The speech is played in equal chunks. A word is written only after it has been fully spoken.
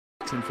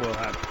Tinfoil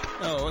hat.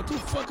 Oh, what the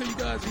fuck are you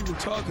guys even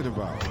talking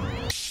about?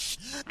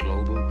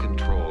 Global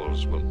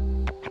controls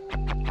will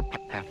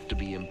have to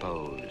be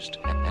imposed,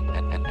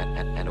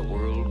 and a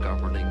world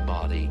governing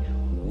body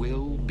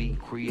will be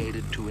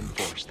created to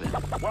enforce them.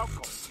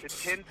 Welcome to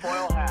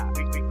Tinfoil Hat.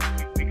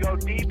 We go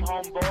deep,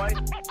 homeboy.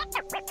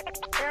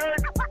 Aaron,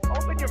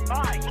 open your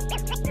mind.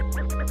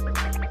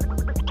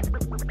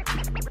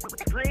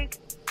 Drink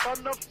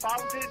from the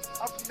fountain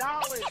of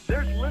knowledge.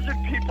 There's lizard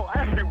people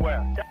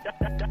everywhere.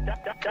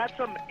 That's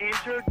some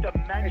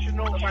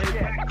interdimensional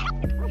shit.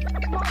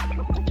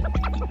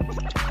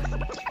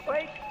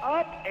 Wake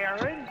up,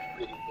 Aaron.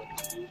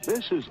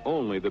 This is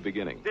only the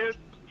beginning. Dude,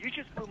 you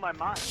just blew my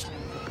mind.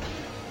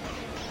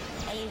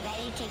 Are you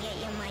ready to get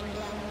your mind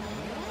blown?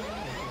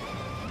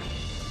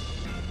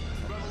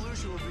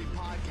 Revolution will be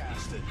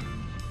podcasted.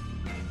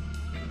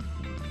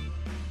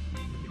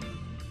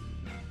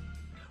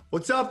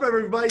 What's up,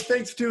 everybody?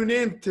 Thanks for tuning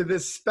in to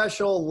this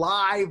special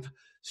live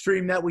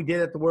stream that we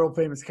did at the world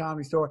famous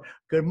Comedy Store.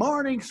 Good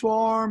morning,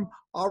 Swarm.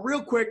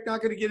 Real quick,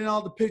 not going to get in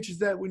all the pitches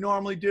that we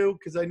normally do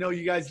because I know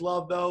you guys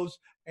love those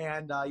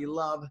and you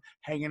love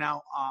hanging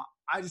out.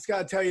 I just got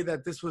to tell you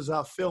that this was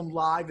filmed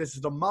live. This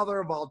is the mother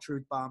of all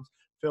truth bombs,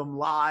 filmed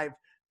live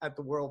at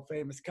the world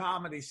famous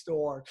Comedy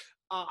Store.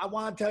 I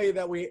want to tell you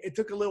that it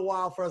took a little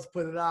while for us to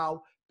put it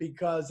out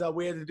because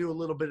we had to do a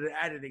little bit of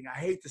editing. I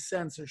hate to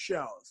censor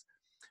shows.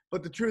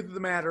 But the truth of the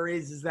matter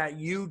is that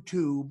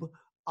YouTube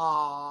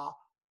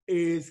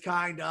is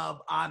kind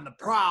of on the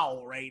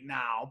prowl right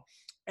now.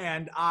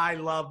 And I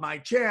love my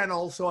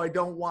channel, so I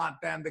don't want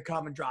them to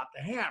come and drop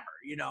the hammer.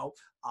 You know,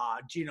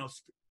 Gino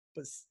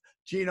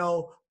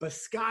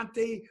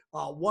Bisconti,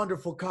 a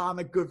wonderful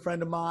comic, good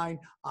friend of mine,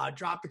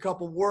 dropped a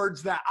couple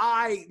words that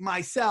I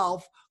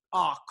myself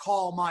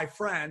call my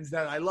friends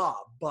that I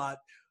love. But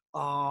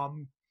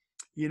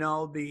you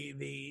know,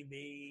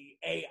 the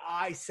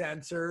AI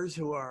censors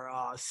who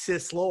are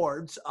cis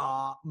lords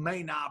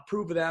may not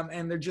approve of them,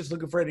 and they're just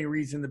looking for any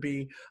reason to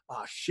be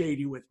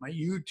shady with my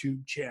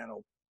YouTube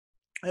channel.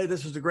 Hey,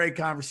 this was a great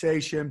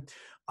conversation.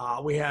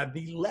 We had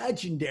the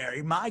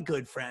legendary, my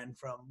good friend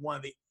from one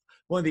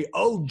of the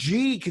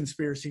OG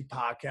conspiracy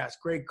podcasts,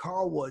 Greg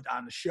Carlwood,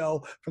 on the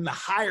show from the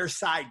Higher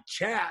Side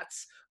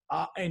Chats.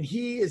 And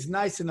he is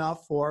nice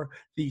enough for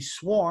the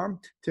Swarm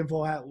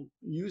Tinfoil Hat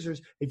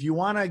users. If you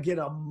want to get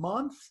a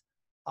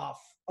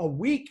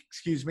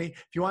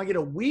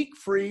week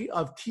free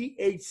of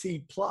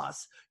THC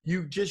Plus,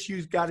 you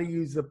just got to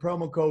use the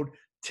promo code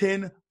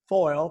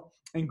TINFOIL,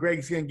 and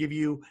Greg's going to give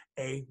you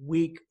a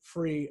week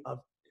free of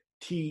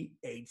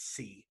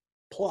THC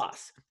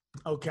Plus.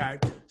 Okay,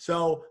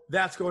 so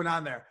that's going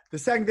on there. The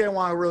second thing I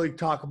want to really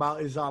talk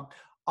about is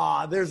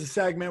there's a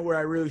segment where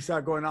I really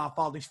start going off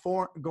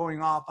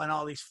on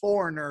all these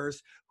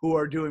foreigners who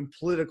are doing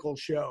political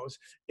shows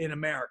in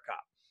America.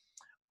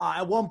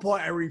 At one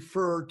point, I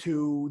refer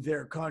to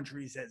their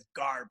countries as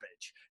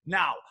garbage.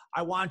 Now,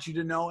 I want you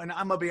to know, and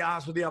I'm going to be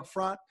honest with you up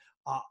front,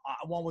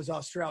 one was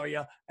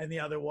Australia and the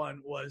other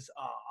one was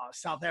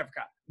South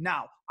Africa.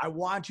 Now, I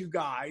want you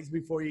guys,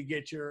 before you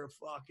get your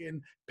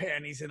fucking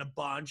panties in a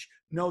bunch,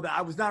 know that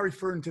I was not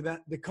referring to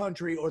the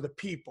country or the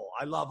people.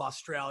 I love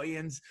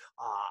Australians.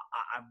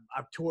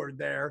 I've toured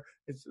there.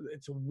 It's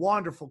a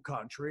wonderful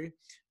country.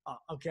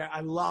 Okay,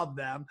 I love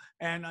them.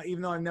 And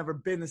even though I've never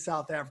been to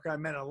South Africa, I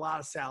met a lot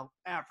of South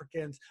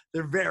Africans.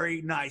 They're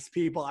very nice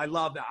people. I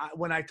love that.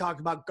 When I talk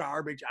about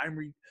garbage,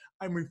 I'm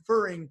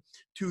referring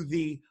to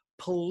the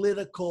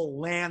political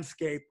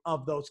landscape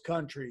of those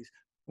countries.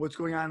 What's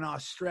going on in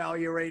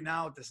Australia right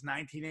now with this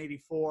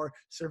 1984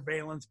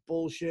 surveillance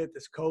bullshit,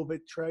 this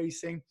COVID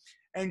tracing,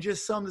 and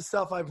just some of the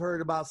stuff I've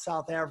heard about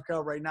South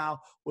Africa right now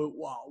with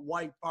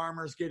white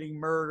farmers getting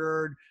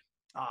murdered,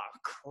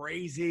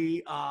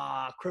 crazy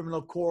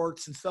criminal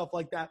courts and stuff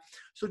like that.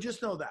 So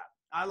just know that.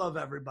 I love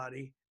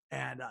everybody,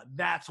 and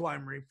that's what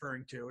I'm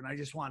referring to, and I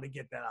just wanted to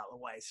get that out of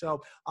the way.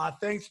 So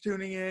thanks for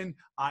tuning in.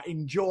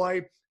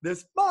 Enjoy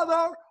this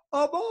mother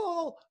of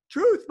all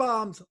truth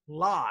bombs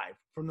live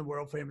from the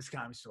world famous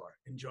Comedy Store.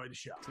 Enjoy the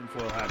show.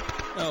 Tinfoil hat.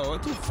 Oh,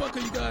 what the fuck are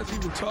you guys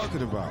even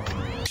talking about?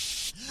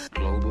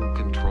 Global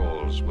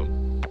controls will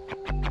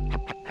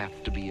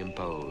have to be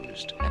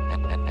imposed,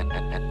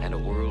 and a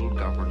world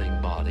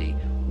governing body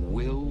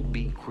will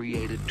be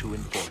created to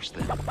enforce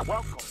them.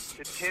 Welcome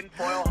to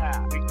Tinfoil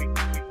Hat.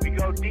 We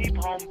go deep,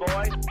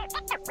 homeboy.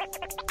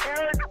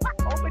 Aaron,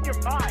 open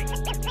your mind.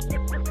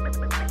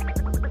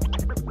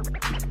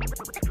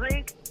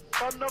 Drink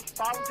from the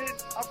fountain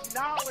of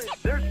knowledge.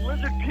 There's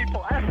lizard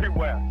people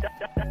everywhere.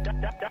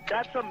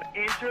 That's some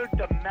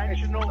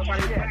interdimensional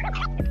shit.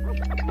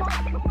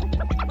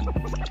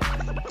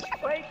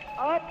 Wake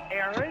up,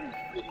 Aaron.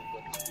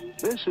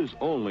 This is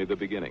only the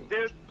beginning.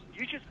 Dude,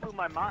 you just blew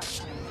my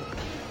mind.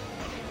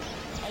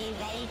 Are you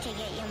ready to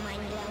get your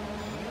mind blown?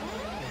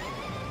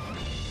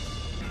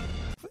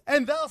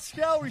 And thus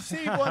shall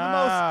receive one of the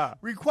most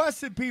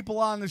requested people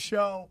on the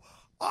show.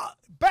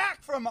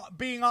 back from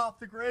being off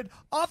the grid,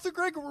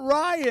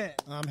 Ryan.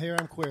 I'm here.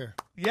 I'm queer.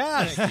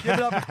 Yes, give it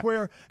up for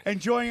Queer. And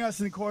joining us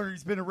in the corner,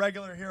 he's been a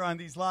regular here on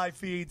these live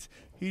feeds.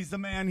 He's the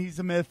man. He's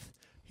a myth.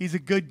 He's a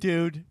good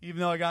dude, even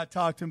though I got to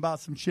talk to him about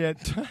some shit.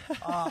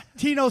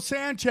 Tino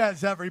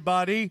Sanchez,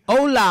 everybody.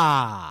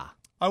 Hola.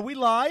 Are we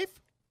live?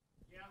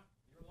 Yeah,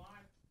 you're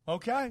live.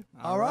 Okay.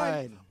 All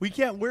right. We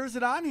can't. Where's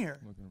it on here?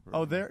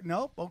 Oh, there.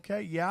 Nope.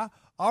 Okay. Yeah.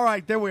 All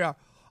right. There we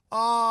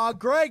are.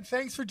 Greg,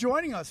 thanks for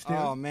joining us, dude.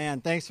 Oh,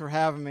 man. Thanks for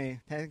having me.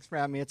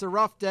 It's a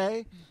rough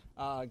day.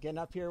 Getting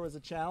up here was a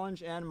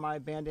challenge, and my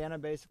bandana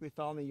basically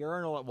fell in the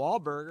urinal at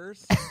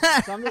Wahlburgers.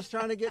 So I'm just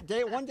trying to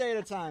get one day at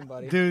a time,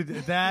 buddy. Dude,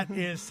 that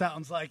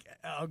sounds like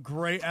a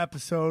great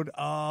episode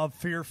of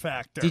Fear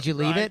Factor. Did you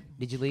leave it?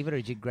 Did you leave it or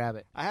did you grab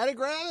it? I had to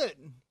grab it.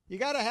 You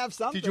got to have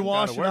something. Did you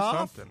wash it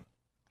off?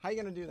 How are you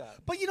going to do that?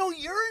 But, urine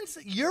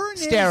sterile.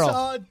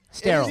 is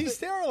sterile. It is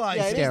sterilized.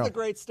 Yeah, it sterile. is the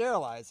great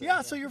sterilizer.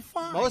 Yeah, so you're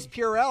fine. Most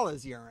Purell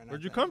is urine.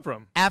 Where'd you come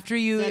from? After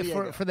you, San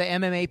Diego. for the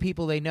MMA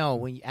people, they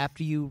know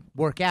after you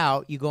work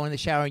out, you go in the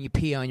shower and you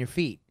pee on your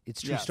feet.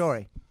 It's a true Yes.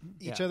 story.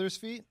 Each other's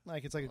feet?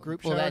 Like it's like a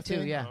group Well, shower that too,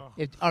 thing? yeah.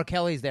 If R.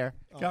 Kelly's there.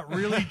 Got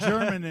really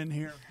German in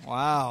here.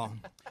 Wow.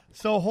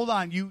 So hold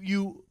on,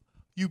 you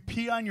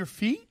pee on your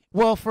feet?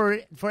 Well, for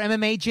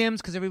MMA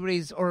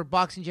gyms, or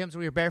boxing gyms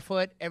where you're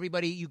barefoot,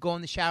 you go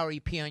in the shower,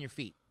 you pee on your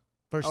feet.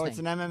 First thing. It's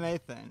an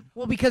MMA thing.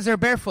 Well, because they're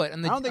barefoot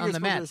on the I don't think you're the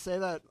supposed mat. to say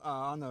that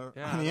on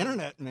the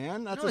internet,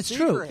 man. That's No, a it's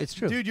secret. true. It's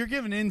true. Dude, you're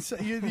giving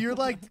you're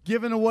like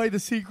giving away the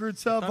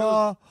secrets of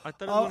magic. I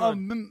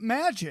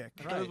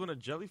thought it was when a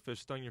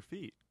jellyfish stung your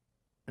feet.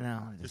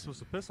 No. You're supposed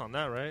to piss on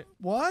that, right?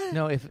 What?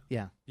 No,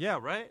 Yeah,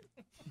 right?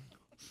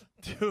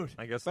 Dude.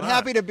 I guess But not.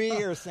 happy to be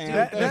here, Sam.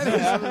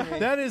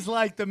 That is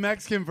like the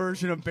Mexican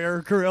version of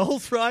Bear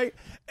Grylls, right?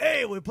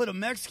 Hey, we put a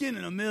Mexican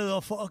in the middle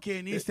of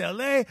fucking East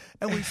LA,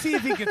 and we see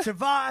if he can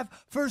survive.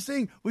 First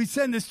thing, we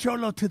send this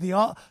cholo to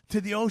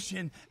the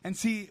ocean and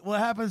see what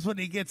happens when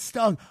he gets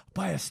stung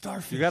by a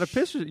starfish. You got to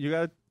piss. You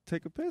got to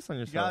take a piss on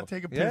yourself. You got to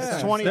take a piss.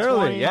 Yeah, 2020. sterilely.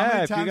 How many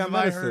Yeah, if times you got have I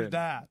medicine. heard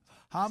that?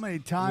 How many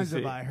times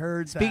have I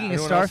heard that? Speaking of Anyone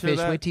else hear starfish,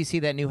 that? wait till you see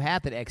that new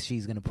hat that XG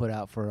is going to put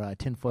out for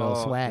tinfoil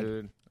swag.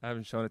 Dude, I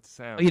haven't shown it to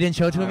Sam. Oh, you didn't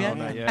show it to him No, yet?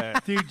 not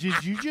yet. Dude,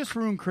 did you just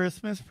ruin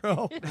Christmas,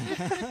 bro?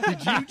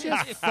 Did you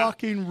just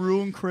fucking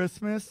ruin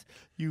Christmas?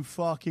 You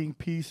fucking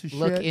piece of shit.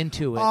 Look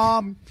into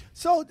it.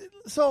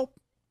 So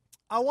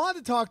I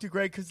wanted to talk to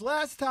Greg because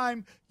last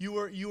time you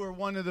were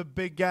one of the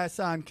big guests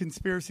on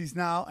Conspiracies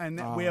Now,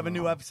 and we have a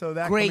new episode of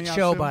that. Great coming out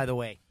show, soon. by the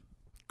way.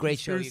 Great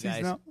show, you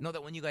Conspiracies guys. Now? Know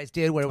that one you guys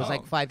did where it was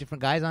like 5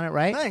 different guys on it,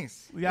 right?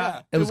 Thanks.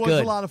 Yeah, It was a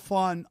good. lot of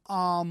fun.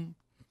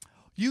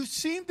 You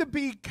seem to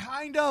be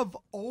kind of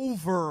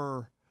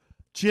over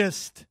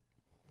just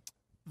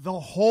the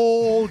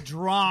whole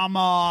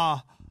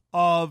drama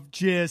of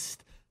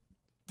just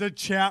the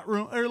chat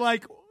room, or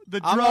like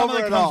the I'm drama over that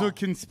it comes all. with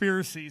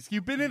conspiracies.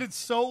 You've been in it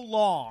so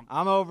long.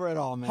 I'm over it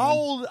all, man.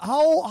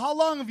 How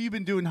long have you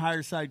been doing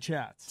Higher Side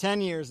Chats? 10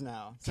 years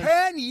now. Since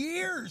 10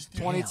 years, dude.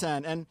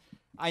 2010. And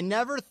I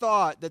never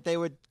thought that they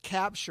would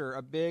capture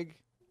a big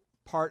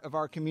part of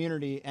our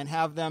community and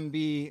have them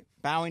be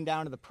bowing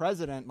down to the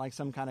president like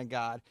some kind of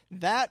god.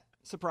 That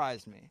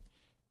surprised me.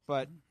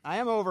 But I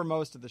am over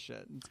most of the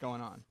shit that's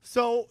going on.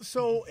 So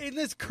in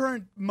this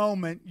current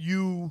moment,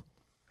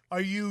 are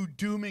you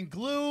doom and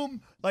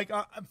gloom? Like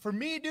for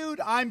me,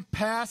 dude, I'm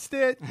past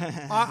it.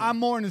 I'm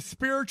more into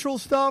spiritual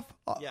stuff.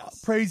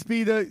 Yes. Praise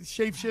be the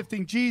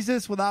shape-shifting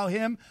Jesus. Without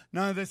him,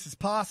 none of this is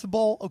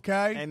possible.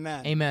 Okay.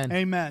 Amen. Amen.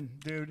 Amen,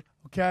 dude.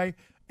 Okay.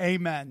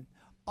 Amen.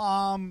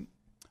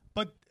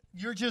 But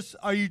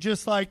are you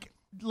just like,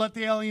 let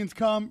the aliens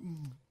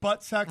come,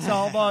 butt sex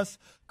all of us,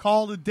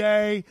 call it a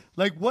day?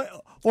 Like what?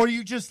 Or are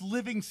you just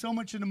living so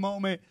much in the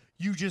moment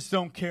you just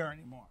don't care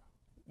anymore?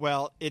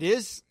 Well, it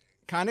is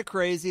kind of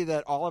crazy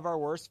that all of our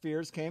worst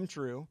fears came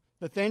true.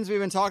 The things we've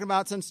been talking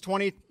about since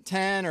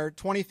 2010 or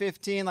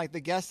 2015, like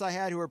the guests I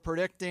had who were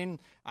predicting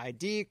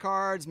ID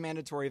cards,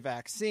 mandatory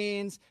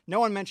vaccines. No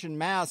one mentioned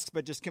masks,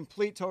 but just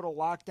complete total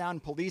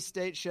lockdown, police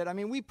state shit. I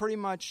mean, we pretty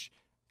much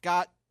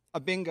got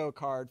a bingo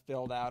card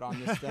filled out on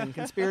this thing,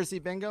 conspiracy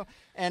bingo.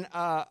 And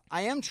I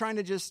am trying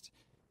to just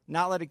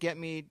not let it get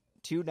me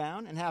too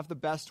down and have the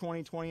best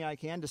 2020 I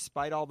can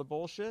despite all the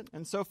bullshit.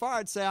 And so far,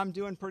 I'd say I'm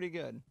doing pretty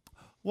good.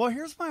 Well,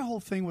 here's my whole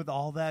thing with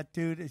all that,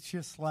 dude. It's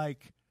just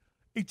like,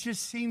 it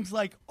just seems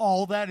like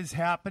all that is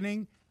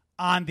happening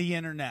on the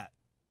internet.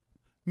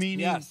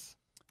 Meaning,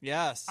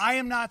 Yes. I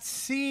am not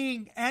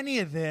seeing any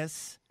of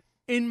this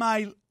in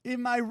my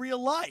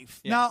real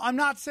life. Now, I'm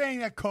not saying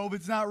that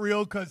COVID's not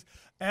real because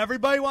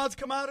everybody wants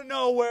to come out of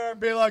nowhere and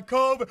be like,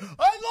 COVID,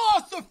 I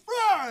lost a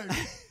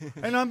friend.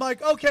 And I'm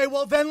like, okay,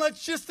 well, then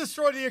let's just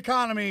destroy the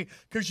economy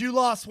because you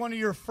lost one of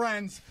your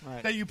friends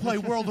that you play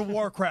World of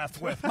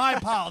Warcraft with. My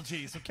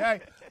apologies,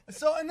 okay?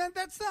 So, and then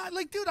that's not,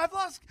 like, dude, I've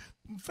lost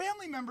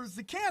family members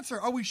to cancer.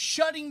 Are we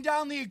shutting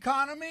down the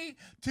economy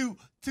to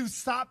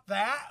stop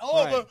that?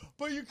 Oh, Right.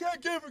 but you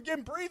can't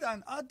give breathe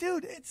on.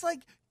 Dude, it's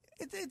like,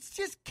 It's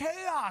just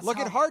chaos. Look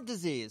at heart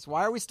disease.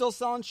 Why are we still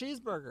selling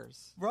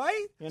cheeseburgers?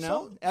 Right? You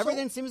know,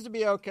 everything seems to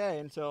be okay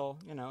until,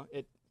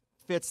 it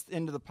fits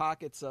into the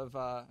pockets of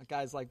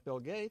guys like Bill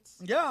Gates.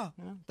 Yeah.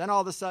 Then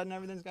all of a sudden,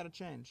 everything's got to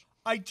change.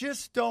 I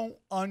just don't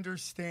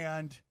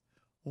understand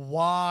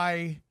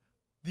why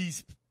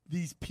these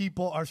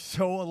people are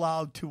so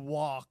allowed to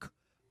walk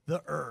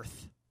the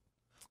earth.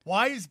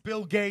 Why is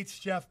Bill Gates,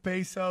 Jeff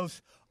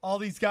Bezos, all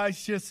these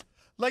guys just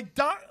like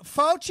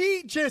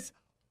Fauci just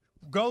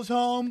goes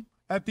home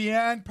at the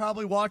end,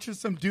 probably watches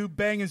some dude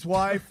bang his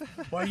wife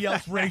while he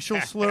yells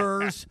racial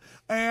slurs,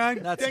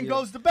 and then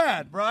goes to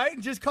bed, right?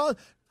 And just calls.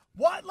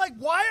 What? Like,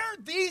 why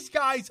aren't these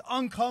guys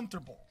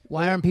uncomfortable?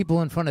 Why aren't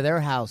people in front of their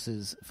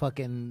houses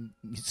fucking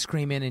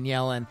screaming and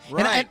yelling?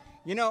 Right.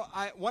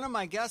 One of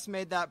my guests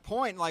made that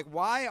point. Like,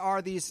 why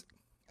are these,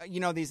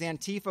 these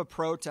Antifa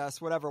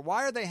protests, whatever,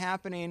 why are they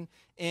happening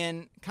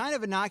in kind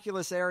of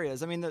innocuous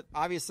areas? I mean,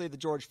 obviously the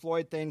George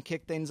Floyd thing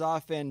kicked things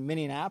off in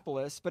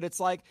Minneapolis, but it's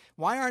like,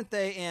 why aren't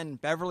they in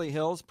Beverly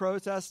Hills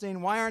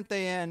protesting? Why aren't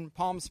they in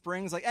Palm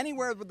Springs? Like,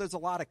 anywhere where there's a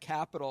lot of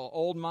capital,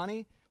 old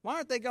money, why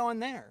aren't they going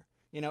there?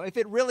 If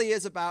it really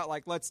is about,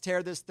 like, let's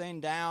tear this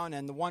thing down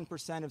and the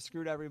 1% have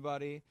screwed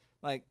everybody,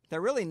 like, they're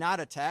really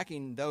not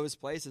attacking those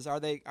places. Are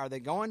they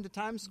going to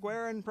Times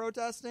Square and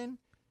protesting?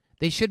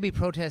 They should be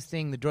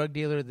protesting the drug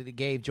dealer that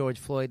gave George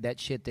Floyd that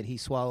shit that he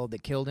swallowed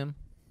that killed him.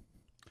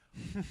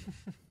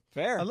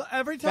 Fair.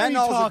 Every time you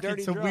talk,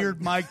 it's a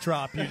weird mic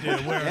drop you do.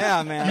 Where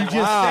yeah, man. You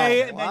just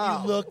say it and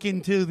then you look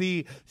into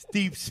the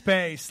deep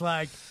space,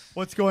 like,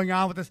 what's going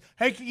on with this?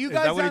 Hey, can you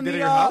guys on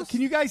the? Can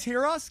you guys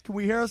hear us? Can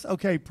we hear us?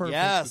 Okay, perfect.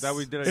 Yes. Is that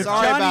we did if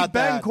sorry Johnny about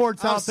that.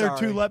 Bencourt's out there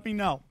too, let me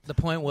know. The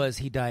point was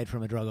he died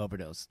from a drug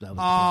overdose. That was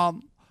the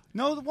point.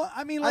 No,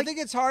 I mean, I think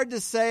it's hard to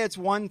say it's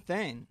one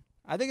thing.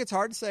 I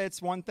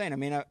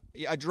mean,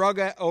 a drug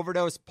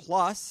overdose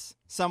plus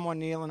someone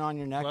kneeling on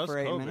your neck plus for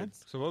 8 COVID. minute.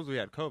 Suppose we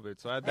had COVID,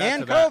 so add that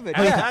and to COVID.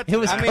 That. Yeah, it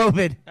was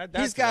COVID.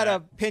 He's got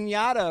a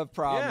pinata of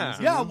problems.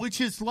 Yeah,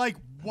 which is like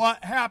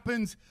what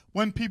happens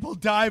when people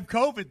die of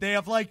COVID. They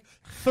have like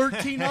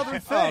 13 other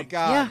things. Oh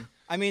God. Yeah.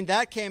 I mean,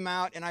 that came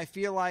out, and I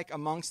feel like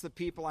amongst the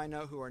people I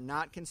know who are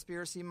not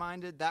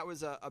conspiracy-minded, that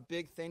was a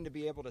big thing to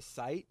be able to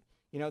cite.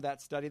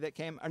 That study that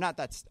came, or not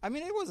that, I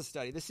mean, it was a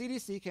study. The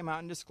CDC came out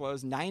and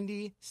disclosed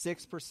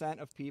 96%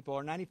 of people,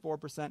 or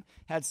 94%,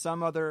 had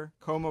some other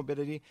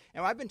comorbidity.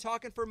 And I've been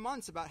talking for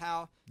months about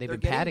how they're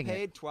getting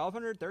paid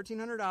 $1,200,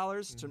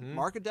 $1,300 to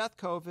mark a death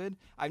COVID.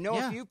 I know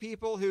a few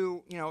people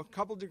who, a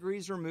couple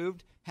degrees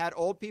removed, had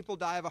old people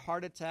die of a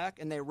heart attack,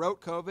 and they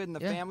wrote COVID, and the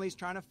family's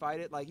trying to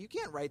fight it. Like, you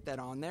can't write that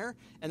on there.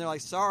 And they're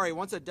like, sorry,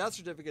 once a death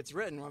certificate's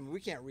written, we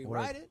can't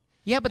rewrite it.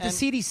 Yeah, but the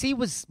CDC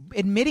was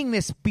admitting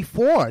this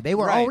before. They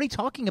were already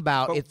talking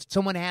about if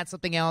someone had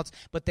something else,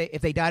 but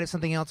if they died of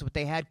something else, but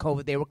they had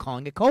COVID, they were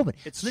calling it COVID.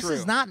 It's this true.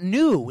 is not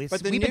new. We've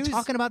news, been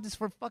talking about this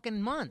for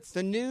fucking months.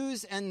 The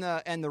news and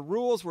the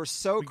rules were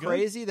so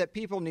crazy that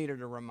people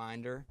needed a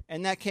reminder,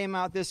 and that came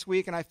out this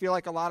week. And I feel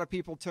like a lot of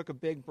people took a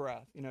big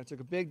breath. Took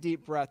a big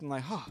deep breath and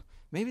like,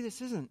 maybe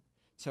this isn't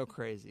so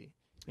crazy.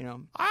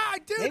 Dude,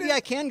 maybe I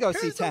can go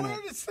see Tenet. Here's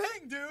the weirdest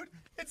thing, dude.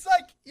 It's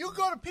like you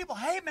go to people,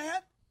 hey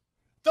man.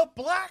 The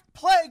Black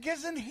Plague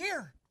isn't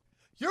here.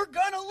 You're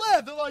gonna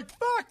live. They're like,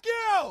 fuck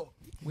you.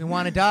 We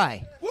want to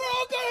die. We're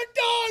all gonna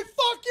die.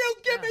 Fuck you.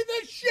 Give me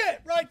this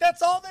shit. Right?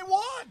 That's all they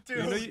want,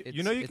 dude.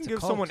 You can give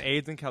someone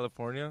AIDS in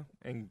California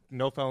and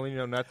no felony,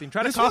 no nothing.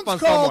 Try this to cough on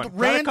one's called someone.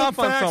 Random Try to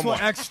cough Facts on someone.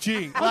 with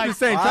XG. I'm just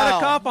saying, try to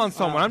cough on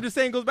someone. I'm just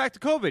saying, it goes back to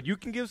COVID. You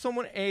can give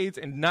someone AIDS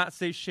and not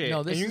say shit,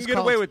 No, and this you is can get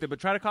called- away with it. But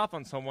try to cough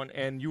on someone,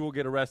 and you will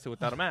get arrested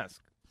without a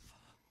mask.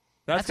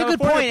 That's a good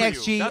point,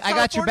 XG. That's I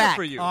got your back.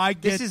 For you. I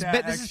get This is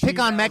that, this is XG. pick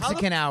on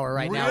Mexican hour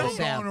right now We're with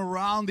Sam. going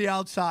around the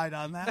outside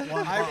on that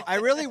one. I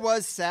really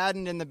was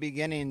saddened in the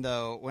beginning,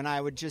 though, when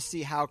I would just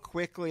see how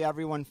quickly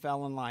everyone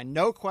fell in line.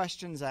 No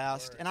questions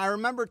asked. And I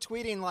remember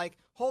tweeting, like,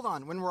 hold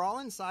on, when we're all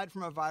inside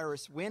from a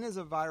virus, when is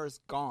a virus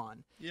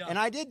gone? Yeah. And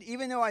I did,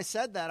 even though I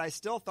said that, I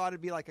still thought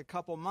it'd be like a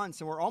couple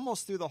months, and we're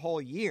almost through the whole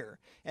year.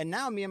 And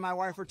now me and my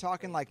wife are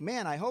talking like,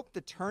 man, I hope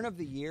the turn of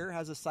the year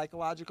has a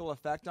psychological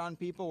effect on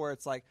people where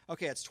it's like,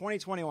 okay, it's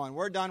 2021.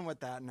 We're done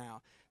with that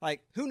now.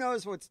 Like, who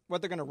knows what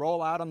they're going to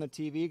roll out on the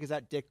TV, because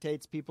that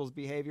dictates people's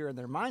behavior and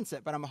their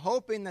mindset. But I'm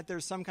hoping that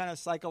there's some kind of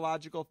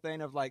psychological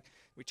thing of like,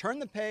 we turn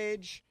the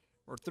page,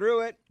 we're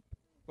through it.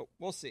 But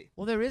we'll see.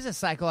 Well, there is a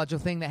psychological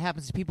thing that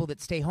happens to people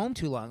that stay home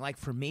too long. Like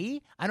for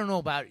me, I don't know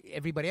about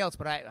everybody else,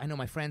 but I know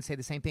my friends say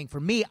the same thing. For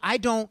me,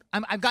 I've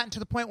gotten to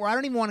the point where I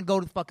don't even want to go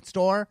to the fucking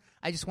store.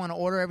 I just want to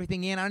order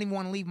everything in. I don't even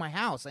want to leave my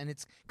house. And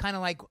it's kind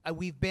of like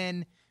we've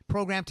been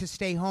programmed to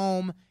stay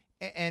home,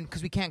 and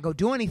because we can't go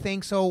do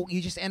anything, so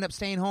you just end up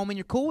staying home and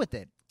you're cool with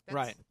it.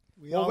 Right.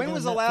 Well, when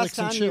was the last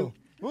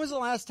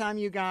time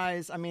you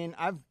guys, I mean,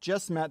 I've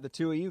just met the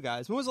two of you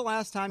guys. When was the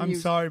last time I'm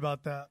sorry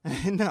about that.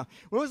 No.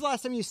 When was the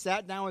last time you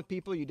sat down with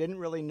people you didn't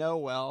really know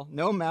well,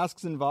 no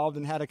masks involved,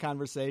 and had a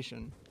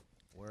conversation?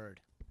 Word.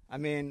 I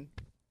mean...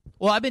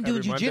 Well, I've been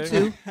doing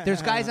jiu-jitsu.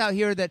 There's guys out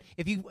here that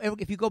if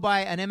you go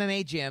by an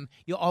MMA gym,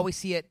 you'll always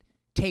see it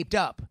taped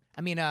up.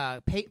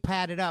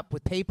 padded up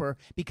with paper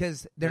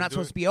because they're not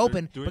supposed to be they're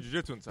open. doing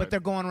jiu-jitsu inside. But they're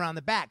going around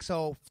the back.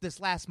 So this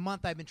last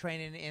month, I've been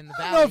training in the I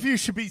valley. don't know if you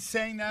should be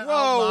saying that Whoa,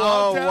 out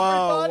loud to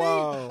whoa, everybody.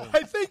 whoa.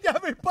 I think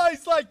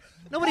everybody's like,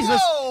 Nobody's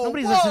whoa,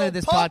 listening to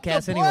this pump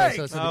podcast the anyway, brakes.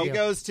 so it's a He big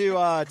deal. goes to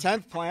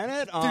 10th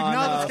Planet on Dude,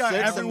 now this guy 6th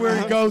and everywhere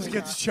he 9th. goes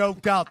gets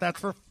choked out. That's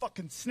for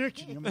fucking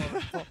snitching, you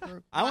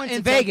motherfucker. I went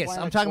In to 10th Vegas.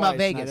 Planet I'm talking about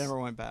twice, and Vegas. I never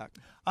went back.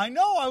 I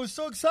know. I was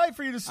so excited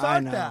for you to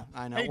start know, that.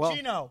 I know. Hey, Well-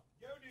 Gino,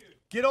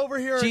 get over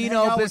here. and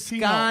Gino hang out with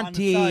Tino on the side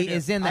Bisconti here.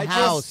 is in the I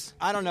house.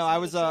 I don't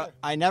know.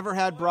 I never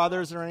had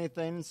brothers or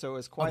anything, so it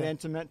was quite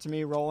intimate to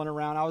me rolling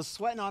around. I was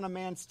sweating on a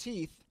man's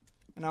teeth,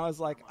 and I was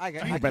like, I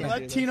can't do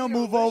Let this. Tino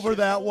move over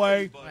that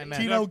way. man.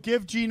 Tino,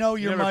 give Gino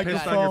You your ever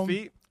pissed on your microphone.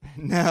 feet?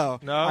 No,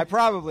 No? I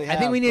probably have. I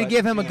think we need to but,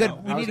 give him a you good.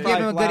 know, We I need was to give him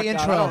a probably good blacked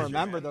out. I don't intro.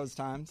 remember those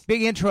times.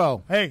 Big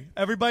intro. Hey,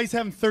 everybody's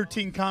having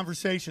 13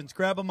 conversations.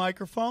 Grab a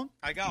microphone.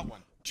 I got one.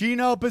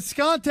 Gino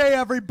Bisconti,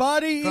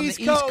 everybody. From the East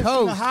East Coast in the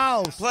Coast.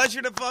 house.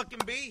 Pleasure to fucking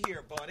be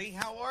here, buddy.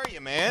 How are you,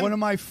 man? One of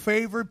my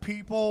favorite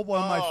people,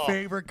 one of my Oh.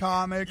 favorite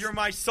comics. You're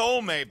my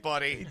soulmate,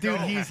 buddy. Dude, Go.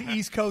 he's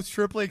East Coast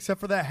triply,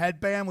 except for that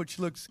headband, which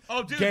looks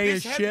Oh, dude, gay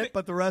this as headband- shit,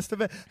 but the rest of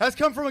it. That's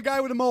come from a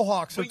guy with a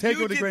mohawk, so But take it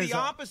you with a did grain the of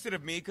salt. opposite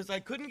of me because I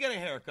couldn't get a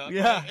haircut.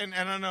 Yeah. And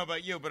I don't know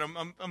about you, but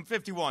I'm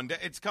 51.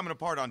 It's coming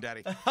apart on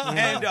Daddy.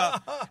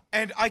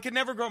 And I could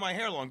never grow my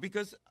hair long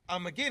because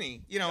I'm a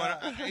guinea, you know,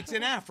 and it's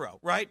an afro,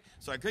 right?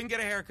 So I couldn't get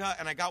a haircut,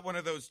 and I got one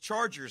of those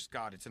Chargers.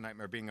 God, it's a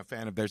nightmare being a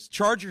fan of theirs.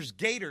 Chargers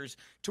gaiters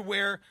to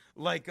wear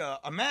like a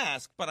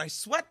mask, but I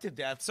sweat to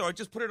death, so I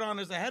just put it on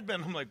as a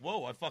headband. I'm like,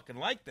 whoa, I fucking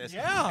like this.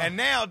 Yeah. And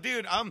now,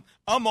 dude, I'm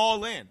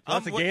all in.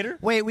 That's a gator?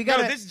 Wait, we No,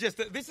 got. this is just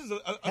this is a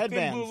thin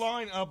Headbands. blue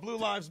line. Blue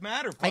Lives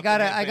Matter. I fucking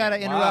gotta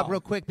headband. interrupt Wow. real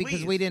quick because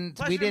Please. we didn't.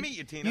 Pleasure we to didn't. meet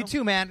you, Tino. You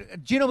too, man.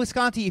 Gino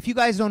Bisconti. If you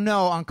guys don't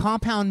know, on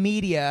Compound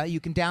Media, you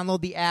can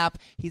download the app.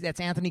 That's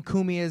Anthony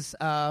Cumia's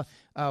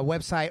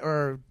website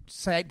or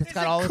site that's Is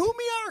got it all.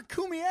 Kumia or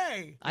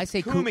Kumie? I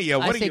say Kumia, I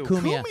what are say you?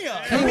 Kumia.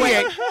 Kumia.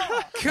 Anyway,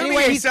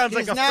 Kumia sounds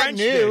like he's a not French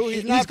new. dish.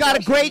 He's he's got a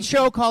Russian. great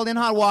show called In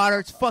Hot Water.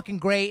 It's fucking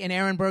great, and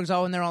Aaron Berg's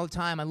all in there all the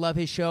time. I love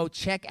his show.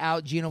 Check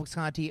out Gino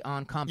Bisconti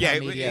on Compound Yeah,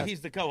 Media.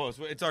 he's the co-host.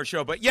 It's our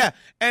show, but yeah,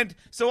 and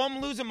so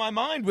I'm losing my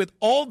mind with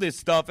all this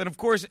stuff, and of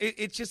course,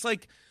 it's just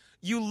like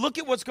you look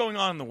at what's going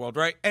on in the world,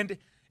 right? And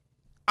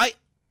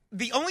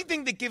the only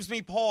thing that gives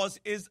me pause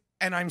is,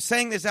 and I'm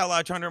saying this out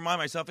loud, trying to remind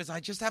myself, is I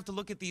just have to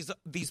look at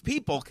these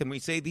people. Can we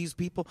say these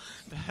people?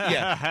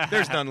 Yeah,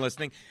 there's none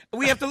listening.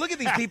 We have to look at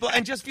these people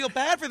and just feel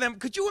bad for them.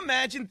 Could you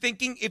imagine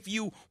thinking if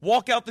you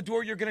walk out the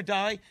door, you're going to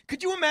die?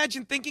 Could you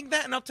imagine thinking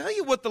that? And I'll tell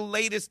you what the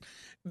latest,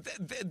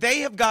 they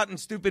have gotten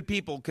stupid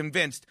people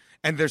convinced,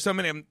 and there's so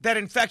many of them, that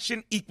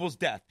infection equals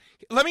death.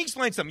 Let me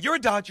explain something. You're a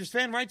Dodgers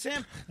fan, right,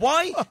 Sam?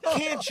 Why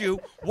can't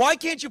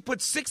you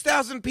put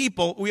 6,000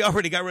 people, we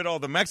already got rid of all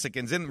the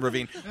Mexicans in the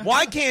ravine.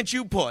 Why can't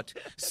you put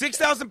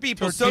 6,000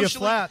 people Tortilla socially,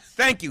 flats.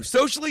 thank you,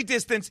 socially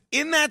distanced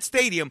in that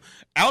stadium,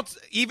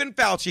 even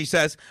Fauci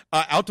says,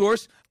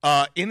 outdoors,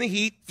 in the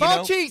heat. You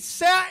know, Fauci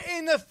sat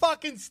in the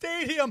fucking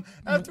stadium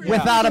after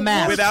Without a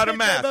mask. Without a I've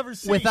mask. ever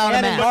seen. Without a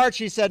And in mask. March,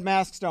 he said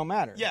masks don't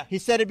matter. Yeah. He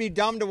said it'd be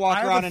dumb to walk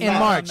I have around a in In thought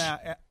March. masks.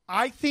 on that.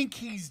 I think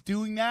he's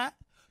doing that.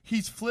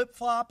 He's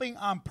flip-flopping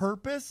on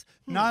purpose,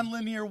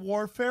 nonlinear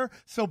warfare,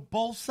 so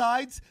both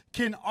sides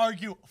can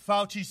argue.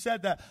 Fauci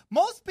said that.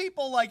 Most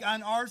people, like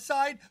on our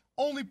side,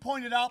 only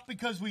point it out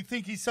because we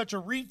think he's such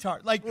a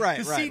retard. Like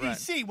Right, the right,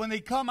 CDC, when they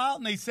come out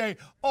and they say,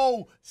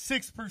 6%,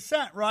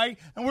 right?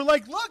 And we're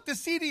like, look, the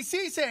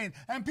CDC saying.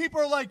 And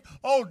people are like,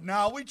 oh,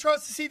 now we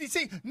trust the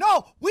CDC.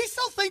 No, we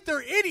still think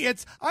they're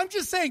idiots. I'm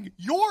just saying,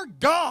 your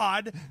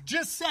God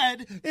just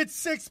said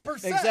it's 6%.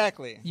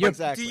 Exactly. But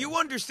Exactly. do you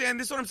understand?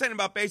 This is what I'm saying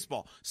about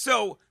baseball.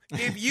 So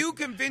if you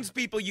convince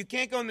people you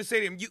can't go in the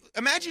stadium,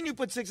 imagine you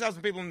put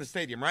 6,000 people in the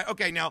stadium, right?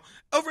 Okay, now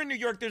over in New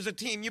York, there's a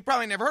team you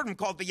probably never heard of them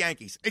called the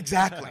Yankees.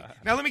 Exactly.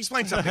 Now let me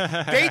explain something.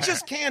 They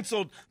just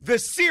canceled the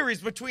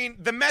series between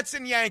the Mets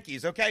and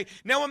Yankees. Okay,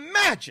 now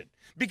imagine.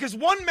 Because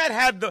one Met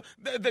had the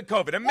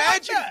COVID.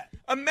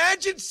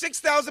 Imagine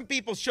 6,000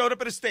 people showed up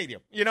at a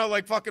stadium. You know,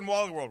 like fucking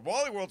Wally World.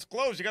 Wally World's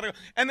closed. You gotta go.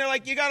 And they're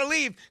like, you gotta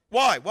leave.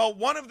 Why? Well,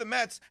 one of the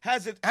Mets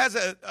has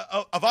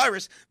a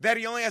virus that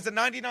he only has a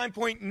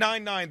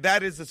 99.99.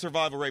 That is the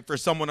survival rate for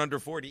someone under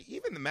 40.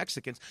 Even the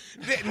Mexicans.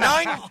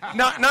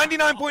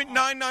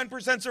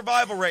 99.99%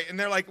 survival rate. And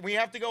they're like, we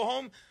have to go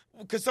home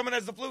because someone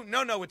has the flu.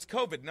 No, it's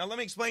COVID. Now, let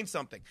me explain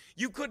something.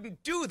 You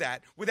couldn't do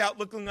that without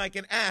looking like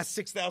an ass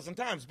 6,000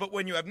 times. But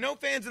when you have no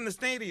fans in the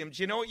stadiums,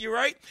 you know what you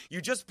write?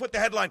 You just put the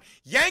headline,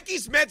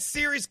 Yankees-Mets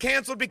series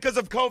canceled because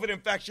of COVID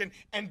infection.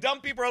 And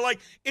dumb people are like,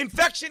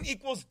 infection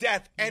equals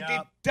death. And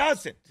it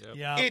doesn't.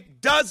 Yep.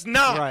 It does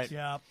not. Right.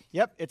 Yep.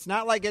 Yep. It's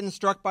not like getting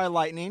struck by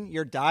lightning.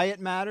 Your diet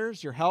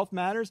matters. Your health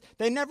matters.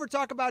 They never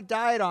talk about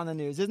diet on the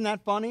news. Isn't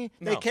that funny?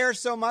 No. They care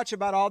so much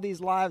about all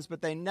these lives,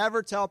 but they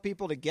never tell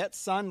people to get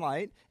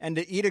sunlight and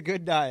to eat a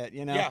good diet,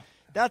 you know? Yeah.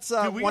 That's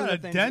Dude, we one got of a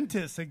the things.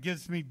 dentist that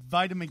gives me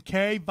vitamin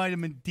K,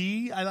 vitamin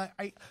D.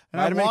 I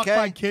Vitamin walk K,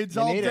 my kids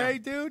you all need day,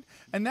 it. dude.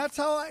 And that's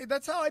how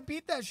I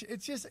beat that shit.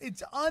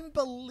 It's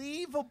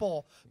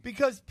unbelievable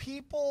because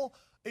people.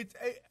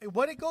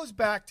 What it goes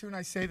back to, and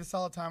I say this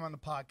all the time on the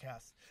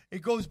podcast.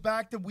 It goes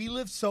back to we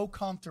live so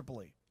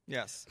comfortably.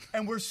 Yes.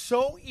 And we're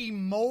so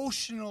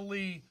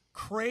emotionally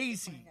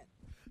crazy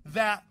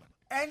that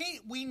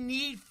we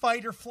need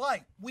fight or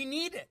flight. We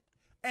need it.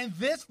 And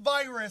this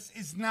virus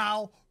is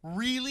now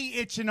really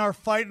itching our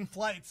fight and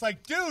flight. It's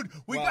like, dude,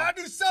 we got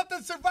to do something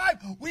to survive.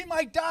 We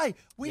might die.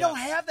 We don't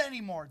have that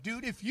anymore,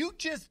 dude. If you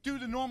just do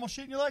the normal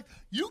shit in your life,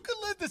 you can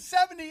live to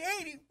 70,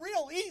 80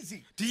 real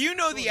easy. Do you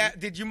know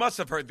you must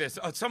have heard this.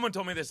 Someone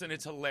told me this, and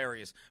it's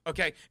hilarious.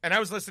 Okay, and I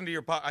was listening to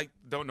your I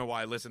don't know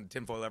why I listen to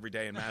Tinfoil every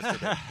day and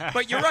masturbate.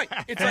 But you're right.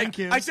 It's Thank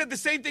you. I said the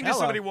same thing to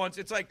somebody once.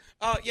 It's like,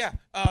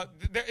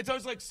 it's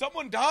always like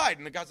someone died,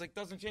 and the guy's like,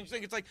 doesn't change a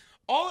thing. It's like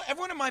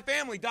everyone in my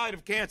family died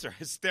of cancer.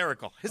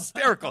 Hysterical.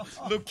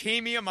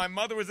 Leukemia. My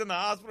mother was in the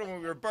hospital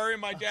when we were burying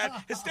my dad.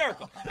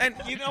 Hysterical. And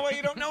you know why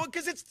you don't know it?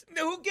 Because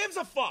who gives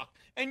a fuck?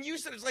 And you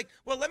said, it's like,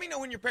 well, let me know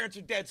when your parents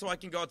are dead so I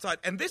can go outside.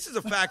 And this is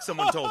a fact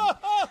someone told me.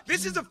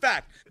 This is a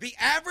fact. The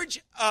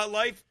average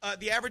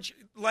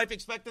life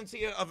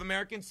expectancy of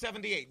Americans,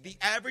 78. The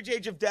average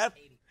age of death,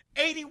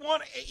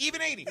 81,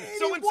 even 80.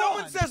 So when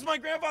someone says my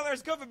grandfather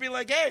has COVID, be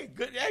like, hey,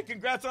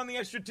 congrats on the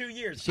extra 2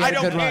 years. I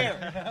don't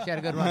care. She had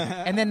a good run.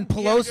 And then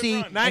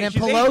Pelosi,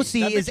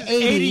 She's is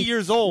 80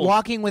 years old,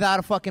 walking without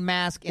a fucking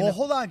mask. Well,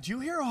 hold on. Do you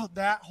hear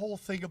that whole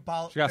thing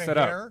about the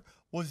hair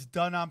was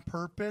done on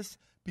purpose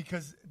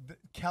because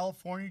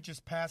California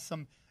just passed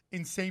some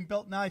insane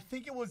bill? Now, I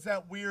think it was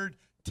that weird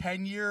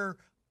 10-year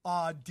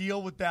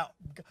deal with that.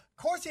 Of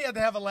course, he had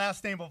to have a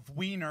last name of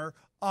Wiener.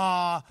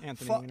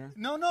 Anthony Weiner.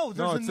 No,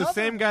 it's the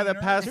same guy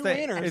that passed Two the.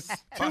 Wieners. It's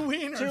two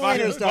Wieners. Two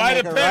Wieners. If I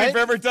had a penny for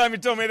every time you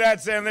told me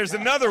that, Sam, there's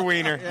another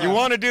wiener. You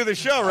want to do the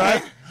show,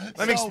 right?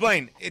 Let me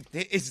explain.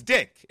 It's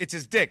dick. It's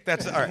his dick.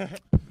 That's all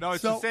right. No,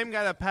 it's the same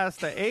guy that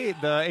passed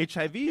the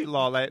HIV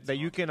law that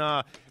you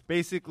can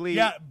basically.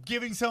 Yeah,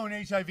 giving someone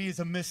HIV is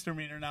a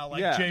misdemeanor now,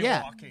 like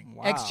jaywalking.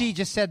 Wow. XG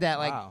just said that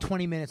like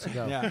 20 minutes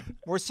ago. Yeah.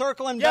 We're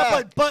circling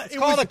back. but it's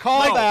called a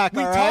callback.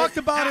 We talked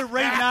about it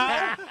right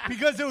now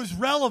because it was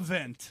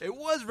relevant. It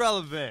was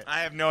relevant. I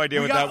have no idea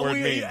what that word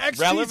means.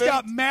 XG's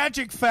got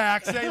magic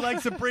facts that he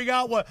likes to bring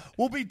out. What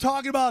we'll be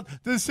talking about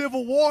the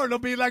Civil War, and they'll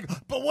be like,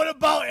 but what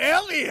about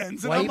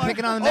aliens? And Why are you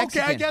picking on the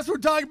Mexican? Okay, I guess we're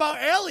talking about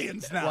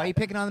aliens now. Why are you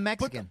picking on the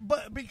Mexican?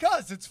 But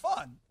because it's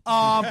fun.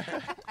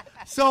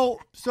 So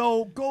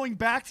going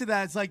back to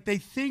that, it's like they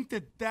think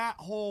that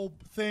whole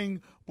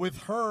thing with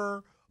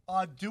her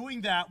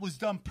doing that was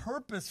done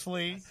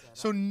purposefully,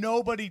 so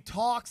nobody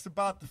talks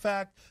about the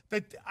fact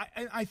that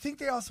I think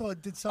they also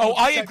did something. Oh,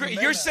 I agree.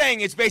 You're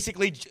saying it's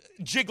basically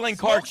jiggling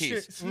car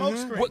keys. Smoke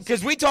screens.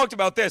 Because we talked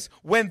about this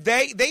when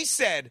they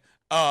said.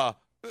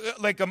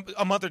 Like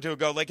a month or two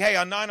ago, like, hey,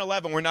 on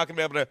 9/11, we're not going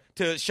to be able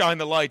to shine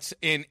the lights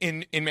in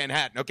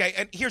Manhattan, okay?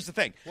 And here's the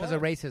thing. Because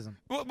of racism.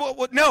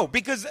 Well, no,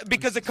 because of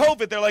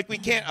COVID, they're like, we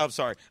can't. Oh,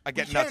 sorry. I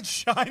get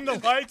nuts. Can't shine the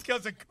lights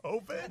because of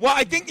COVID? Well,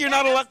 I think you're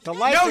not allowed. The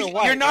lights are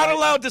white, you're not right?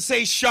 allowed to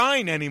say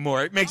shine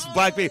anymore. It makes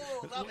black people.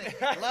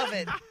 Love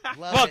it.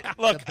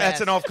 Look,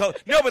 that's an off color.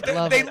 No, but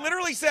they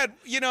literally said,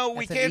 we That's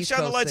an can't East shine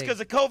the Coast lights thing.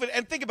 because of COVID.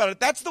 And think about it.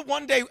 That's the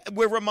one day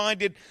we're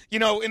reminded,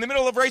 in the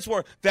middle of race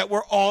war, that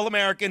we're all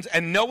Americans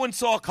and no one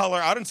saw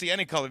color. I didn't see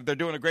any color. They're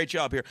doing a great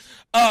job here.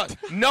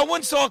 No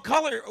one saw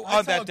color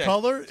on that day.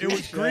 Color? It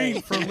was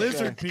green for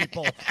lizard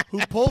people who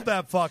pulled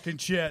that fucking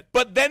shit.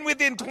 But then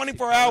within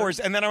 24 hours,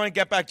 and then I want to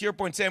get back to your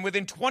point, Sam,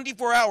 within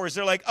 24 hours,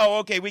 they're like, oh,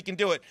 okay, we can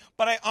do it.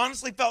 But I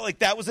honestly felt like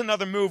that was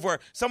another move where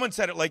someone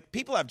said it like,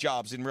 people have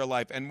jobs in real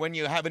life, and when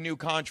you have a new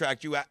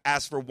contract, you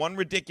ask for one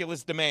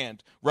ridiculous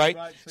demand, right?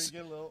 Right, so you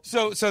get a little...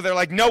 So they're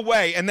like, no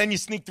way, and then you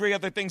sneak 3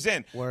 other things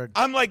in. Word.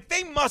 I'm like,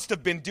 they must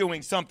have been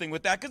doing something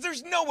with that, because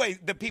there's no way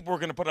that people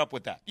were going to put up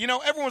with that.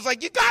 Everyone was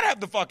like, you got to have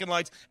the fucking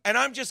lights. And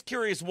I'm just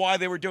curious why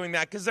they were doing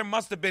that, because there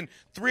must have been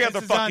 3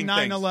 other fucking on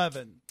things.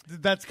 9/11.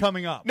 That's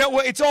coming up. No,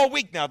 well, it's all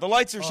week now. The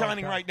lights are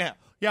shining right now.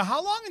 Yeah,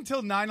 how long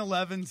until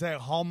 9/11's a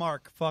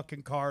Hallmark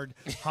fucking card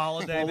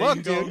holiday? Well, that look,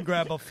 you go dude. and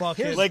grab a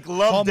fucking Like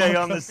Love Day on The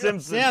Hallmark-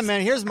 Simpsons. Yeah,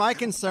 man, here's my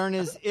concern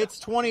is it's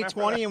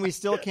 2020 and we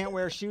still can't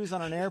wear shoes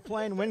on an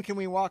airplane. When can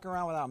we walk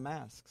around without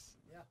masks?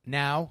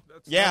 Now.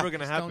 That's Yeah. never going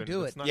to Just happen. don't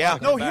do It's it. not Yeah.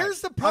 gonna No, come back.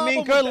 here's the problem. I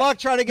mean, good luck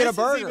trying to get a This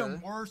burger. is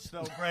even worse,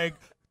 though, Greg.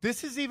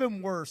 This is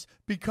even worse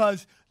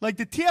because, like,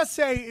 the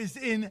TSA is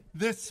in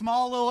this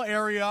small little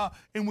area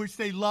in which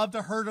they love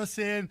to hurt us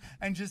in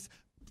and just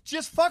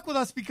fuck with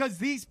us because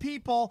these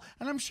people,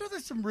 and I'm sure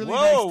there's some really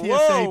nice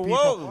TSA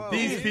people.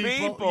 These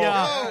people.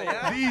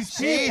 Yeah. These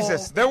people.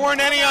 Jesus, there weren't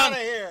any on.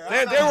 here.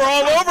 They were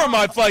all over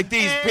my flight.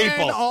 These And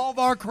people. all of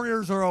our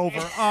careers are over.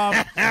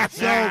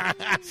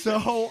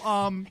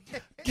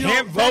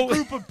 Can't that vote. That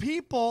group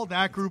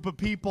of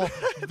people,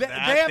 they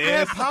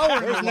have power.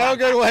 in There's their no life.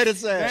 good way to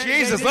say it.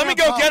 Jesus, they let me have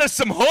go power. get us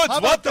some hoods. How What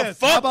about the this?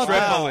 How fuck, about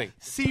Tripoli?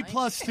 C+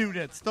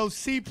 students, those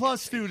C+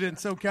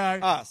 students, okay?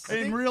 Us.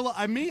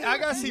 I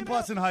got C+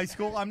 in high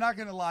school. I'm not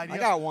going to lie to you.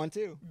 I got one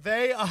too.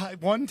 They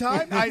one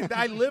time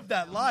I lived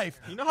that life.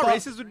 You know how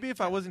racist it would be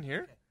if I wasn't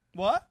here?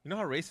 What? You know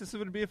how racist it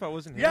would be if I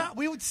wasn't here? Yeah,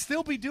 we would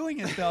still be doing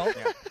it though.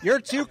 You're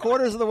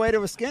 2/4 of the way to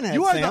a skinhead,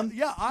 You are Sam.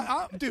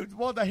 dude.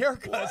 Well, the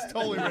haircut is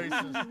totally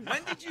racist.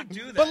 When did you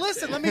do that? But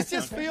listen, let me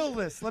just feel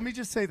this. Let me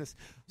just say this.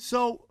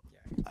 So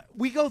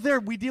we go there,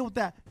 we deal with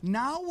that.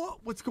 Now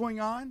what's going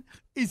on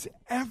is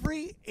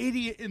every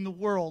idiot in the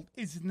world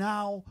is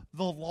now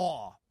the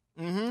law.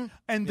 Mm-hmm.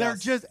 And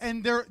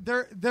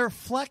they're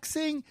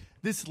flexing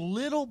this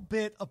little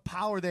bit of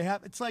power they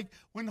have. It's like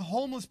when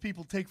homeless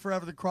people take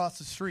forever to cross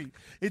the street.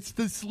 It's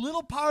this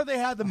little power they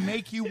have to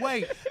make you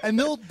wait, and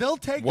they'll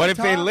take. What the if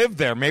they time. live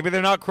there? Maybe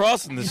they're not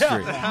crossing the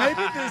street.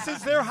 Maybe this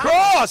is their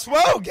house. Cross!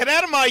 Whoa! Get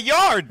out of my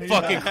yard!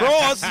 Fucking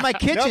cross! My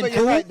kitchen. No, but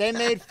you're right. They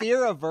made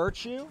fear a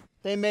virtue.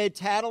 They made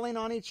tattling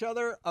on each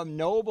other a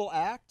noble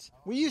act.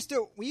 We used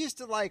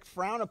to like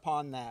frown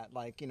upon that,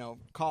 like, you know,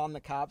 calling the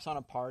cops on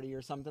a party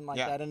or something like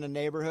that in the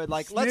neighborhood.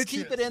 Like, let's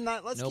keep it in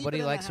that. Nobody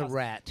keep it likes in a the house.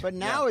 rat. But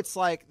now it's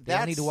like They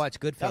don't need to watch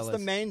Goodfellas. That's the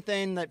main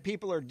thing that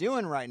people are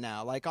doing right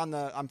now. Like I'm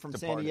from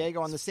San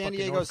Diego. On the San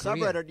Diego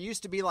subreddit, it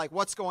used to be like,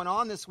 what's going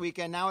on this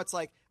weekend? Now it's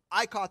like,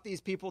 I caught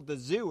these people at the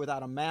zoo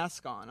without a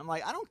mask on. I'm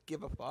like, I don't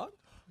give a fuck.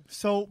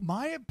 So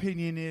my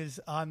opinion is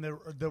on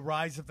the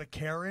rise of the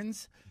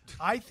Karens.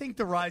 I think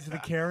the rise of the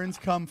Karens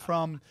come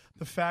from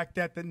the fact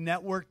that the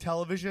network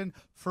television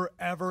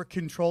forever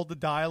controlled the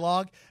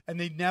dialogue, and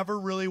they never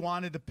really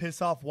wanted to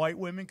piss off white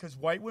women because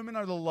white women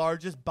are the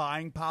largest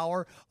buying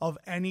power of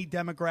any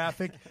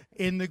demographic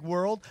in the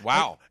world.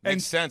 Wow, And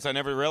makes sense. I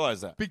never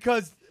realized that.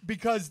 because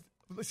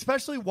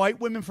especially white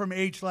women from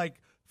age like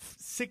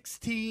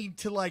 16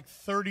 to like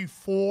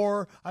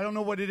 34, I don't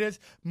know what it is,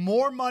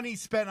 more money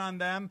spent on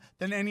them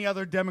than any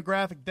other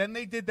demographic. Then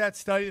they did that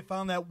study that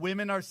found that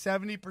women are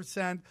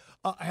 70%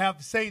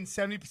 saying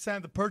 70%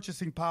 of the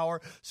purchasing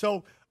power.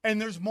 So, and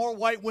there's more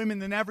white women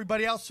than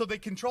everybody else, so they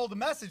control the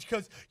message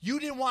because you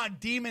didn't want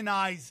to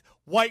demonize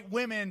white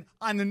women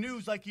on the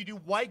news like you do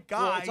white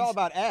guys. Well, it's all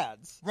about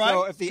ads, right?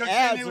 So if the 'Cause then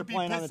they ads are would be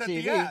playing on the pissed at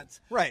the TV,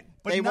 ads. right?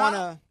 But They not- want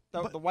to.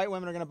 The white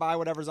women are going to buy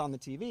whatever's on the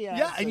TV. Ads,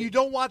 Yeah, and you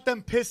don't want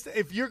them pissed.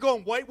 If you're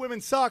going, white women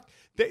suck,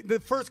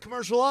 the first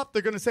commercial up,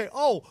 they're going to say,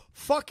 oh,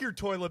 fuck your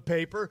toilet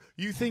paper.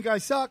 You think I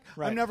suck?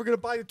 Right. I'm never going to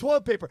buy your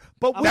toilet paper.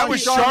 But That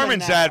was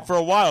Charmin Charmin's now. ad for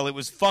a while. It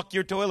was fuck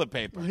your toilet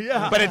paper.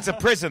 Yeah. But it's a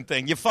prison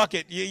thing. You fuck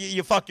it.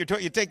 You fuck your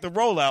toilet. You take the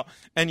roll out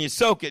and you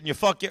soak it and you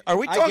fuck your. Are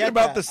we I talking get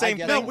about that. the same I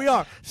get thing? No, we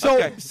are. So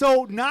Okay.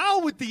 so now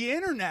with the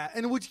internet,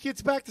 and which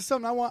gets back to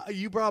something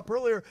you brought up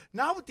earlier,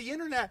 now with the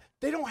internet,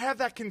 they don't have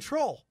that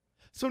control.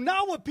 So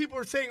now what people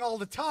are saying all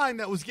the time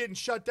that was getting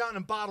shut down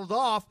and bottled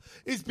off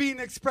is being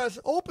expressed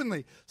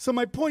openly. So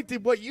my point to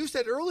what you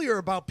said earlier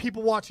about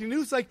people watching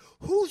news, like,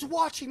 who's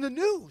watching the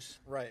news?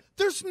 Right.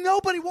 There's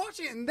nobody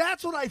watching it. And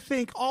that's what I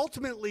think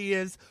ultimately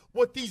is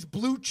what these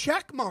blue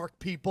check mark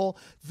people,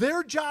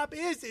 their job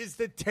is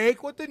to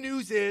take what the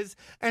news is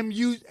and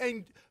use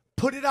and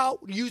put it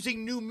out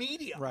using new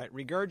media. Right,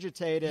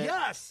 regurgitate it.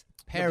 Yes.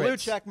 The blue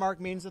Parrots. check mark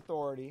means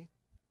authority,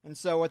 and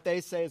so what they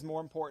say is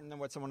more important than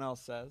what someone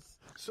else says.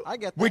 So I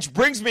get that. Which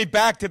brings me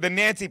back to the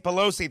Nancy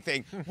Pelosi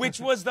thing, which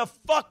was the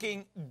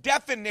fucking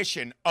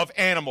definition of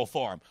Animal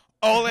Farm.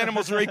 All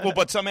animals are equal,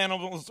 but some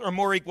animals are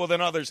more equal than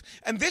others.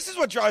 And this is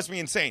what drives me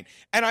insane.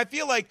 And I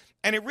feel like,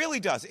 and it really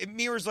does, it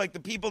mirrors like the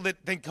people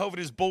that think COVID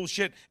is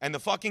bullshit and the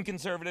fucking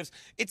conservatives.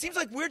 It seems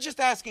like we're just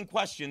asking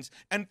questions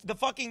and the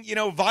fucking,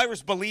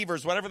 virus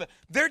believers, whatever,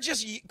 they're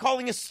just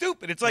calling us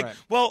stupid. It's like, Right.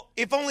 well,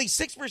 if only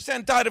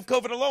 6% died of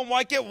COVID alone,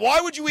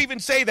 why would you even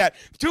say that?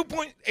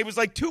 It was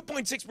like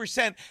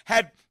 2.6%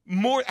 had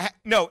more,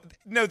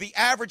 the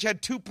average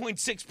had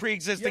 2.6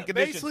 pre-existing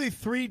conditions. Basically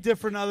 3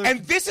 different other.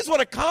 And this is what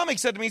a comic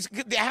said to me.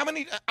 How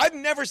many? I've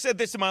never said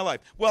this in my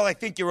life. Well, I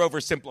think you're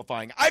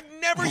oversimplifying. I've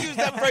never used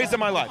that phrase in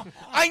my life.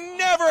 I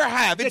never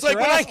have. It's Get like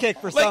your when ass I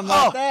kicked for something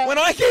like that. when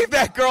I gave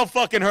that girl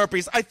fucking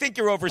herpes, I think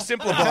you're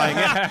oversimplifying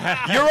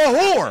it. You're a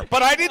whore.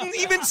 But I didn't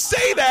even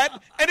say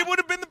that, and it would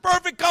have been the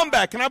perfect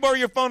comeback. Can I borrow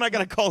your phone? I got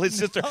to call his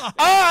sister.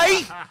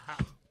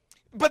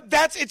 But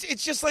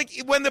it's just like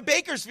when the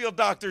Bakersfield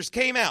doctors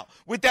came out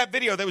with that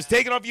video that was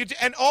taken off YouTube,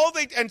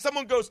 and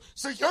someone goes,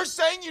 so you're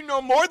saying you know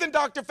more than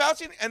Dr.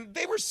 Fauci? And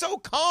they were so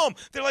calm.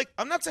 They're like,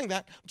 I'm not saying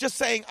that. I'm just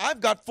saying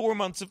I've got 2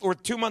 months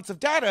of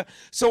data,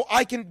 so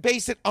I can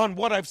base it on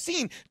what I've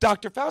seen.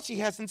 Dr. Fauci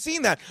hasn't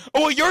seen that.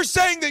 Oh, well, you're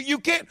saying that you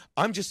can't.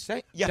 I'm just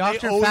saying. Yeah, Dr.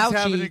 they always Fauci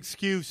have an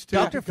excuse too.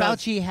 Dr.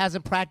 Fauci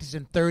hasn't practiced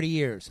in 30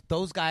 years.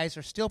 Those guys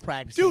are still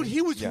practicing. Dude,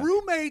 he was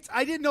roommates.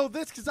 I didn't know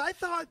this because I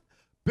thought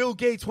Bill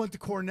Gates went to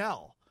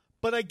Cornell.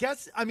 But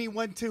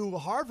went to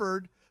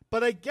Harvard,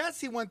 but I guess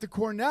he went to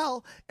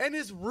Cornell, and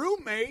his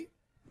roommate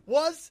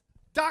was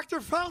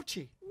Dr.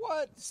 Fauci.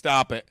 What?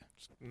 Stop it.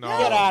 No,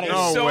 Get out of here.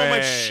 There's so way.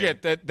 much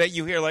shit that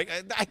you hear. Like,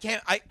 I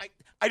can't.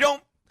 I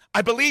don't.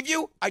 I believe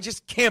you. I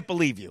just can't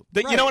believe you.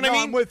 You Right. know what I No,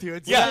 mean? I'm with you.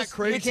 It's yes. that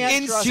crazy. It's You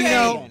can't trust insane.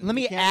 anyone. Let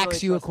me You can't ask really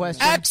you a trust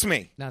question. Ask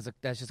me. No,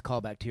 that's just a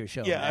callback to your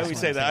show. Yeah, I That's always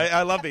what say I'm that. saying.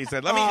 I love that you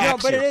said. Let me No,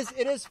 ask but you.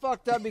 it is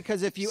fucked up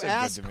because if you So good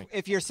ask, to me.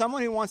 if you're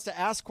someone who wants to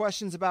ask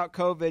questions about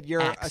COVID,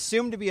 you're Ask.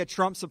 assumed to be a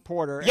Trump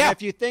supporter. Yeah. And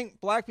if you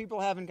think black people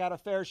haven't got a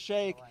fair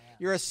shake,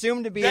 you're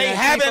assumed to be. They an Antifa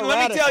haven't.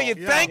 Let me tell you.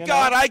 radical. Thank You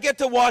God know? I get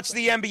to watch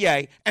the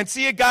NBA and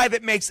see a guy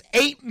that makes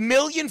 $8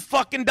 million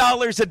fucking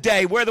dollars a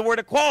day wear the word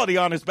equality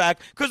on his back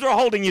because we're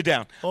holding you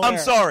down. I'm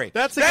sorry.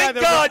 That's the guy Thank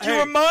that- God you hey.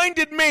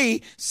 reminded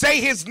me.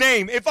 Say his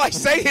name. If I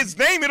say his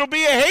name, it'll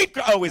be a hate.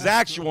 His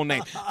actual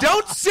name.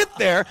 Don't sit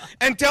there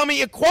and tell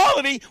me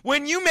equality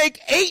when you make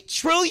 $8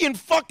 trillion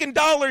fucking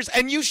dollars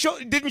and you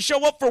didn't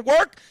show up for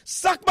work.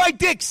 Suck my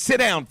dick. Sit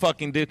down,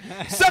 fucking dude.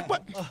 Suck my.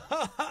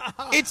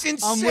 It's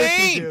insane.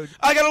 with you, dude.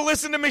 I got to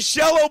listen to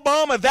Michelle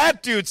Obama,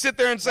 that dude, sit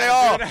there and say,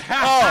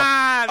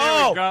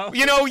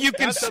 you know, you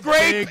can That's a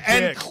scrape big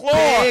and dick.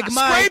 claw. Big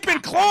Mike. Scrape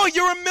and claw.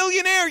 You're a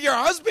millionaire. Your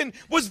husband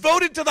was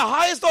voted to the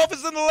highest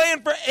office in the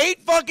land for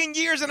 8 fucking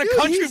years in a Dude,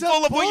 country he's a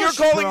full of what you're Bush,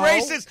 calling bro.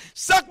 racist.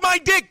 Suck my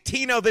dick,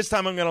 Tino. This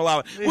time I'm going to allow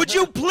it. Would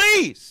you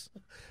please?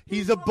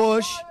 He's a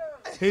Bush.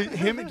 Do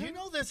you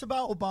know this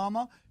about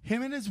Obama?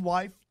 Him and his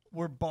wife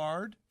were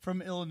barred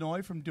from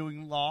Illinois from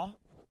doing law.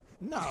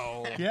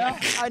 No. Yeah.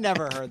 I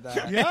never heard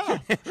that. Yeah.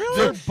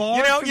 They're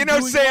barred You know, from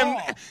doing Sam,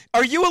 law.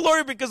 are you a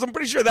lawyer? Because I'm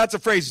pretty sure that's a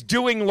phrase,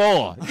 doing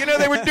law. You know,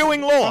 they were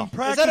doing law.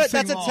 That's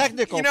a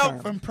technical You know, term.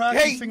 From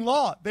practicing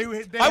law. They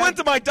I went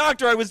to my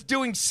doctor. I was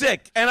doing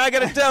sick, and I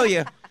got to tell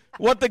you,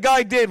 what the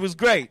guy did was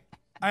great.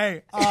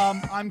 Hey,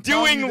 I'm telling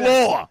Doing you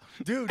that- law.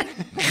 dude.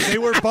 They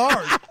were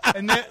barred,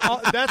 and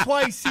that's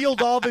why he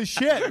sealed all this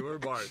shit. They were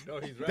barred. No,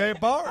 he's right. They're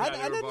barred. I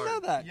didn't know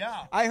that.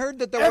 Yeah. I heard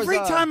that there Every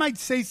was time I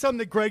say something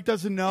that Greg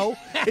doesn't know,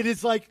 it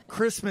is like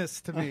Christmas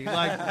to me.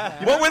 Like,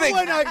 What were they?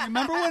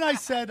 remember when I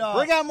said?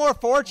 Bring out more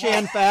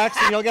 4chan facts,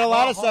 and you'll get a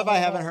lot of stuff I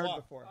haven't heard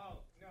before. Oh,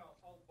 no.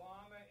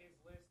 Obama is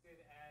listed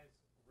as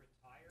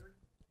retired,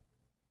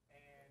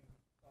 and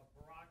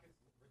Barack is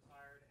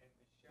retired, and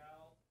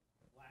Michelle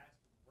last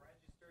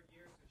registered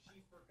year, so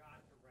she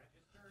forgot to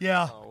register.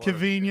 Yeah,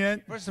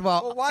 convenient. First of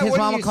all, Well, why his wouldn't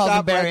mama you calls him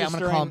stop Barry. I'm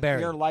going to call him registering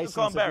Barry. your license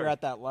Call him if Barry. you're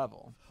at that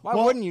level? Why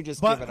Well, wouldn't you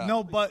just but, give it up?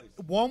 No, but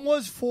one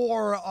was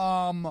for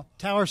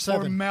Tower for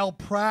 7.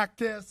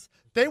 malpractice.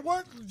 They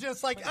weren't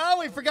just like, oh,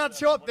 we forgot to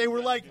show up. They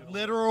were like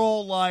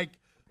literal, like,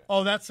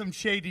 oh, that's some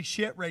shady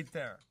shit right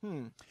there.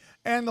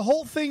 And the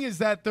whole thing is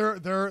that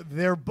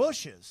they're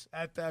Bushes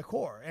at the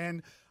core.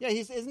 And Yeah,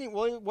 isn't he?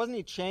 Well, wasn't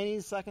he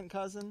Cheney's second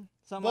cousin?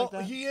 Something well,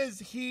 like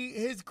that.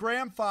 his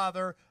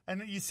grandfather,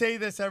 and you say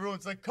this,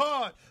 everyone's like,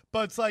 God,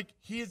 but it's like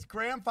his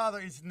grandfather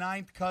is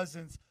 9th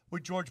cousins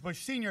with George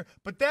Bush Sr.,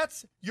 but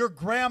that's your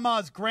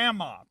grandma's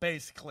grandma,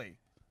 basically.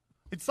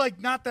 It's like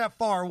not that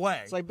far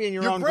away. It's like being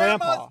your own grandma's-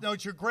 grandpa. No,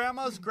 it's your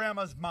grandma's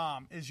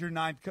mom is your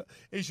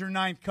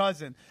ninth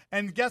cousin.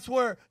 And guess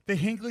where the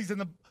Hinckleys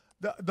and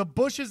the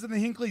Bushes and the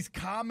Hinckleys'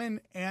 common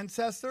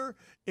ancestor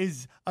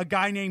is a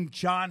guy named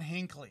John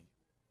Hinckley.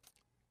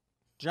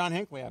 John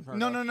Hinckley, I've heard.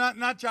 No, of.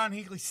 not John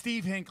Hinckley.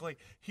 Steve Hinckley.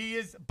 He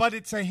is, but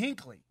it's a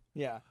Hinckley.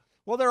 Yeah.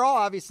 Well, they're all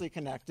obviously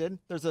connected.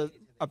 There's a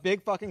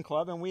big fucking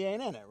club, and we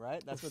ain't in it,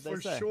 right? That's what they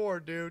For say.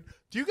 sure, dude.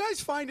 Do you guys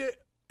find it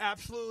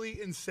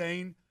absolutely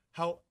insane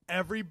how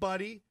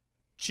everybody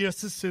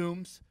just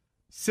assumes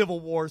Civil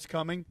War's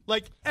coming?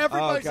 Like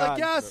everybody's God. like,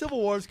 yeah,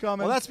 Civil War's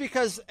coming. Well, that's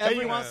because Hey,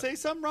 you want to say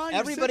something, Ryan? You're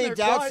everybody sitting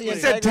there doubts the You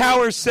quietly. said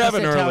Tower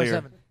 7 earlier.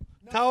 7.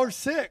 Tower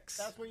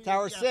 6.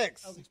 Tower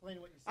 6.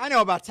 I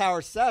know about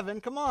Tower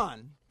 7. Come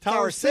on.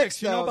 Tower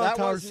 6. You know though, about that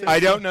Tower wasn't- 6. I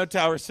don't know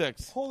Tower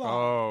 6. Hold on.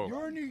 Oh.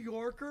 You're a New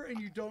Yorker and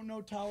you don't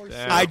know Tower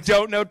 6. I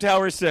don't know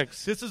Tower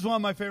 6. This is one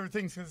of my favorite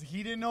things because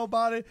he didn't know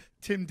about it.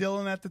 Tim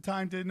Dillon at the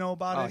time didn't know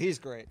about it. Oh, he's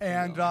great.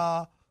 And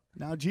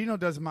now Gino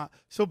doesn't mind.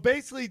 So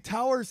basically,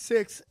 Tower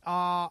 6,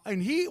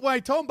 and when I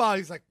told him about it,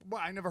 he's like,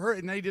 well, I never heard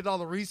it. And they did all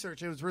the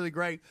research. It was really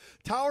great.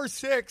 Tower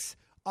 6,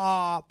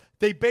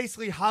 they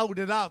basically hollowed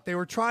it out. They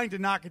were trying to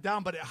knock it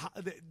down, but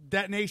the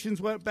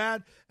detonations went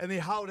bad, and they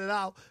hollowed it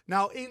out.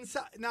 Now,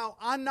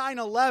 on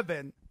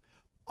 9/11,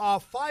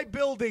 5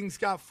 buildings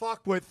got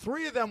fucked with.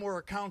 3 of them were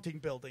accounting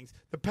buildings.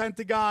 The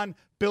Pentagon,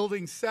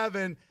 Building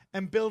 7,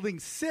 and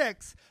Building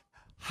 6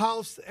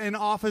 housed an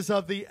office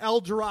of the El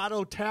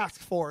Dorado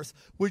Task Force,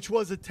 which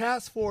was a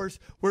task force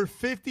where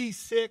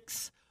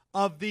 56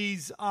 of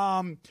these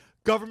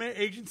government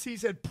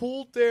agencies had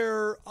pooled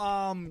their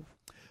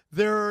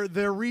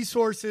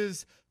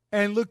resources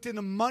and looked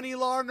into money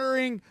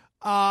laundering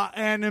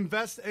and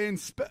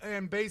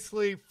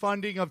basically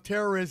funding of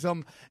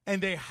terrorism,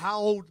 and they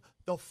howled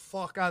the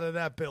fuck out of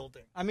that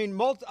building. I mean,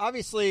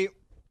 obviously,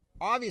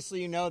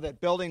 you know that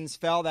buildings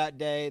fell that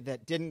day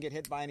that didn't get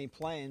hit by any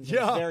planes.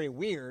 Yeah. It's very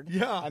weird.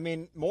 Yeah. I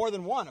mean, more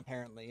than one,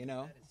 apparently, you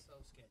know.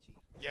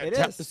 Yeah, It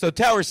is. So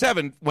Tower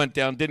 7 went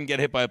down, didn't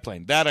get hit by a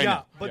plane. That I Yeah,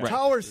 know. but Right.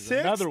 Tower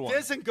 6 another one.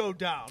 doesn't go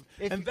down.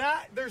 And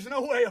that, there's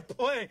no way of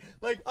playing.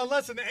 Like,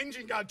 unless an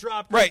engine got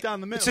dropped Right down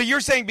the middle. So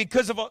you're saying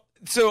because of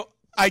so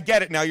I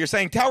get it now. You're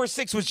saying Tower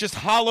 6 was just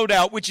hollowed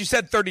out, which you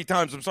said 30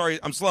 times. I'm sorry,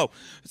 I'm slow.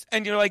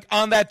 And you're like,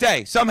 on that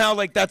day. Somehow,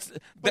 like, that's...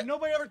 But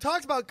nobody ever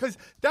talks about it, because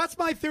that's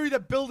my theory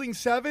that Building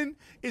 7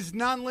 is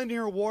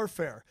nonlinear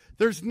warfare.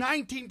 There's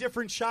 19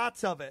 different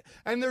shots of it,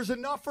 and there's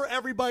enough for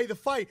everybody to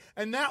fight.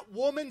 And that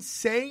woman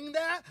saying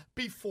that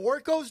before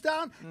it goes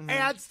down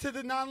adds to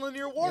the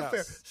nonlinear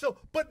warfare. Yes. So,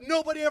 but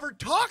nobody ever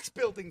talks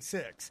Building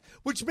 6,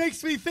 which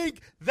makes me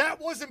think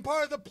that wasn't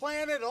part of the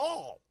plan at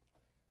all.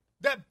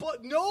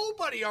 But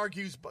nobody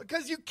argues,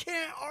 because you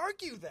can't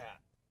argue that.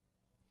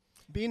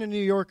 Being a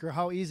New Yorker,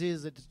 how easy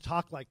is it to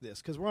talk like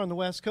this? Because we're on the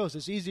West Coast.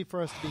 It's easy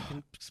for us to be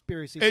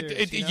conspiracy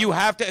theorists.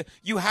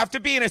 You have to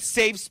be in a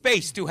safe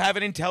space to have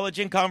an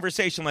intelligent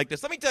conversation like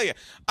this. Let me tell you,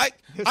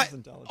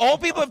 all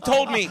people have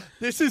told me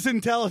this is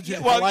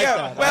intelligent. Well, I like yeah,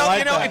 that. well, I like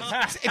you know,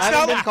 that. it's I haven't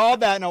not been called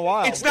that in a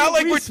while. It's not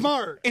like we're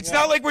smart. It's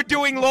not like we're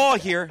doing law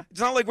here.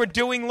 It's not like we're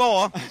doing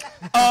law.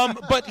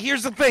 But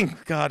here's the thing.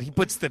 God, he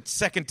puts the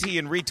second T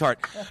in retard.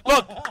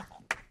 Look.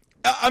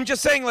 I'm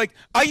just saying, like,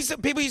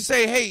 people used to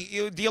say,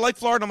 hey, do you like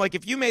Florida? I'm like,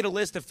 if you made a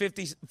list of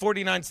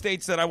 49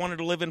 states that I wanted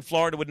to live in,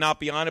 Florida would not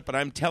be on it. But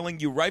I'm telling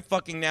you right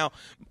fucking now,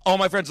 all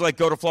my friends are like,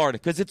 go to Florida,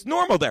 because it's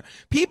normal there.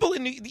 People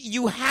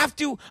you have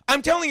to,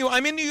 I'm telling you,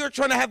 I'm in New York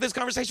trying to have this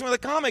conversation with a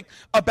comic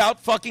about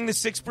fucking the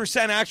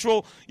 6%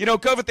 actual,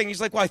 COVID thing.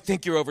 He's like, well, I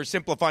think you're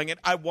oversimplifying it.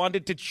 I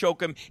wanted to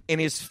choke him in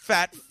his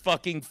fat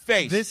fucking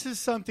face. This is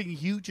something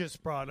you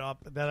just brought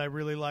up that I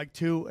really like,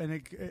 too, and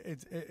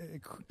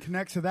it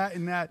connects to that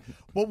in that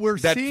what we're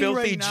that seeing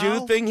filthy right now,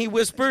 Jew thing he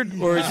whispered,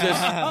 or is this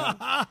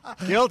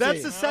guilty?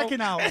 That's the second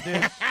hour,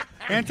 dude.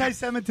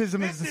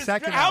 Anti-Semitism is the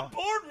second How hour.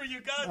 bored were you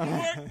guys? All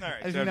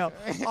right, As you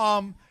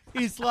know,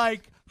 is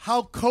like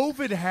how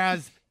COVID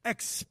has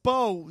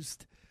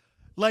exposed,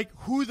 like,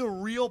 who the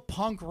real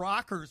punk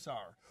rockers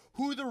are.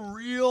 Who the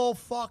real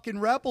fucking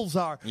rebels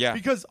are. Yeah.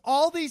 Because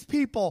all these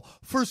people,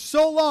 for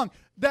so long,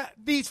 that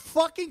these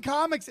fucking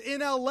comics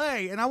in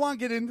L.A., and I want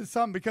to get into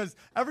some because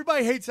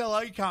everybody hates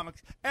L.A.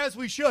 comics, as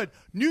we should.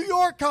 New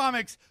York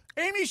comics,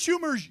 Amy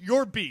Schumer's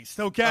your beast,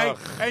 okay?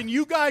 And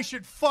you guys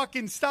should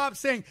fucking stop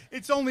saying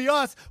it's only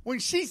us when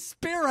she's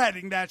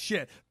spearheading that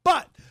shit.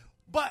 But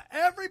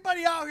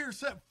everybody out here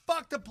said,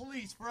 fuck the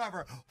police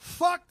forever.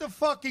 Fuck the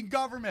fucking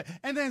government.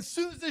 And then as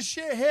soon as this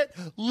shit hit,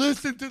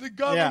 listen to the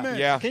government.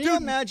 Yeah. Can you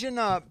imagine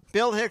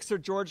Bill Hicks or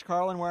George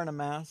Carlin wearing a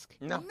mask?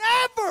 No.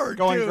 Never,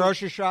 Going dude.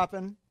 grocery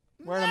shopping?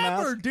 Wearing a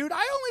mask? Never, dude. I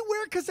only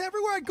wear it because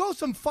everywhere I go,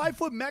 some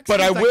 5-foot Mexicans.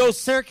 But I like, will,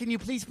 sir, can you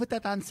please put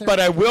that on, sir? But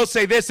I will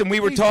say this, and we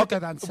were Please put talking.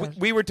 that on, sir.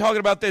 We were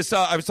talking about this.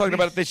 I was talking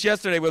about this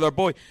yesterday with our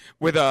boy.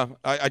 With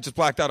I just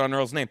blacked out on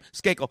Earl's name,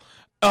 Skakel.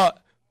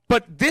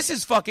 But this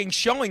is fucking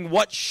showing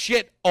what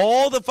shit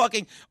all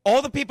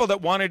the people that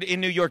wanted in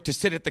New York to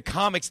sit at the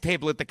comics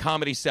table at the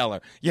Comedy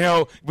Cellar,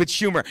 with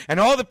Schumer, and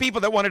all the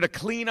people that wanted to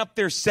clean up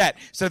their set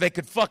so they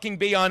could fucking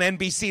be on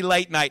NBC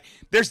Late Night.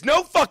 There's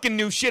no fucking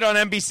new shit on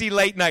NBC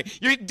Late Night.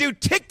 You do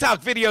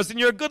TikTok videos and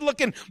you're a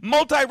good-looking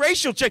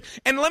multiracial chick.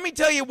 And let me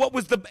tell you what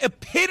was the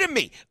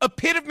epitome of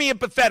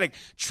pathetic.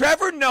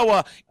 Trevor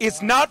Noah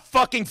is not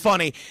fucking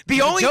funny.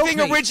 The only thing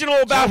original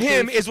about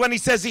him is when he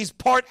says he's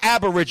part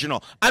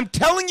Aboriginal. I'm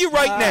telling you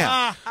right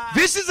now,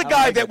 this is a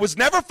guy that was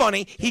never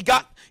funny. He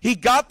got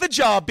the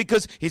job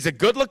because he's a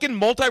good-looking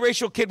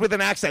multiracial kid with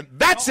an accent.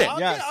 That's it.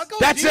 I'll go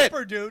That's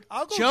deeper, it. dude.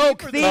 I'll go Joke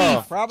deeper thief.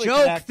 than that.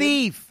 Joke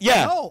thief.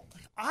 Yeah. No,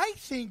 I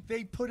think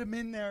they put him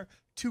in there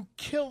to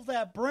kill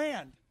that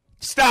brand.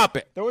 Stop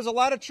it. There was a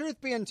lot of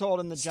truth being told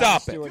in the Jon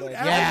Stop it. Stewart Dude, age.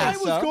 everybody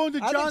was going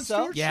to I Jon think so.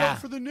 Stewart's Yeah. show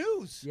for the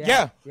news.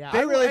 Yeah.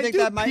 I really think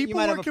dude, that you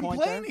people might have were a point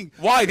there. complaining.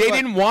 Why? They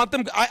didn't want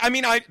them.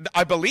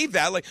 I believe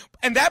that.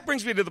 And that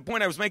brings me to the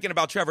point I was making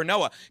about Trevor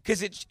Noah,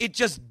 because it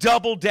just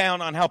doubled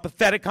down on how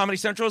pathetic Comedy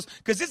Central is,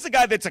 because this is a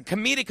guy that's a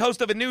comedic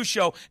host of a news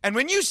show, and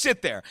when you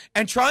sit there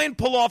and try and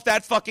pull off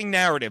that fucking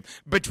narrative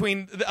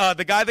between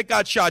the guy that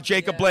got shot,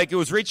 Jacob Blake, who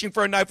was reaching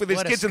for a knife with his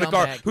What a kids in the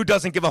car, scumbag. who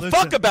doesn't give a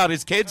fuck about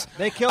his kids.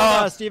 They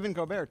killed Stephen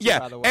Colbert, too,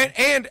 by the way.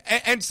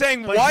 And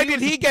saying, But why he did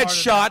was he a get part of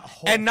shot that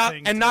whole and not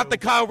thing, the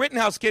too. Kyle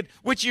Rittenhouse kid,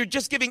 which you're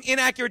just giving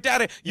inaccurate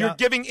data. You're Yeah.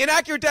 giving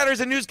inaccurate data as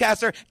a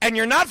newscaster, and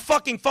you're not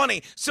fucking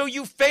funny. So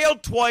you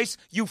failed twice,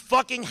 you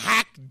fucking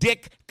hack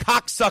dick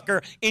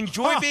cocksucker.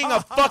 Enjoy being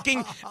a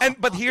fucking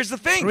but here's the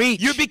thing.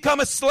 Preach. You become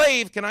a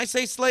slave. Can I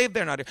say slave?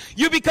 They're not here.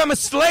 You become a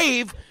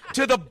slave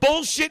to the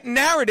bullshit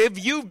narrative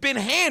you've been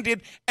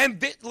handed,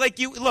 and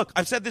look,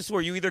 I've said this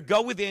before, you either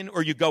go within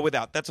or you go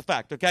without. That's a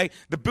fact, okay?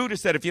 The Buddha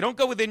said if you don't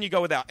go within, you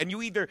go without, and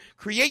you either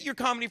create your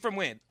comedy from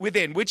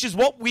within, which is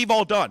what we've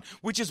all done,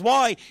 which is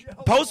why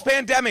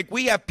post-pandemic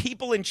we have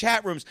people in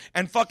chat rooms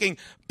and fucking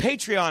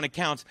Patreon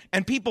accounts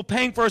and people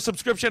paying for a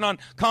subscription on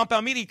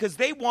Compound Media because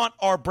they want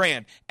our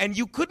brand, and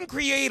you couldn't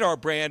create our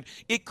brand.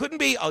 It couldn't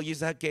be, I'll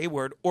use that gay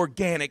word,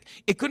 organic.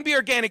 It couldn't be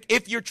organic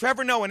if you're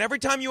Trevor Noah, and every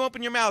time you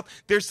open your mouth,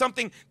 there's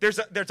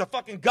a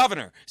fucking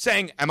governor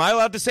saying, am I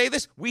allowed to say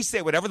this? We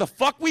say whatever the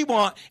fuck we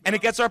want, and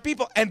it gets our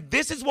people. And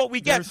this is what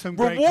we get There's some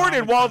great rewarded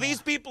comics while on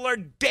these people are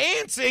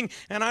dancing dancing,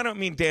 and I don't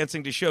mean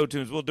dancing to show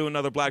tunes. We'll do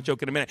another black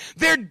joke in a minute.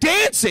 They're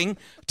dancing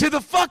to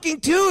the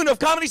fucking tune of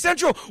Comedy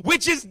Central,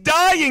 which is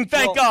dying,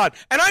 thank God.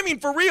 And I mean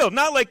for real,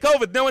 not like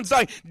COVID. No one's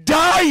dying.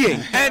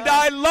 Dying. And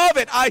I love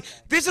it.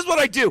 This is what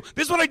I do.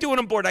 This is what I do when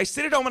I'm bored. I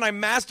sit at home and I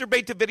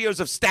masturbate to videos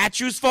of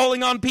statues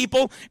falling on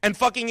people and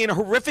fucking in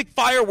horrific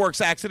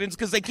fireworks accidents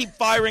because they keep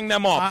firing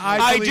them off.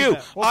 I do.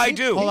 Well, I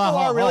do. People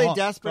are really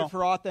desperate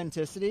for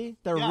authenticity.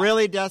 They're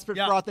really desperate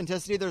for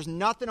authenticity. There's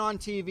nothing on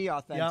TV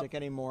authentic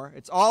anymore.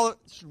 It's all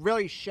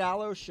really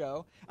shallow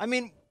show. I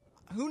mean,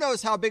 who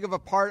knows how big of a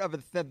part of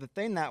the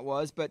thing that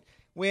was, but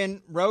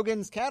when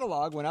Rogan's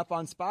catalog went up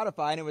on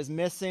Spotify and it was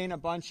missing a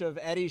bunch of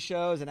Eddie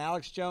shows and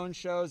Alex Jones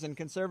shows and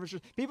conservative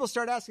shows, people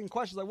started asking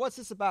questions like, what's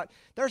this about?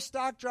 Their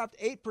stock dropped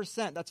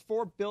 8%. That's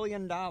 $4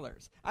 billion.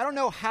 I don't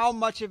know how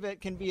much of it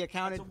can be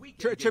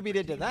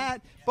attributed to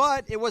that,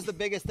 but it was the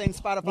biggest thing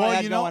Spotify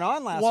had going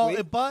on last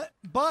week.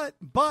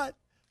 But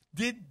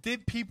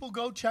did people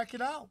go check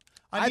it out?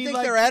 I think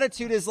their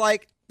attitude is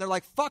like, they're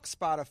like, fuck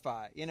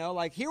Spotify. You know,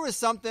 like here was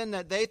something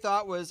that they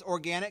thought was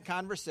organic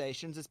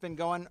conversations. It's been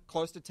going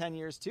close to 10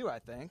 years too, I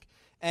think.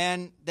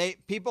 And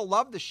people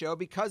love the show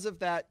because of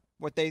that,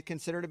 what they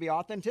consider to be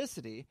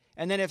authenticity.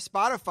 And then if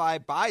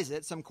Spotify buys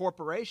it, some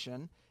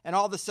corporation, and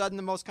all of a sudden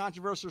the most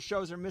controversial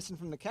shows are missing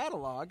from the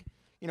catalog,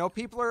 you know,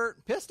 people are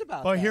pissed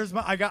about that. But here's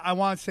I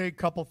want to say a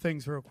couple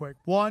things real quick.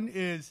 One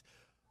is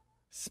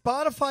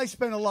Spotify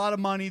spent a lot of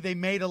money. They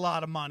made a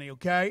lot of money,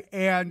 okay?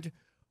 And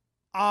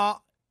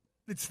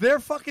it's their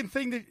fucking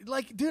thing that,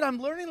 like, dude,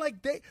 I'm learning, like,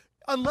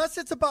 unless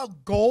it's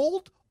about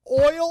gold,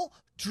 oil,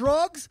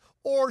 drugs,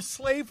 or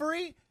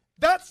slavery,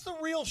 that's the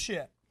real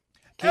shit.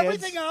 Kids.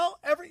 Everything else,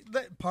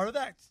 part of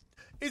that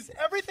is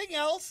everything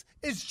else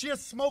is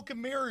just smoke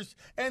and mirrors.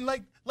 And,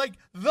 like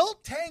they'll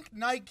tank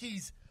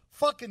Nike's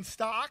fucking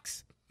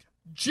stocks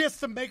just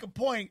to make a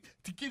point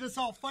to get us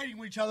all fighting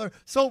with each other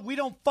so we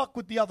don't fuck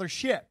with the other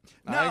shit.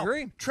 Now, I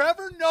agree.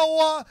 Trevor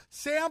Noah,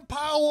 Sam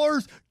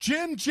Powers,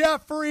 Jim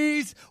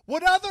Jeffries,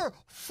 what other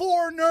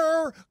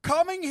foreigner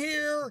coming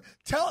here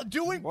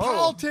doing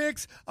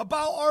politics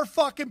about our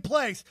fucking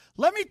place?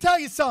 Let me tell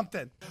you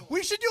something.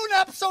 We should do an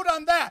episode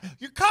on that.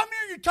 You come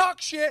here, you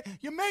talk shit,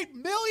 you made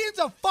millions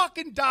of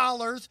fucking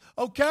dollars,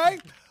 okay?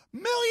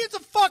 Millions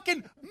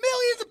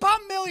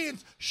upon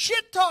millions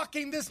shit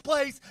talking this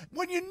place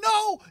when you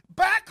know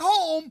back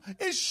home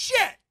is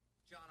shit.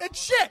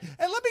 It's shit.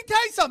 And let me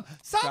tell you something.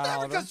 South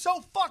Africa's so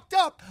fucked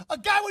up. A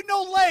guy with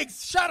no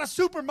legs shot a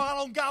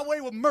supermodel and got away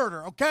with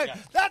murder, okay? Yeah.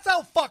 That's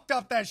how fucked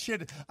up that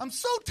shit is. I'm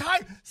so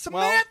tired.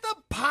 Samantha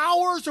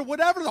Powers or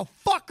whatever the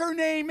fuck her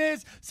name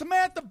is,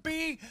 Samantha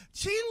B,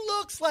 she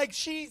looks like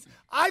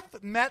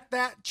I've met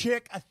that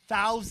chick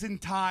 1,000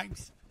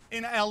 times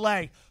in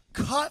L.A.,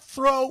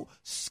 cutthroat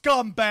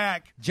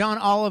scumbag. John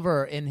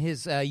Oliver in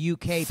his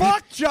UK.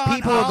 Fuck John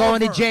People Oliver. are going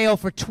to jail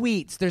for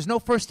tweets. There's no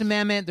First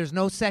Amendment. There's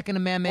no Second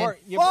Amendment. Or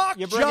you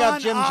bring John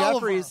up Jim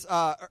Oliver. Jeffries.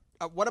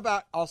 What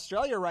about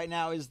Australia right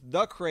now is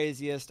the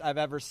craziest I've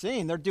ever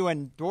seen. They're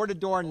doing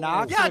door-to-door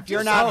knocks. Yeah, if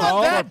you're just not look at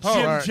home, that,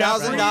 Jim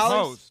Jeffries.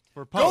 $1,000.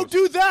 Go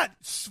do that,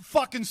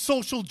 fucking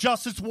social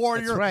justice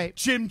warrior, That's right.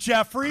 Jim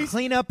Jeffries.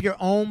 Clean up your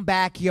own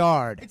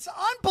backyard. It's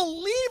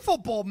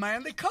unbelievable,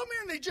 man. They come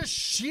here and they just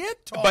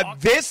shit talk.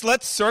 But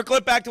let's circle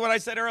it back to what I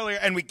said earlier,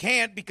 and we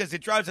can't because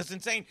it drives us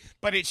insane,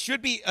 but it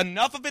should be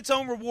enough of its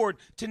own reward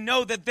to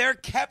know that they're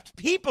kept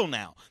people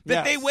now.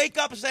 That they wake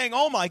up saying,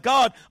 oh, my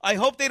God, I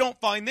hope they don't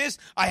find this.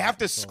 I have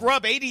to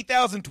scrub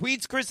 80,000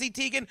 tweets, Chrissy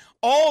Teigen.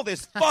 All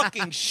this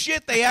fucking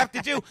shit they have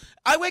to do.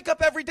 I wake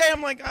up every day,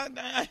 I'm like,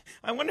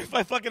 I wonder if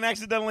I fucking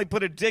accidentally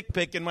put a dick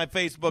pic in my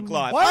Facebook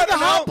Live. Why are the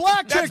hot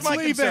black That's chicks my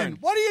leaving? concern.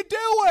 What are you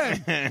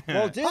doing?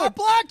 Well, dude, Hot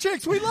black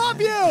chicks, we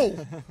love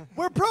you.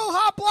 We're pro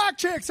hot black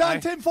chicks on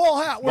tinfoil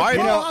hat. We're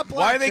pro hot black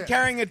Why are they chicks.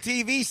 carrying a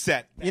TV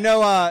set? you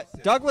know,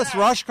 Douglas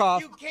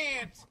Rushkoff. You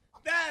can't.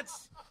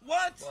 That's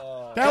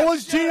what? That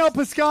was Gino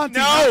Pisconti.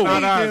 No,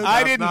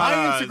 I didn't.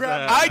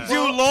 I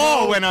do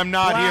law when I'm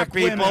not here, Black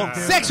people. women,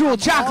 dude. Sexual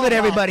chocolate,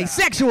 everybody.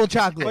 Sexual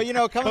chocolate. But, you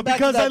know, coming But back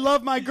because to that, I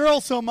love my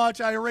girl so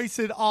much, I erased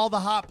all the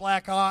hot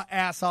black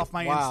ass off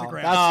my wow,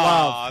 Instagram. that's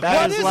love. That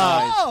What is is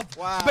love. love?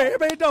 Wow.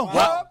 Baby, don't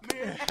hurt me.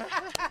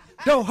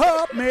 Don't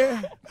hurt me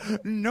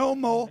no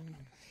more.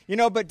 You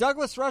know, but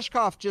Douglas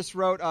Rushkoff just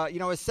wrote,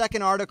 a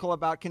second article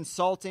about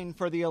consulting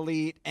for the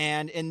elite.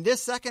 And in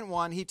this second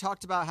one, he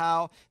talked about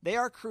how they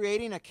are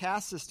creating a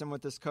caste system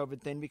with this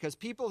COVID thing because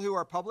people who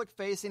are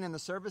public-facing in the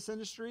service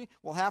industry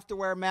will have to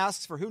wear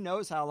masks for who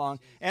knows how long.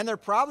 And they're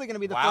probably going to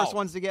be the first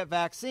ones to get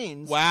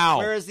vaccines. Wow.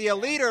 Whereas the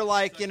elite are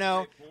like,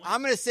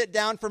 I'm going to sit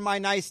down for my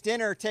nice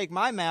dinner, take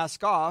my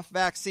mask off,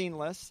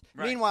 vaccineless.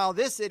 Right. Meanwhile,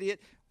 this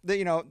idiot...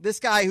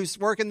 this guy who's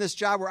working this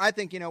job where I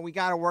think, we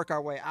got to work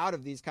our way out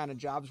of these kind of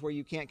jobs where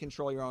you can't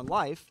control your own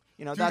life.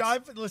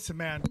 Dude, listen,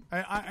 man,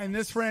 and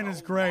this rant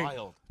is great.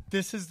 Wild.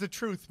 This is the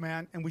truth,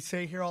 man, and we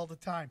say here all the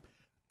time,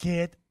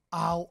 get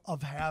out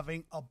of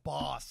having a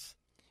boss.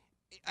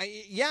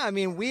 We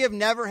have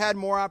never had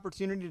more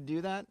opportunity to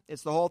do that.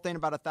 It's the whole thing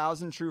about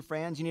 1,000 true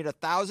fans. You need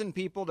 1,000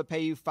 people to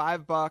pay you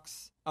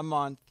 $5 a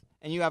month.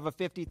 and you have a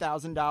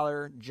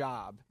 $50,000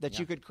 job that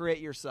you could create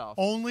yourself.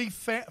 Only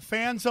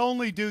fans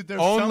only, dude.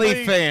 There's Only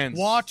somebody fans.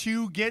 watch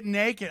you get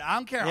naked. I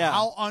don't care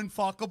how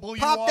unfuckable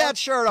you are. Pop that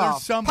shirt There's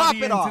off. somebody Pop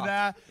it into off.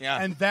 that.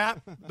 Yeah. And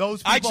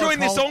those people I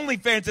joined are this called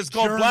OnlyFans. It's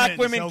called Black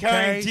Germans, Women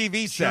Carrying okay?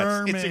 TV Sets. It's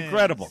Germans.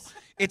 incredible.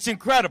 It's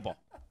incredible.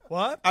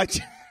 What?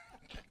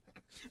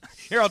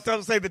 Here,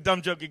 I'll say the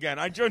dumb joke again.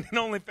 I joined an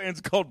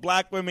OnlyFans called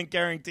Black Women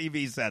Carrying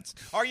TV Sets.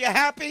 Are you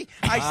happy?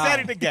 I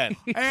said it again.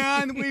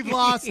 And we've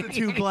lost the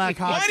two black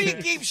hot Why do you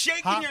chicks. keep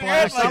shaking Hot your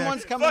black head like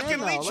Someone's coming fucking in,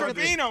 though. Lee Look at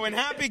this. Trevino and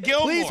Happy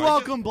Gilmore? Please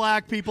welcome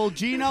black people.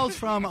 Gino's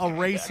from a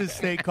racist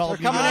state called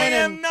New Coming York. in I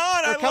am and-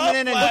 not. They're I coming love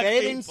in black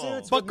bathing people.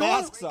 suits But with go-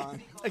 masks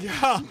on.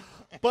 Yeah.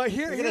 But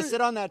You're going to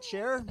sit on that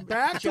chair?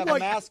 back But to you have a like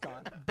mask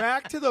on.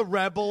 back to the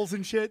rebels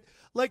and shit.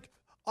 Like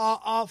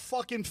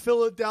fucking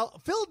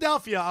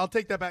Philadelphia, I'll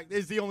take that back,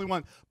 is the only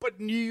one. But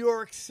New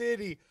York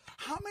City,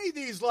 how many of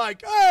these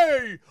like,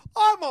 hey,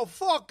 I'm a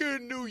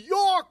fucking New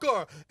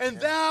Yorker, and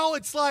now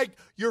it's like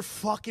your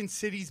fucking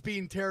city's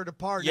being torn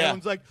apart. Yeah.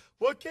 Everyone's like,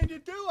 what can you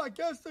do? I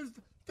guess there's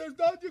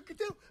nothing you can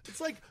do.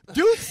 It's like,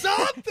 do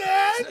something.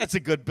 That's a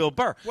good Bill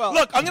Burr. Well-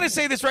 Look, I'm going to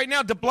say this right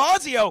now. De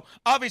Blasio,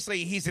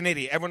 obviously, he's an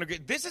idiot. Everyone agrees.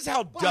 This is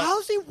how dumb.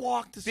 How's he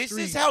walk the This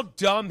street? is how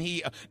dumb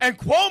he. And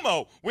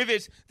Cuomo with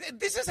his.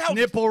 This is how.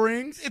 Nipple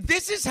rings.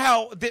 This is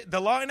how the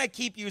line I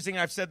keep using.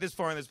 I've said this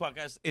before on this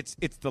podcast.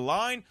 It's the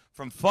line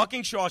from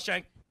fucking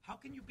Shawshank. How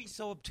can you be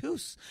so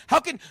obtuse? How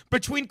can,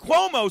 between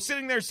Cuomo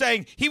sitting there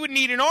saying he would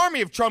need an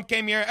army if Trump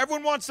came here,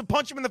 everyone wants to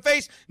punch him in the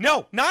face?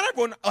 No, not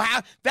everyone.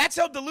 That's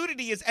how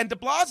deluded he is. And de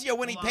Blasio,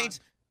 when he paints.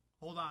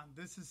 Hold on.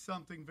 This is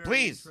something very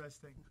Please.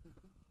 interesting.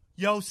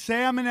 Yo,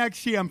 Sam and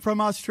XG, I'm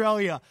from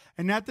Australia.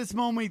 And at this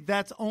moment,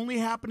 that's only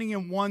happening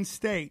in one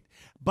state.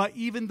 But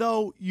even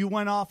though you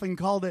went off and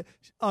called it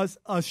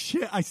a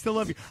shit, I still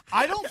love you.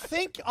 I don't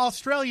think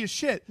Australia's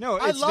shit. No,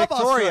 I it's love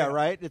Victoria, Australia.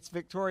 right? It's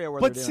Victoria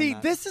where But they're see, doing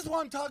that. this is what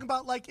I'm talking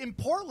about. Like in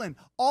Portland,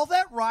 all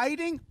that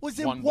rioting was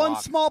in One one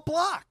block. small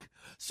block.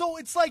 So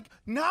it's like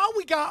now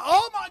we got,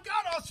 oh my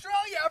God,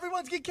 Australia,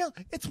 everyone's getting killed.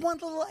 It's one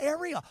little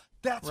area.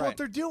 That's Right. what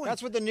they're doing.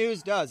 That's what the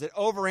news does. It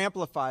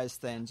over-amplifies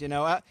things. You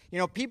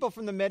know, people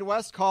from the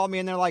Midwest call me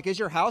and they're like, "Is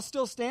your house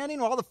still standing?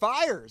 Well, all the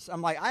fires."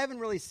 I'm like, I haven't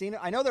really seen it.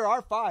 I know there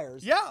are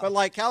fires. Yeah. But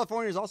like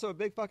California is also a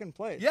big fucking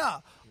place. Yeah,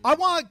 I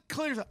want to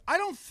clear. I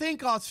don't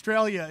think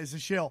Australia is a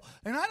shill,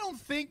 and I don't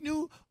think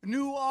new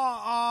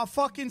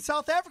fucking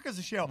South Africa's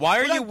a shill. Why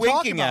are What you I'm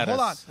winking talking about- at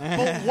us?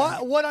 Hold on.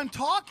 But what I'm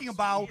talking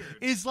about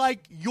is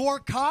like your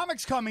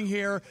comics coming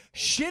here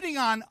shitting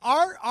on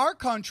our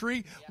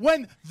country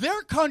when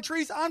their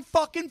country's on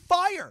fucking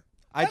fire.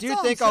 I That's do all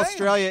I'm think saying.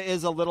 Australia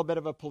is a little bit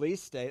of a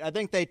police state. I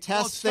think they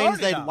test it's things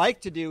started they'd out.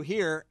 like to do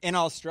here in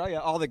Australia.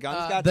 All the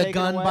guns got the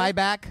taken gun away.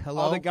 buyback.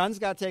 Hello? All the guns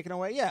got taken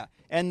away. Yeah.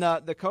 And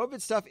the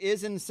COVID stuff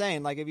is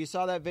insane. Like if you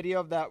saw that video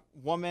of that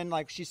woman,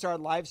 like she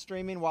started live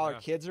streaming while her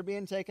kids are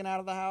being taken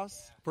out of the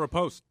house. For a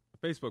post,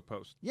 a Facebook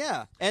post.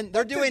 Yeah. And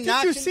they're doing Did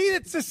not. you see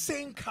it's the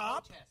same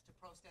cop?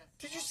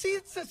 Did you see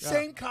it's the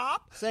same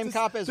cop? Same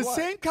cop as the what?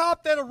 same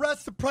cop that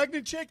arrests the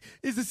pregnant chick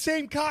is the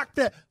same cop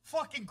that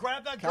fucking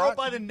grabbed that girl Cock?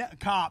 by the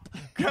neck. Cock.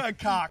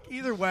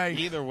 Either way.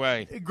 Either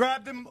way.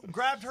 Grabbed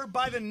her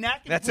by the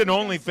neck. and That's put an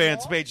her against the OnlyFans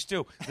wall. page,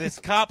 too. This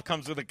cop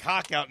comes with a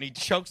cock out and he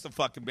chokes the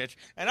fucking bitch.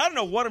 And I don't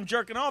know what I'm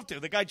jerking off to.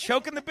 The guy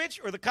choking the bitch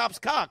or the cop's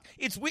cock?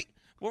 It's weak.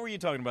 What were you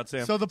talking about,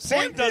 Sam? So the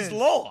Sam point does is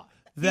law.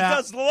 He that-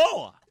 does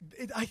law.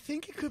 I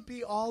think it could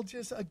be all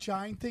just a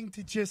giant thing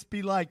to just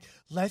be like,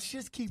 let's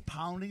just keep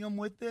pounding them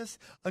with this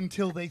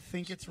until they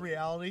think it's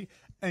reality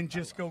and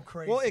just go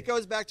crazy. Well, it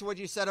goes back to what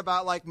you said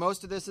about like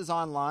most of this is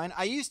online.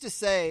 I used to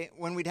say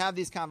when we'd have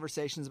these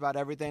conversations about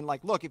everything,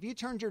 like, look, if you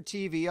turned your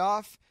TV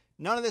off,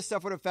 none of this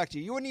stuff would affect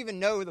you. You wouldn't even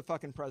know who the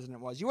fucking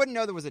president was. You wouldn't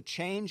know there was a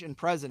change in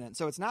president.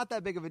 So it's not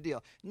that big of a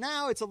deal.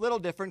 Now it's a little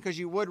different because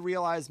you would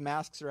realize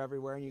masks are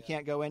everywhere and you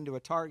can't go into a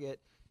Target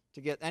to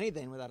get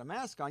anything without a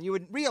mask on. You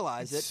would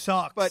realize it.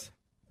 sucks. But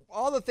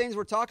all the things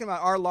we're talking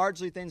about are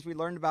largely things we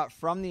learned about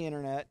from the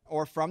internet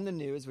or from the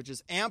news, which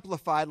is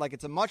amplified like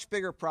it's a much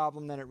bigger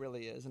problem than it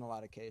really is in a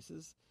lot of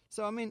cases.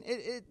 So, I mean,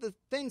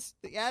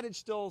 the adage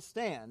still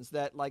stands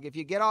that, like, if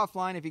you get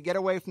offline, if you get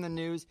away from the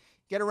news,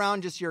 get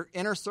around just your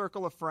inner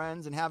circle of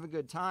friends and have a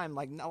good time,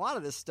 like, a lot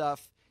of this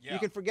stuff, you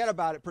can forget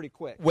about it pretty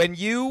quick.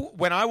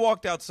 When I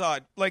walked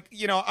outside, like,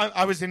 you know,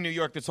 I was in New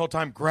York this whole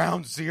time,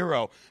 ground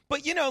zero.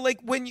 But, you know, like,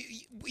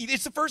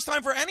 it's the first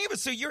time for any of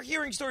us. So you're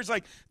hearing stories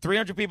like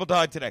 300 people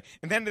died today,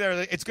 and then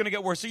it's going to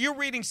get worse. So you're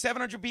reading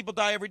 700 people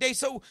die every day.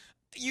 So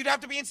you'd have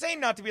to be insane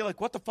not to be like,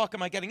 what the fuck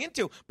am I getting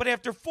into? But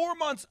after 4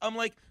 months, I'm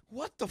like,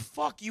 what the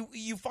fuck? You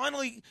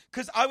finally,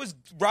 because I was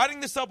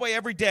riding the subway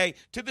every day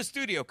to the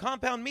studio,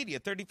 Compound Media,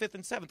 35th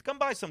and 7th. Come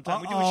by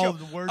sometime. We do a show.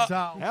 The word's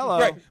out. Hello.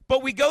 Right.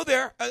 But we go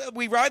there.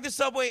 We ride the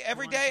subway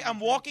every day. I'm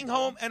walking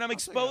home, and I'm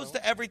exposed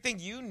to everything.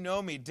 You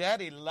know me,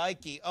 Daddy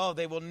Likey. Oh,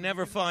 they will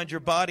never find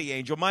your body,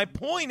 Angel. My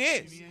point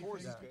is,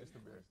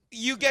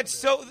 you get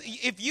so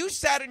if you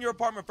sat in your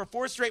apartment for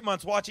 4 straight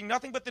months watching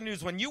nothing but the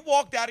news, when you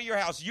walked out of your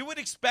house, you would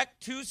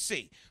expect to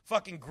see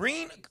fucking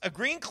a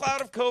green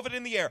cloud of COVID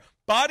in the air,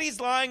 Bodies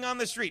lying on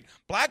the street.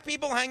 Black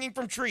people hanging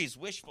from trees.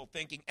 Wishful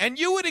thinking. And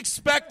you would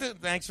expect to,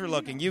 thanks for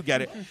looking, you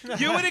get it.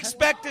 You would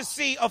expect to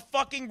see a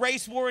fucking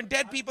race war and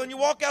dead people, and you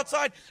walk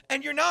outside,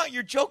 and you're not.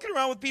 You're joking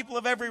around with people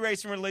of every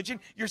race and religion.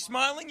 You're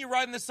smiling, you're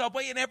riding the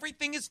subway, and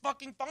everything is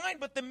fucking fine.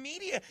 But the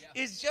media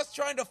is just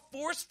trying to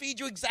force feed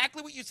you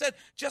exactly what you said,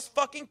 just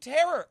fucking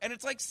terror. And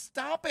it's like,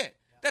 stop it.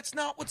 That's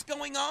not what's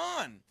going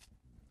on.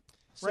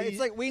 Right? It's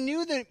like we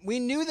knew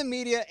the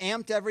media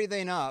amped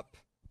everything up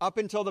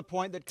until the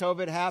point that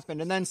COVID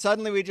happened, and then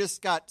suddenly we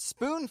just got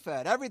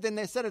spoon-fed everything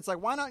they said. It's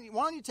like, why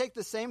don't you take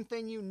the same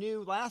thing you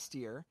knew last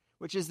year,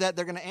 which is that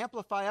they're going to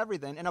amplify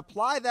everything, and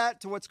apply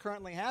that to what's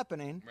currently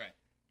happening? Right.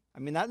 I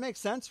mean, that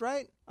makes sense,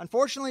 right?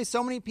 Unfortunately,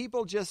 so many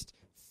people just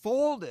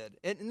folded,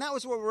 and that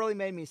was what really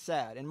made me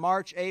sad. In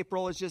March,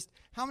 April, is just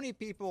how many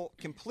people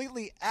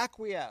completely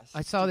acquiesced.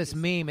 I saw this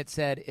meme. It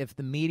said, if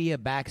the media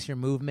backs your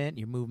movement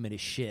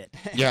is shit.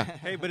 Yeah.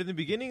 Hey, but in the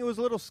beginning, it was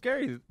a little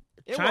scary.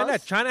 It China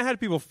was. had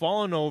people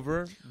falling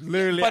over,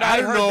 literally But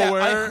out of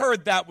nowhere. I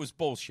heard that was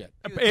bullshit.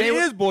 It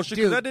is bullshit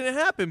because that didn't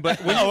happen.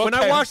 But when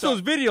I watched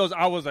those videos,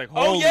 I was like,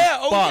 holy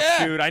fuck,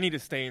 dude, I need to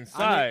stay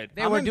inside.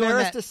 I'm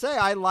embarrassed to say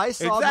I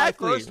Lysol'd my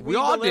first We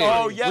all did.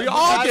 Oh, yeah. We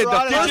all did.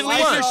 Did you leave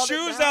your Lysol'd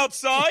shoes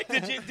outside?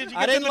 Did you get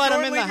I didn't to the let door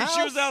him and in leave the your house.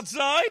 shoes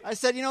outside? I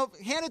said, hand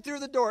it through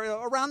the door,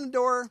 around the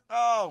door.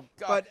 Oh,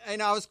 God.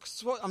 But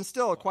I'm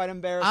still quite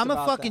embarrassed. I'm a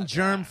about fucking that.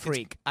 germ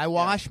freak. I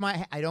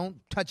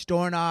don't touch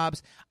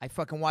doorknobs. I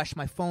fucking wash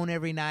my phone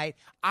every night.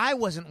 I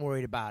wasn't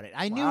worried about it.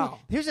 I knew.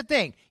 Here's the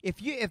thing: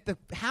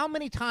 how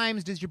many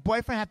times does your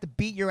boyfriend have to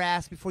beat your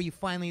ass before you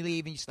finally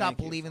leave and you stop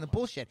believing the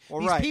bullshit?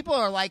 Well, These right. people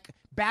are like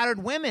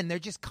battered women. They're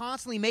just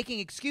constantly making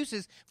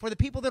excuses for the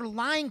people that are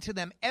lying to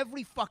them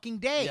every fucking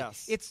day.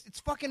 Yes. It's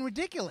fucking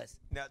ridiculous.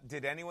 Now,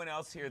 did anyone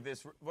else hear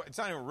this? Well, it's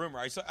not even a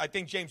rumor. I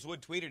think James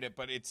Wood tweeted it,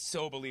 but it's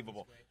so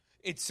believable.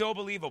 It's so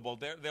believable.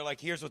 They're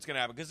like, here's what's going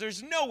to happen. Because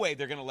there's no way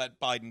they're going to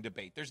let Biden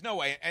debate. There's no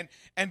way.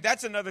 And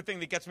that's another thing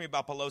that gets me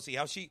about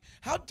Pelosi.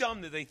 How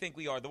dumb do they think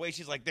we are? The way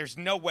she's like, there's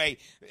no way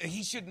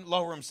he shouldn't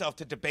lower himself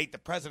to debate the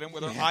president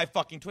with her eye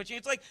fucking twitching.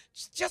 It's like,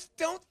 just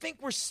don't think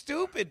we're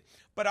stupid.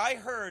 But I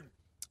heard,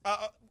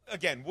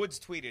 again, Woods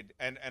tweeted,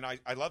 and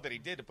I love that he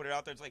did to put it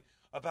out there. It's like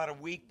about a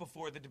week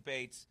before the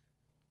debates,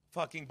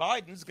 fucking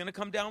Biden's going to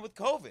come down with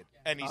COVID,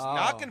 and he's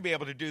not going to be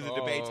able to do the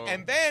debates.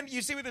 And then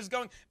you see where this is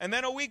going. And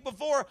then a week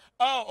before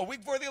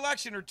the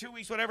election or 2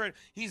 weeks, whatever,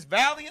 he's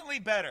valiantly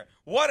better.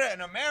 What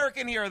an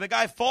American hero. The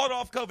guy fought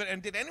off COVID.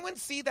 And did anyone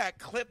see that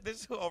clip?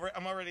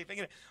 I'm already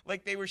thinking,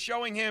 like they were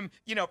showing him,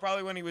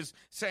 probably when he was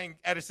saying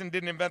Edison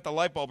didn't invent the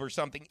light bulb or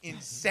something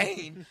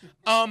insane.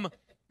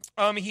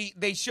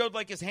 They showed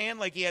like his hand,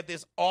 like he had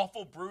this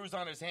awful bruise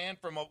on his hand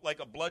from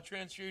a blood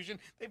transfusion.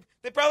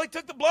 They probably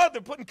took the blood.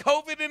 They're putting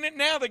COVID in it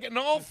now. They're getting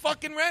all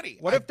fucking ready.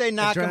 What if they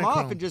knock him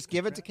off and just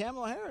give it to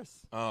Kamala Harris?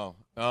 Oh,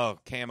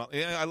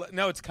 Kamala.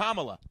 No, it's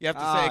Kamala. You have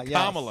to say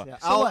Kamala. Yes.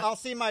 I'll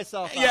see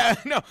myself out.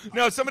 Yeah,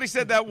 no. Somebody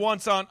said that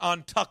once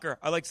on Tucker.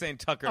 I like saying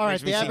Tucker. All right,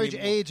 the average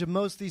age of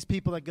most of these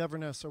people that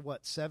govern us are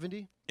what,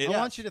 70? I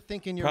want you to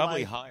think in your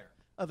probably life higher.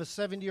 Of a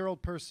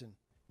 70-year-old person.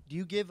 Do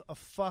you give a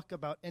fuck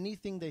about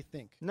anything they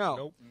think? No.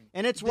 Nope.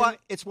 And it's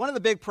one of the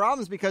big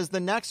problems because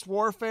the next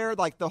warfare,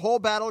 like the whole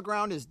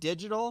battleground is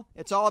digital.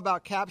 It's all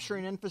about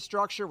capturing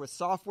infrastructure with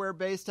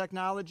software-based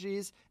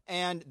technologies,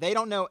 and they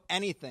don't know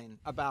anything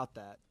about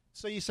that.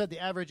 So you said the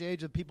average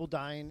age of people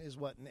dying is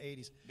what, in the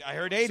 80s? I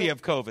heard 80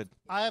 of COVID.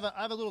 I have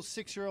a little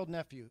 6-year-old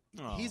nephew.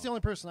 Oh. He's the only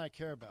person I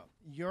care about.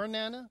 Your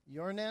nana,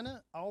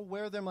 I'll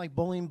wear them like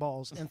bowling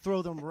balls and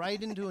throw them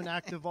right into an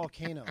active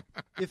volcano.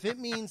 If it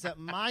means that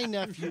my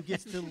nephew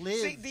gets to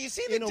live do you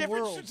see in the a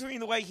difference world.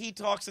 between the way he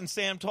talks and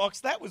Sam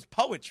talks? That was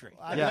poetry.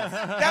 Yes.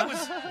 That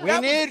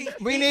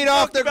was. We need he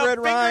off talked the about grid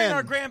fingering Ryan.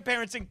 our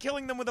grandparents and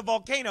killing them with a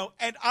volcano,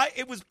 and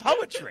it was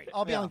poetry.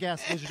 I'll be on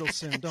Gas Digital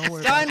soon. Don't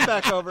worry.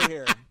 Steinbeck over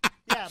here.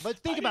 Yeah, but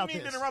think about I didn't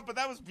mean this. to interrupt, but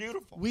that was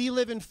beautiful. We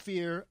live in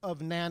fear of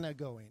Nana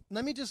going.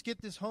 Let me just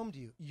get this home to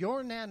you.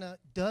 Your Nana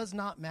does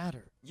not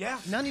matter. Yeah.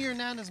 None of your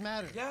Nanas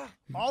matter. Yeah.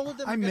 All of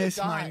them I are gonna miss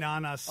die. my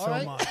Nana so All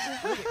right? much.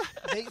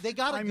 They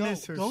gotta I go.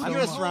 miss her Go so to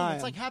much. home. Ryan.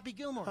 It's like Happy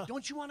Gilmore.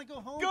 Don't you want to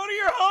go home? Go to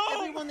your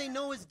home. Everyone they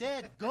know is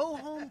dead. Go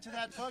home to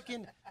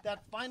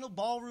that final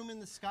ballroom in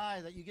the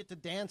sky that you get to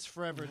dance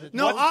forever.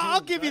 No,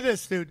 I'll give you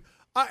this, dude.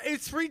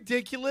 It's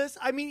ridiculous.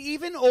 I mean,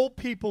 even old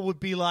people would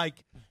be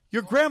like,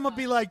 your grandma would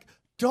be like,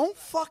 don't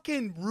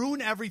fucking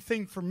ruin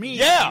everything for me.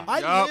 Yeah.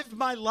 I lived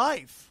my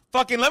life.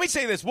 Fucking, let me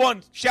say this.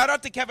 One, shout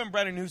out to Kevin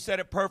Brennan, who said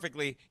it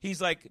perfectly.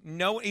 He's like,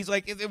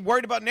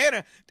 worried about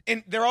Nana,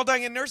 and they're all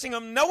dying in nursing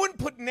home. No one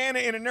put Nana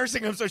in a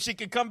nursing home so she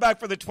could come back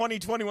for the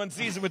 2021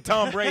 season with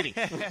Tom Brady.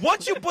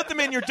 Once you put them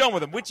in, you're done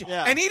with them.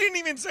 And he didn't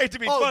even say it to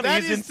be funny.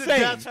 That He's is insane. the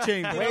death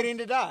chamber. Waiting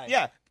to die.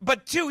 Yeah.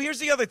 But two, here's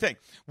the other thing.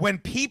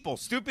 When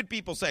stupid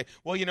people say,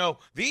 well,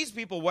 these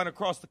people went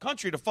across the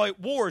country to fight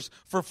wars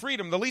for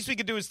freedom. The least we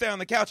could do is stay on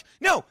the couch.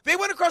 No, they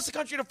went across the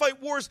country to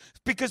fight wars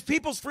because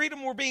people's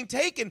freedom were being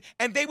taken,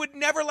 and they would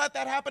never let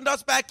that happen to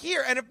us back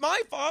here. And if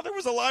my father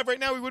was alive right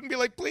now, he wouldn't be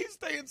like, please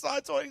stay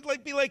inside. So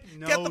I'd be like,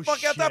 get the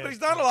fuck outside. But he's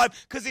not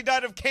alive because he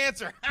died of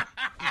cancer.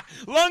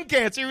 Lung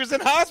cancer. He was in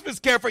hospice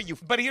care for you.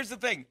 But here's the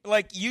thing.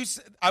 Like,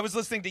 I was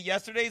listening to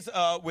yesterday's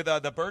with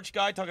the Birch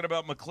guy talking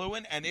about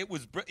McLuhan, and it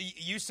was,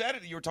 you said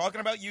it. You were talking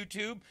about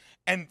YouTube.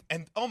 And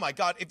oh, my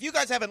God, if you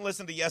guys haven't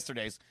listened to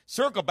yesterday's,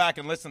 circle back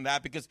and listen to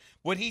that, because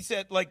what he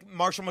said, like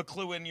Marshall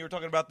McLuhan, you were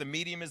talking about the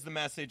medium is the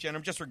message, and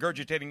I'm just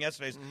regurgitating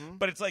yesterday's,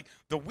 but it's like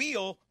the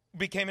wheel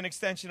became an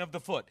extension of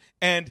the foot,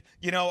 and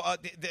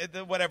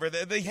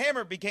the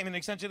hammer became an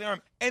extension of the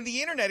arm, and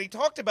the internet, he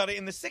talked about it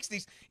in the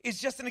 60s, is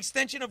just an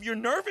extension of your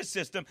nervous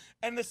system.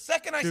 And the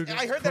second I heard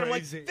that, I'm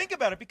like, think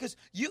about it, because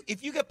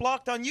if you get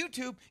blocked on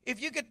YouTube,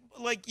 if you get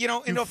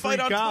in a fight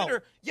on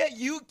Twitter,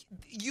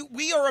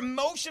 we are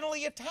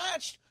emotionally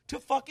attached to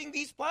fucking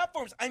these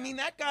platforms. I mean,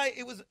 that guy,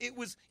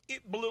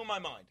 it blew my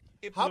mind.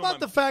 How about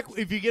the fact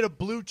if you get a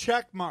blue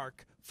check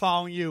mark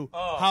following you,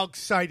 how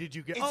excited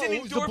you get? It's an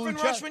endorphin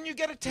rush when you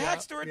get a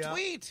text or a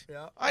tweet.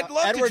 Yeah. I'd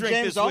love Edward to drink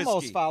James this whiskey.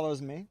 almost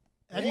follows me.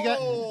 Have you got?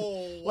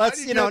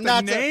 Let's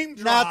not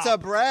to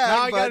brag.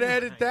 Now I but got to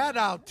edit that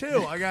out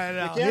too. I got to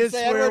edit out you can't his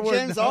say swear Edward word.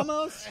 James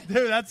almost.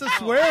 Dude, that's a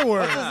swear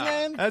word. What's his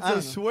name? That's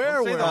a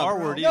swear word. The R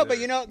word No,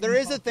 either. but there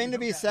is a thing to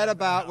be said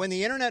about when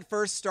the internet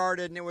first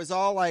started, and it was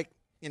all like,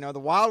 the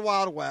wild,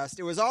 wild west.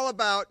 It was all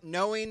about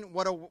knowing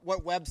what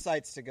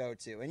websites to go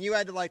to. And you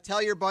had to,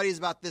 tell your buddies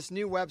about this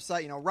new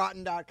website,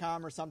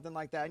 rotten.com or something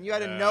like that. And you had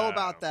to know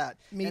about that.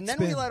 And then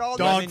we let all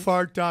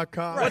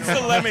Dogfart.com. What's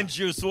the lemon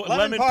juice?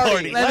 Lemon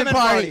party. Lemon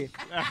party.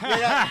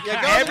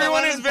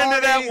 Everyone has been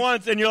to that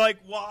once, and you're like,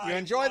 why? You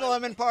enjoy the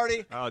lemon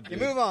party. Oh, you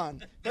dude. move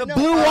on. The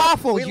blue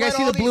waffle. Did you guys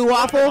see the blue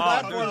waffle?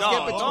 Don't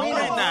bring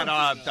that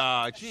up,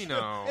 dog.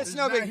 Gino.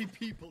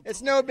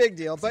 It's no big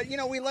deal. But,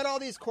 we let all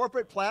these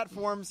corporate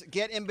platforms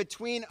get in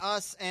between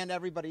us and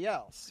everybody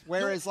else.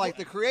 Whereas,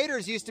 the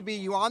creators used to be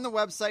you on the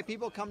website,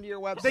 people come to your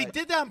website. They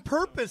did that on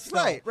purpose,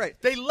 though. Right.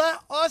 They let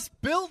us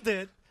build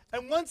it,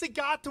 and once it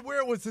got to where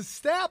it was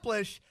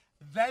established,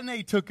 then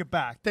they took it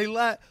back. They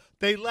let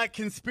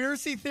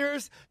conspiracy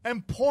theorists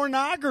and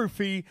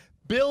pornography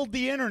build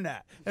the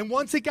internet. And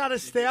once it got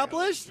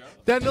established,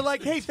 then they're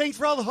like, hey, thanks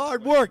for all the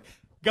hard work.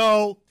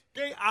 Go,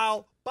 get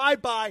out,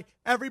 bye-bye.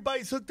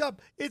 Everybody's hooked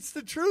up. It's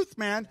the truth,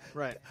 man.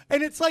 Right.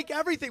 And it's like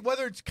everything,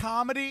 whether it's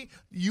comedy,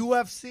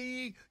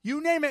 UFC,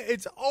 you name it,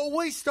 it's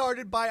always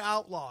started by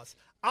outlaws.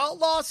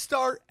 Outlaws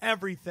start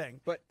everything.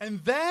 And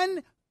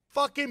then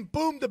fucking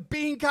boom, the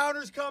bean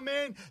counters come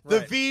in,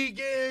 the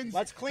vegans.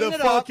 Let's clean it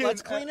up.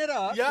 Let's clean it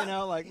up.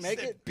 Yeah.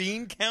 Make it.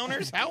 Bean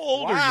counters? How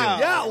old are you?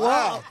 Yeah,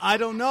 well, I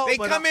don't know. They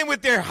but come in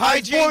with their I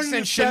was born hijinks in the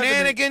and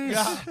shenanigans.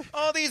 70s. Yeah.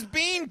 All these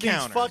bean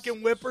counters. These fucking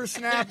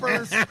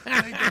whippersnappers. They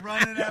can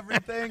run and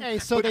everything. Hey,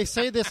 so they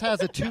say this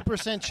has a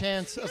 2%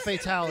 chance of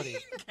fatality,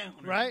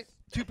 right?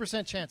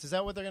 2% chance. Is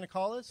that what they're going to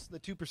call us? The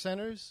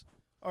 2%ers?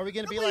 Are we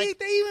going to be like...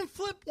 They even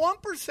flip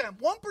 1%.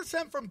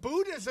 1% from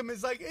Buddhism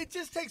is it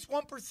just takes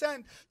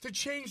 1% to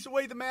change the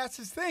way the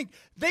masses think.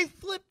 They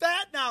flip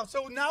that now,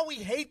 so now we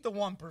hate the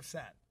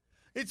 1%.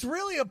 It's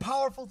really a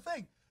powerful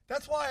thing.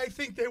 That's why I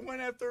think they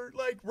went after,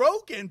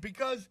 Rogan,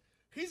 because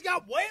he's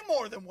got way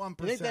more than 1%.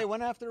 You think they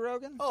went after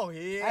Rogan? Oh,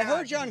 yeah. I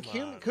heard John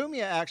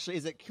Cumia, actually.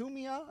 Is it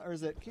Cumia or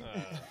is it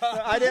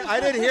I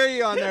didn't hear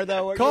you on there,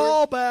 though.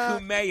 Call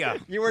back. Cumia.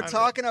 You were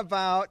talking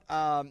about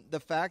the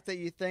fact that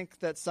you think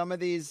that some of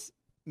these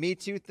Me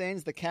Too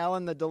things, the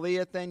Callen, the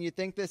D'Elia thing, you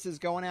think this is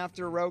going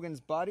after Rogan's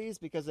buddies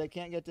because they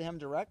can't get to him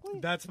directly?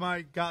 That's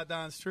my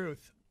goddamn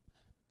truth.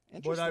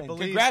 What I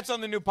believe. Congrats on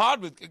the new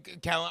pod with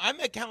Callen. I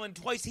met Callen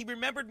twice. He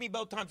remembered me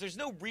both times. There's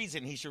no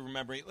reason he should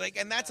remember me.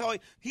 And that's how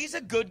he's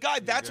a good guy.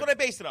 That's what I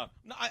based it on.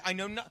 No, I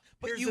know not.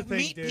 But Here's you the thing,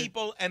 meet dude.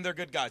 people and they're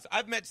good guys.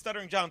 I've met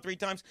Stuttering John 3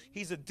 times.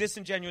 He's a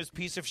disingenuous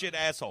piece of shit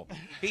asshole.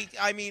 A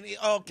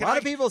lot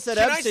of people said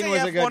Epstein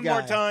was a good one guy.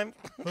 more time?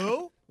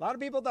 Who? A lot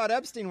of people thought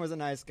Epstein was a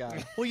nice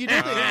guy. Well, you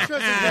know the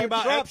interesting thing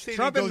about Epstein.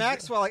 Trump and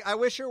Maxwell, I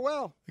wish her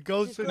well. It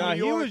goes to New He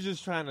York. was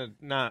just trying to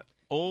not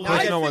Old.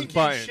 push I no one's think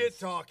buttons. he's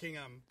shit-talking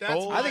him. That's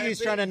Old. why I think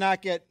he's trying to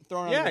not get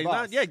thrown under the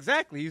bus. Yeah,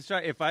 exactly. He's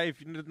trying.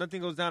 If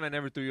nothing goes down, I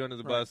never threw you under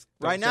the bus.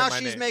 Don't Right say now, my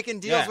she's name. making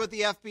deals with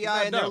the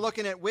FBI, and they're dumb.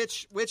 looking at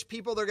which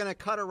people they're going to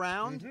cut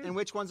around and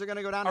which ones are going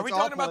to go down. Are we It's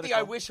all talking about the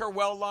 "I political. wish her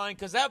well" line?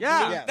 Because that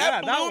Yeah, blew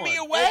that me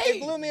one. away.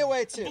 It blew me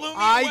away too. Blew me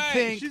I away.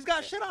 think She's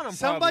got shit on him.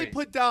 somebody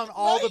probably. put down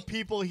all the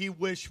people he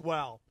wished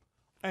well,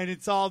 and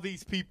it's all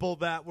these people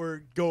that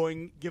were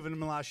giving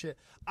him a lot of shit.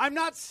 I'm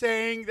not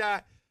saying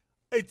that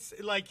it's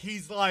like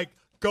he's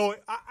going.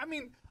 I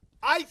mean,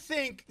 I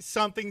think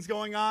something's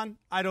going on.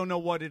 I don't know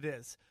what it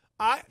is.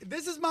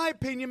 This is my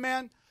opinion,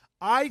 man.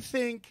 I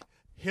think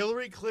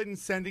Hillary Clinton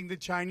sending the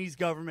Chinese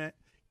government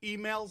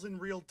emails in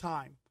real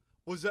time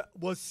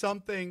was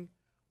something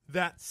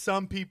that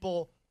some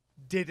people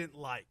didn't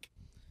like.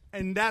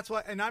 And that's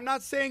why, and I'm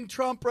not saying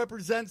Trump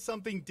represents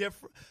something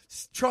different.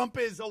 Trump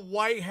is a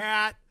white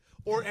hat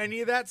or any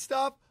of that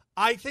stuff.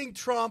 I think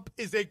Trump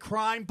is a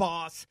crime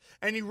boss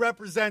and he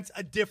represents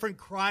a different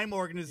crime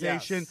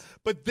organization. Yes.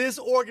 But this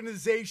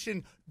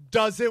organization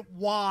doesn't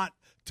want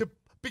to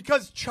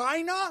because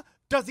China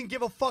doesn't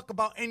give a fuck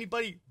about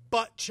anybody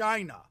but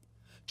China.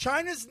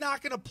 China's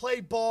not going to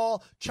play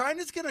ball.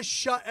 China's going to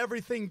shut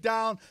everything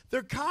down.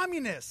 They're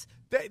communists.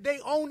 They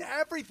own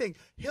everything.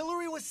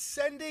 Hillary was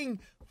sending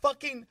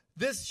fucking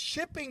this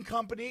shipping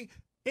company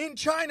in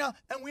China,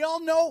 and we all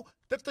know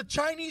that the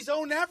Chinese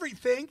own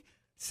everything,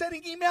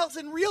 sending emails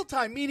in real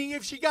time, meaning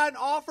if she got an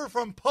offer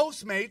from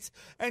Postmates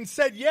and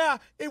said, yeah,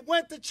 it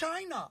went to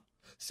China.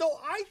 So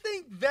I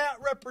think that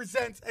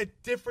represents a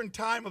different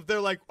time of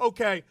they're like,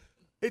 okay,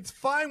 it's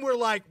fine.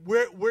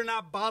 We're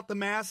not about the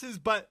masses,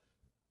 but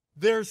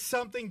there's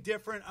something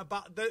different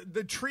about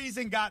the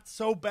treason got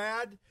so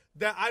bad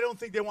that I don't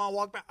think they want to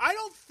walk back. I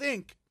don't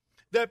think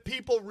that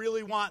people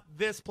really want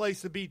this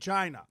place to be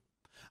China.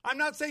 I'm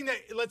not saying that,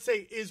 let's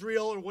say,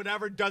 Israel or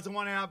whatever doesn't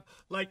want to have,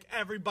 like,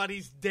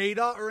 everybody's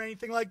data or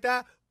anything like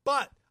that,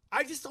 but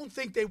I just don't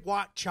think they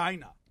want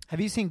China.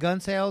 Have you seen gun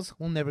sales?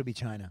 We'll never be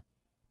China.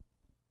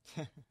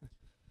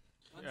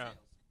 Yeah.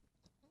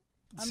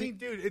 I mean,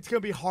 dude, it's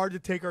going to be hard to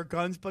take our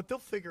guns, but they'll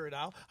figure it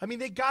out. I mean,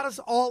 they got us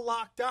all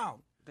locked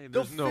down.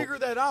 They'll figure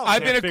that out.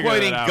 I've been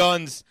equating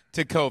guns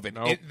to COVID.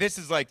 Nope. This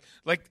is like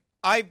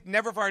I've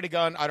never fired a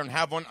gun. I don't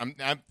have one.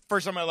 I'm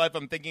first time in my life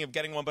I'm thinking of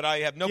getting one, but I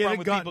have no problem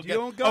with people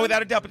getting. Oh,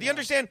 without a doubt. But you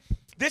understand,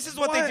 this is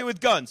what they do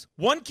with guns.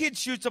 One kid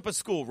shoots up a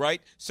school,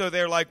 right? So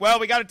they're like, well,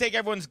 we got to take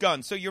everyone's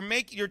guns. So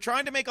you're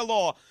trying to make a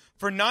law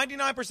for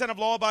 99% of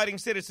law-abiding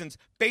citizens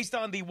based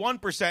on the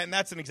 1%, and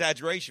that's an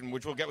exaggeration,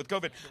 which we'll get with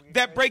COVID,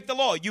 that break the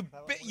law.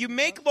 You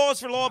make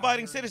laws for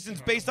law-abiding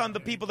citizens based on the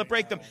people that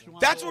break them.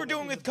 That's what we're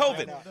doing with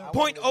COVID.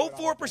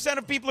 0.04%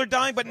 of people are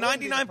dying, but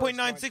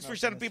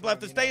 99.96% of people have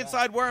to stay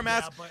inside, wear a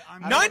mask.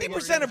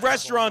 90% of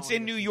restaurants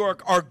in New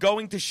York are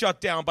going to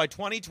shut down by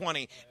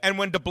 2020, and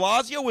when de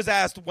Blasio was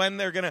asked when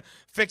they're going to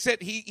fix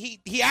it,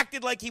 he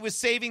acted like he was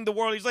saving the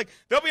world. He's like,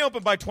 they'll be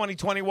open by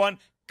 2021.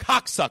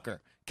 Cocksucker.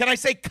 Can I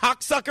say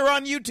cocksucker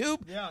on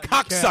YouTube? Yeah,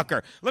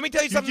 cocksucker. Let me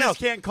tell you something else.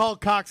 You just can't call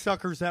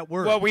cocksuckers that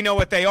word. Well, we know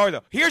what they are,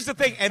 though. Here's the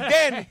thing. And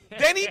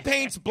then he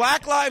paints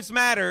Black Lives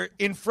Matter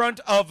in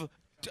front of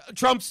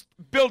Trump's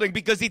building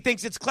because he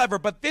thinks it's clever.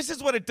 But this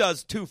is what it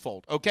does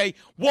twofold, okay?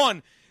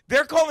 One,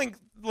 they're calling,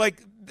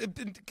 like,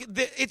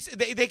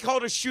 they call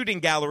it a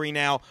shooting gallery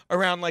now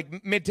around like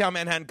Midtown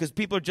Manhattan because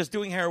people are just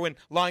doing heroin,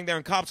 lying there,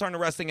 and cops aren't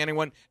arresting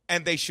anyone,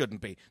 and they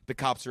shouldn't be. The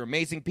cops are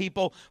amazing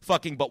people,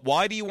 but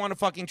why do you want to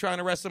fucking try and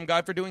arrest some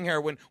guy for doing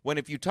heroin when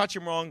if you touch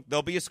him wrong,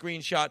 there'll be a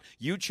screenshot,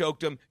 you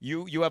choked him,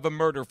 you have a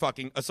murder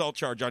fucking assault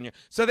charge on you.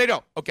 So they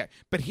don't. Okay,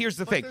 but here's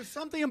the thing. There's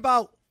something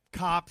about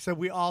cops that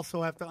we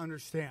also have to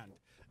understand.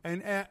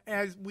 And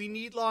as we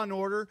need law and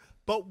order,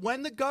 but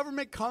when the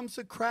government comes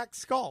to crack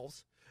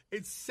skulls,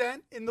 it's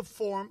sent in the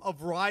form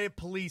of riot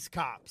police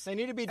cops. They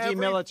need to be Every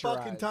demilitarized.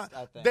 fucking time.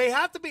 I think. They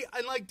have to be.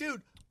 And like,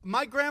 dude,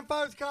 my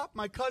grandfather's cop,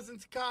 my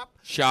cousin's cop.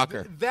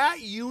 Shocker.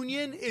 That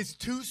union is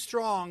too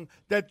strong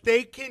that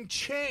they can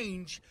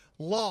change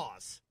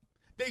laws.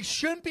 They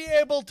shouldn't be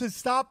able to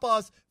stop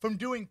us from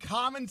doing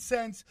common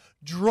sense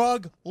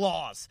drug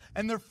laws.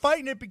 And they're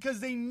fighting it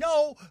because they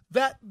know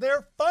that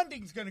their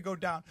funding's going to go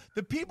down.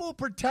 The people who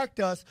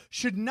protect us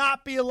should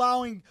not be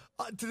allowing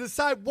to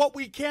decide what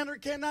we can or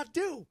cannot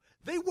do.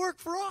 They work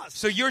for us.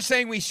 So you're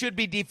saying we should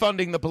be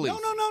defunding the police?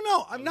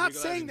 No. I'm not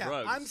saying that.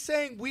 Drugs. I'm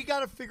saying we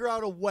got to figure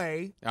out a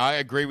way. I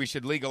agree. We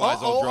should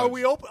legalize all drugs. Are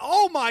we open?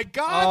 Oh, my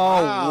God.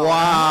 Oh,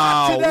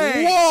 wow. Not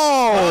today.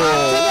 Whoa.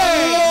 Not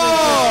today.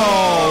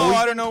 Whoa.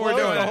 I don't know what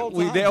we're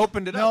doing. They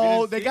opened it up.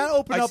 No, they got to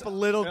open up a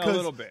little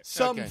because bit.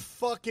 some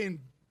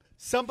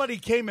somebody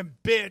came and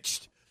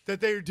bitched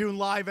that they were doing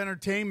live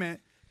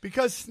entertainment.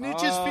 Because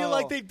snitches feel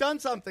like they've done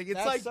something. It's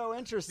that's like so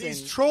interesting.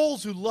 These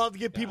trolls who love to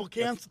get people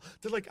canceled.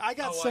 They're like, I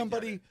got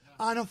somebody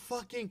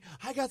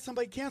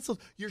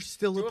canceled. You're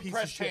still a piece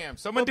of shit.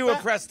 Someone do a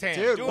press tam.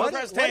 Dude, do what a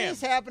press what tam. is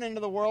happening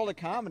to the world of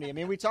comedy? I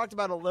mean, we talked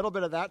about a little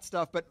bit of that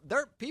stuff, but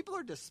people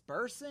are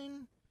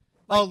dispersing.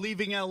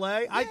 Leaving LA?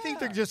 Yeah. I think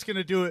they're just going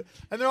to do it,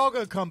 and they're all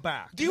going to come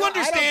back. Do you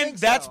understand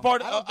that's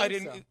part of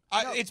No.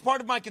 it's part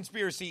of my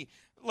conspiracy.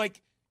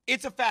 Like,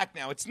 it's a fact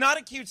now. It's not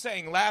a cute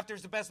saying,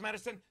 laughter's the best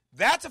medicine.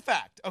 That's a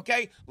fact,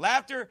 okay?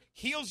 Laughter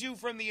heals you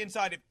from the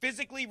inside. It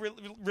physically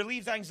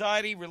relieves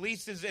anxiety,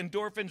 releases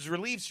endorphins,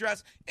 relieves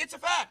stress. It's a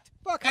fact.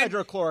 Fuck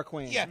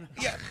hydrochloroquine. Yeah.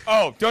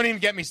 Oh, don't even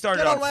get me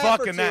started on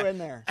fucking that. In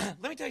there.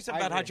 Let me tell you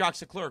something about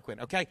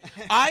hydroxychloroquine, okay?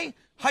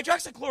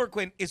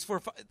 Hydroxychloroquine is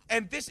for,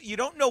 and this, you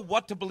don't know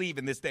what to believe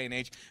in this day and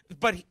age,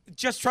 but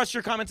just trust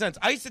your common sense.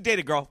 I used to date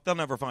a girl. They'll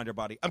never find her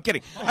body. I'm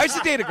kidding. I used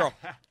to date a girl.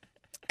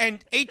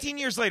 And 18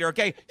 years later,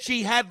 okay,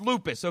 she had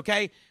lupus,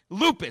 okay?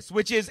 Lupus,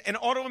 which is an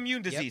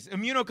autoimmune disease,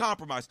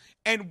 immunocompromised.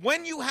 And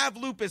when you have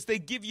lupus, they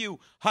give you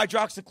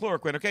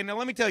hydroxychloroquine, okay? Now,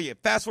 let me tell you,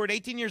 fast forward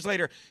 18 years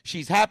later,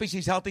 she's happy,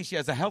 she's healthy, she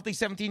has a healthy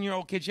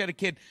 17-year-old kid, she had a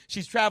kid,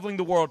 she's traveling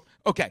the world.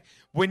 Okay,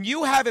 when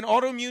you have an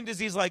autoimmune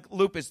disease like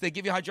lupus, they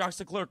give you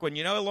hydroxychloroquine.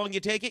 You know how long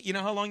you take it? You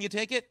know how long you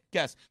take it?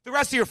 Guess. The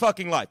rest of your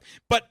fucking life.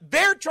 But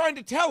they're trying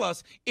to tell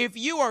us if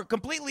you are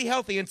completely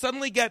healthy and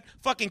suddenly get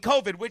fucking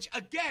COVID, which,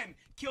 again,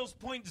 kills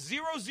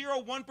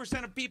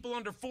 0.001% of people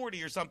under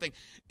 40 or something.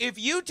 If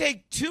you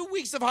take 2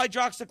 weeks of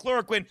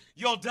hydroxychloroquine,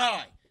 you'll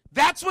die.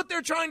 That's what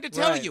they're trying to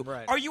tell you.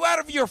 Right. Are you out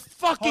of your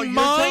fucking We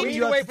mind? need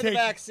to wait for the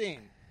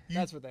vaccine.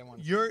 That's what they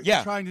want. You're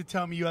trying to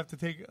tell me you have to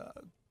take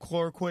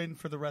chloroquine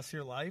for the rest of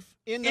your life?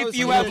 If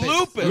you have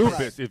lupus.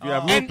 Lupus, if you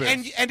have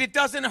lupus. And it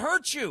doesn't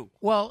hurt you.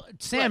 Well,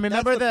 Sam, Right,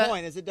 remember that's the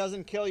point, is it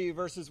doesn't kill you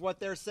versus what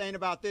they're saying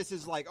about this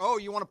is like, oh,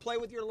 you want to play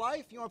with your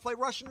life? You want to play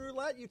Russian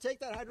roulette? You take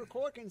that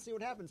hydrochloroquine and see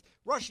what happens.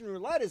 Russian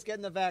roulette is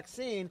getting the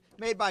vaccine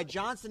made by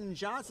Johnson &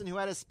 Johnson, who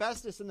had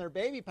asbestos in their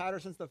baby powder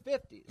since the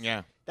 50s.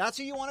 Yeah. That's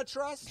who you want to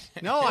trust?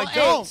 No, Well, I hey,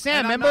 don't.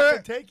 Sam, and I'm not gonna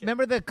remember take it.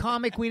 remember the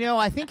comic we know?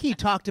 I think he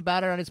talked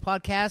about it on his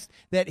podcast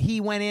that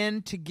he went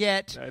in to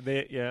get,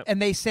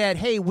 and they said,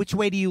 "Hey, which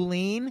way do you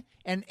lean?"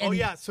 And Oh,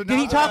 yeah, so did now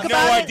he talk I have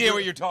about no it? idea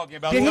what you're talking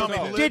about. Did he- Tell me.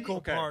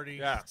 Political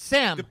party.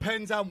 Sam,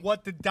 Depends on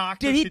what the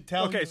doctor Did he- should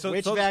tell Okay, you. so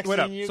Which wait vaccine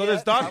up. you So this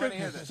get?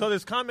 doctor, so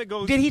this comic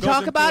goes. Did he goes talk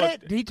into about a-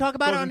 it? Did he talk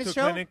about it goes on his into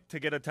show? a clinic to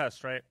get a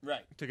test, right?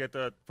 Right. To get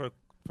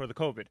for the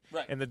COVID.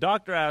 Right. And the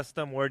doctor asked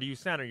him, "Where do you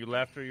stand? Are you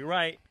left or you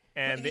right?"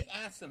 And He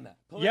asked them that.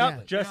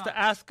 yep, just to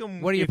ask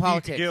him What are your if he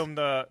politics? could give him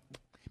the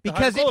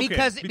Because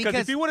hydrochloroquine. Because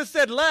if he would have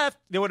said left,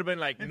 they would have been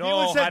like, If no, he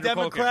would have said hydrochloroquine.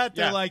 Democrat,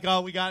 they're Yeah. like,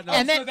 oh, we got no.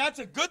 And then- So that's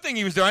a good thing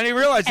he was doing. I didn't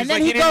realize and he's then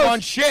like, he didn't goes,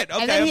 want shit.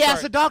 Okay, and then I'm he asked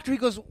sorry. the doctor. He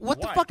goes, "What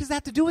the Why? fuck does that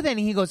have to do with it?" And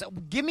he goes,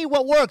 "Give me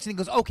what works." And he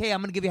goes, "Okay,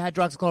 I'm going to give you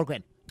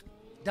hydroxychloroquine."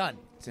 Done.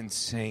 It's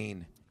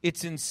insane.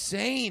 It's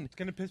insane. It's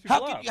gonna piss people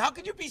how off. How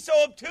could you be so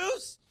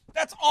obtuse?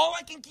 That's all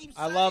I can keep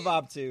I saying. love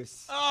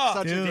obtuse. Oh,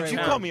 Such a dude, great did you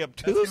word. call me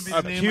obtuse? That's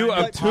gonna be the name of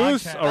my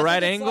Obtuse, podcast. a right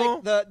I think it's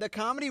angle. like the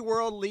comedy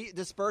world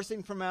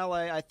dispersing from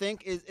LA, I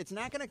think it's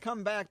not going to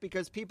come back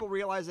because people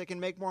realize they can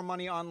make more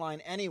money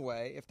online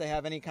anyway if they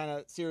have any kind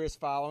of serious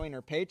following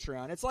or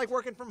Patreon. It's like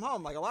working from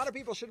home. Like a lot of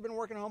people should have been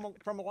working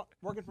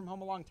from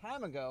home a long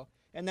time ago,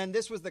 and then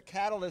this was the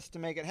catalyst to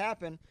make it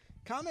happen.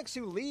 Comics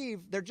who leave,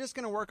 they're just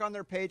going to work on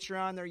their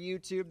Patreon, their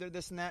YouTube, their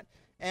this and that.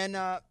 And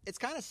it's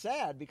kind of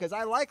sad because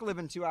I like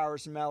living 2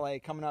 hours from LA,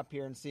 coming up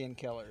here and seeing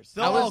killers.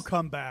 They'll all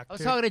come back. I was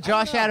dude. talking to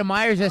Josh Adam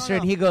Myers yesterday,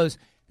 and he goes,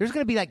 "There's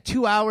going to be like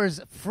 2 hours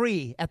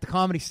free at the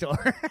Comedy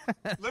Store."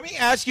 Let me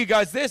ask you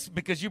guys this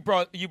because you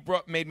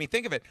made me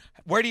think of it.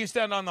 Where do you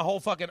stand on the whole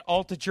fucking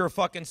Altucher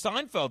fucking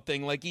Seinfeld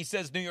thing? Like he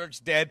says New York's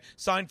dead.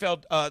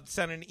 Seinfeld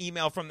sent an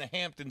email from the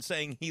Hamptons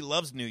saying he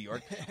loves New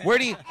York. Where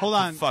do you Hold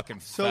on.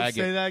 fucking So faggot.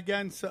 say that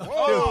again. So,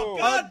 Whoa.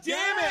 God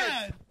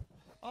damn it!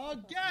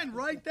 Again,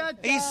 write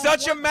that down. He's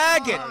such a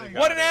maggot.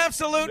 What an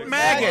absolute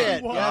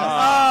maggot. Maggot, yes.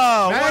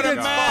 Oh, what a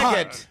Maggot's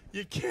maggot. fine.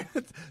 You can't.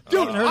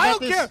 Dude, I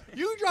don't care.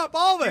 You can drop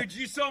all of it. Dude,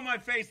 you saw my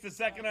face the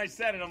second I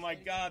said it. I'm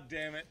like, God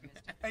damn it.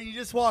 And you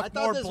just I walk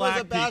thought more this black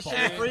was a bastion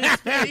people. of free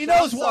speech. He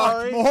knows I'm walk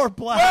sorry. more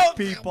black Well,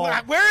 people.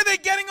 where are they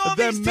getting all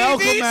The these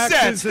Malcolm TV X's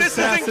sets? This is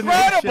assassination.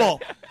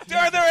 incredible.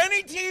 Are there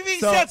any TV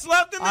So, sets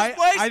left in this I-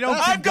 place? I don't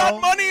I've got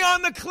condone- money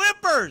on the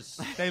Clippers.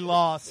 They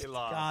lost.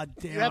 God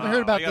damn. You haven't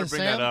heard about I gotta this,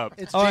 bring Sam? that up.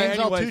 It's All right, James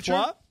anyways, Altucher.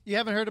 what? You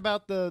haven't heard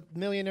about the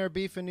millionaire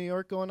beef in New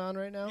York going on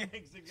right now?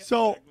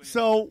 So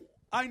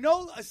I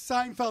know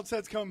Seinfeld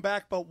says come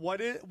back, but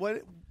what?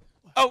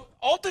 Oh,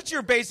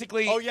 Altucher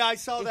basically. Oh yeah, I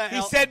saw that.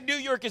 He said New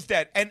York is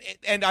dead,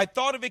 and I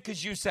thought of it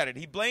because you said it.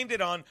 He blamed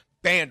it on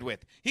bandwidth.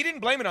 He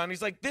didn't blame it on.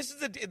 He's like, this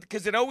is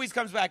because it always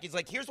comes back. He's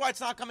like, here's why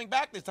it's not coming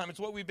back this time. It's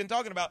what we've been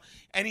talking about.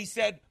 And he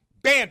said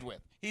bandwidth.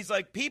 He's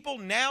like, people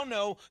now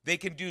know they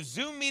can do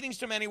Zoom meetings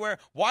from anywhere.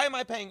 Why am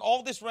I paying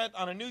all this rent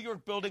on a New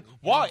York building?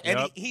 Why? And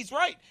Yep. he's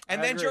right. And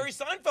I then agree. Jerry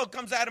Seinfeld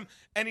comes at him,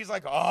 and he's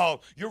like,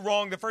 oh, you're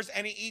wrong. The first,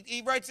 and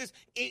he writes this.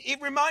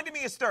 It reminded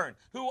me of Stern,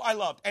 who I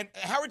loved. And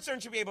Howard Stern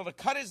should be able to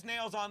cut his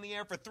nails on the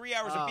air for 3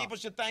 hours, and people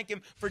should thank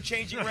him for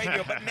changing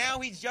radio. But now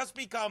he's just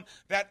become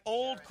that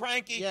old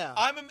cranky. Yeah.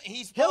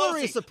 He's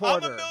Hillary Pelosi.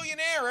 supporter. I'm a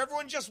millionaire.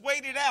 Everyone just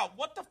waited out.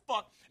 What the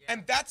fuck?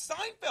 And that's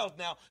Seinfeld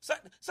now.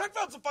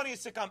 Seinfeld's the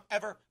funniest sitcom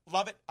ever.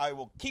 Love it. I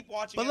will keep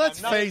watching But it. let's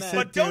I'm not- face it,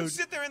 But don't dude.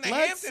 sit there in the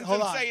Let's- Hamptons hold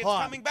and on, say it's hold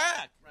on. coming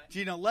back.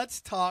 Gino,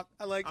 let's talk.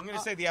 I'm going to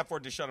say the F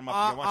word to shut him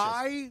up. again.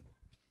 Watch this.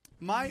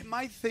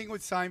 My thing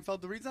with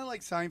Seinfeld, the reason I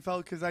like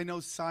Seinfeld because I know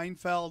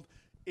Seinfeld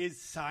is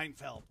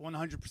Seinfeld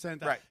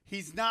 100%. Right.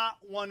 He's not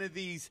one of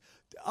these,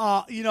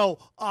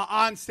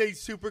 on stage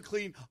super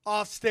clean,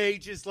 off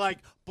stage is like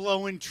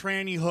blowing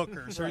tranny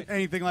hookers or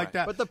anything like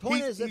that. But the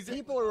point is that he's-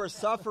 people who are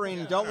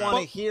suffering don't want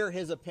to hear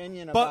his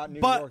opinion about New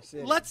but York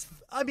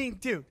City.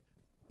 dude,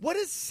 what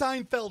has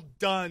Seinfeld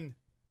done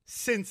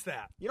since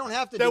that? You don't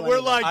have to That do we're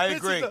anything. like, I this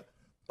agree. is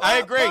I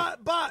agree.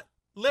 But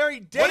Larry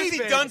David, What has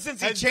he done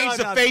since he has changed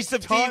done the a face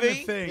of ton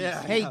TV? things.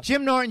 Yeah. Hey,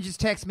 Jim Norton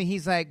just texted me.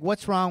 He's like,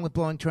 "What's wrong with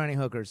blowing tranny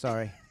hookers?"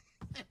 Sorry.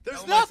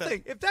 There's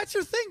nothing. If that's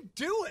your thing,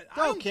 do it. I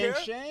Don't don't kink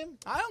care. shame.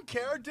 I don't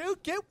care,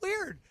 dude. Get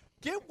weird.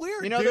 Get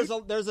weird. You know,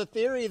 dude. there's a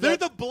theory They're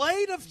that the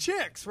blade of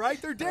chicks,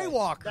 right? They're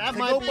daywalkers. That They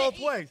might go be- both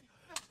ways.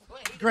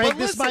 Greg, But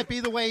this listen- might be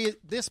the way.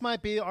 This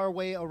might be our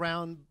way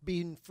around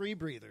being free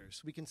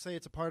breathers. We can say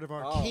it's a part of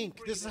our kink.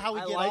 This is how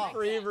we I get like off.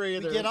 free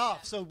breathers. We get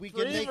off, so we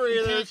can Free make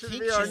breathers should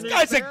kink be our shit. new This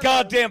guy's a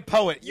goddamn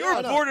poet. You're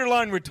I know.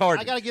 borderline retarded.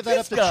 I got to give that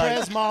This up to guy.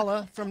 Trez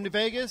Mala from New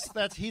Vegas.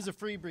 He's a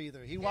free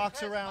breather. He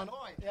walks around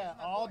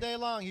all day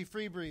long. He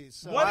free breathes.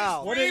 So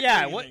Wow. What is,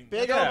 yeah, what?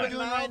 Big That's what open we're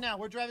doing mouth. right now.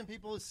 We're driving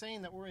people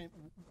insane that we're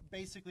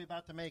basically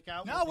about to make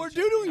out. No, with we're each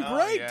other. doing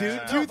great, yeah. dude.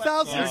 No, but-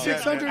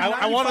 2,600.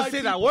 I want to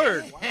say that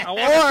word. I want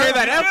Or- to say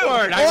that F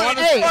word. I or- want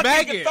to hey,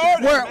 smack it.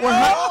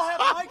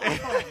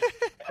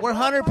 We're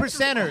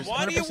 100%ers.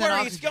 Why do you 100%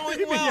 worry? It's oxygen.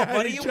 going well.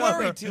 Why do you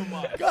worry too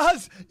much?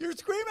 Because you're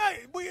screaming.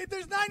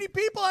 There's 90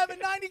 people having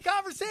 90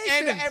 conversations.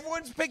 And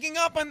everyone's picking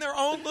up on their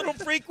own little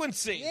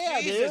frequency.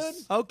 Yeah,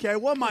 Jesus. Okay,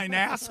 what am I, an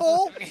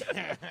asshole?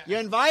 You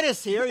invite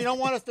us here. You don't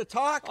want us to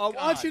talk. I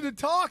want you to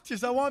talk.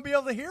 Just I want to be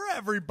able to hear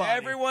everybody.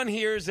 Everyone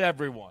hears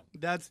everyone.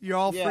 You're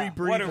all Yeah. free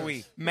breathers. What are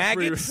we?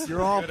 Maggots?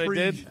 You're all What I free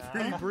did?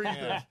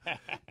 breathers.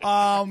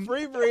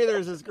 Free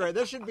breathers is great.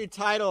 This should be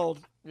titled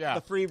Yeah.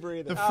 the free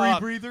breather. The free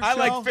breather I show?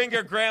 like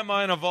finger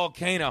grandma in a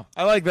volcano.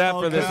 I like that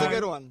for this. That's a one.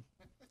 good one.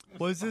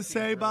 What does this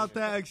say about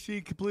that?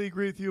 Actually, completely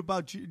agree with you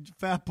about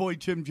Fat Boy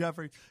Jim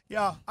Jeffries.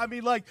 Yeah, I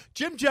mean, like,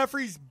 Jim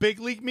Jeffries big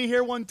leagued me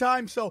here one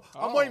time, so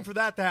I'm waiting for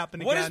that to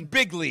happen What again. does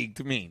big league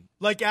to mean?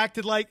 Like,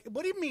 acted like,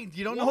 what do you mean?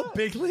 You don't know what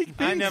big league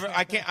means? I've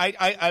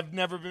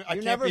never been. I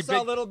You can't never be saw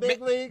big, Little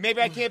Big League?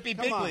 Maybe I can't be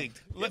Come big on. leagued.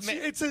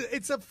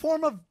 It's a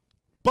form of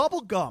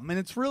bubble gum, and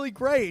it's really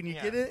great, and you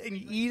Yeah. get it, and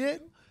you eat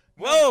it.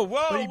 Whoa,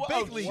 But he whoa,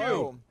 big whoa, league shoot.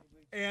 Whoa.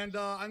 And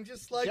I'm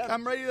just like, Jeff-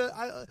 I'm ready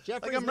to,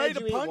 Jeffries I'm ready made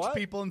to you eat punch what?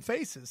 people in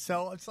faces.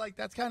 So it's like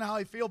that's kind of how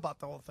I feel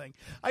about the whole thing.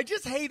 I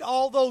just hate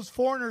all those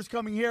foreigners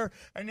coming here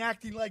and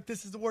acting like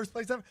this is the worst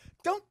place ever.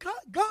 Don't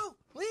go,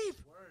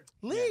 leave.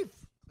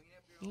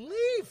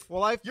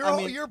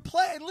 Well, You're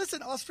playing.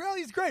 Listen,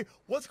 Australia's great.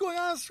 What's going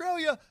on in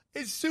Australia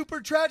is super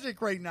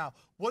tragic right now.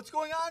 What's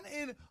going on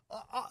in,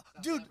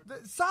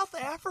 South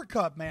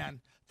Africa,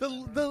 man?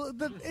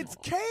 It's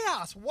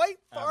chaos. White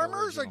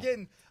farmers are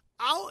getting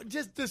out,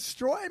 just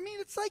destroyed. I mean,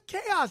 it's like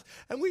chaos.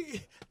 And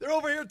they're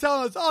over here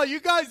telling us, "Oh, you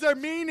guys are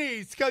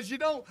meanies because you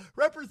don't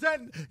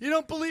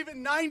believe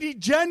in 90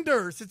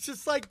 genders." It's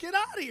just like, get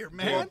out of here,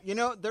 man. Well, you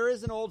know, there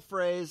is an old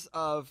phrase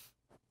of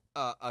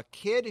a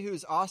kid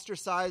who's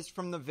ostracized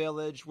from the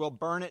village will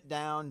burn it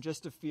down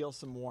just to feel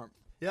some warmth.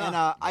 Yeah. And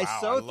I I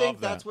love think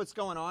that. that's what's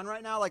going on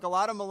right now. Like a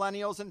lot of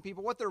millennials and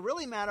people, what they're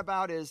really mad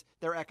about is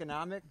their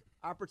economic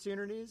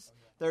opportunities.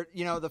 They're,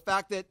 the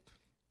fact that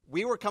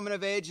we were coming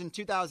of age in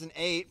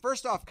 2008.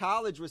 First off,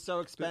 college was so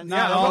expensive.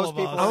 Yeah, that all most of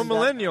people us. I'm a were in debt.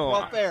 millennial.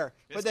 Well, fair.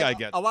 This But guy then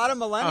gets a lot of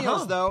millennials,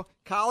 Uh-huh. though,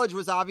 college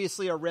was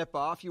obviously a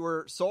ripoff. You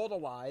were sold a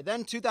lie.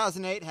 Then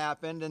 2008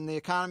 happened and the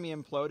economy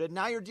imploded.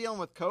 Now you're dealing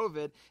with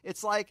COVID.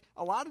 It's like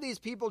a lot of these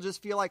people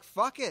just feel like,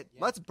 fuck it.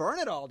 Let's burn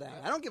it all down.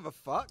 I don't give a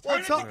fuck. Well,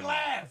 it's all-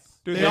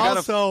 Dude, they gotta-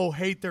 also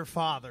hate their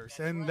fathers,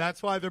 and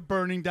that's why they're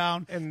burning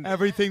down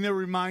everything that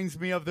reminds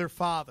me of their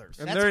fathers.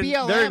 And That's they're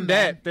BLM, in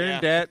debt. man. They're Yeah.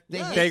 in debt. They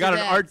hate They got their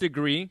an dads. art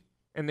degree,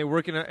 and they're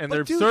working and But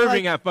they're dude,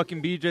 serving like, at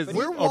fucking BJ's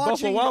We're or Buffalo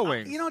watching, Wild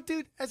Wings.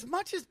 dude, as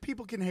much as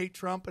people can hate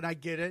Trump, and I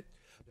get it,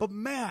 but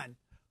man,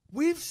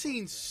 we've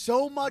seen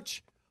so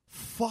much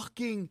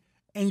fucking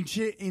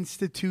ancient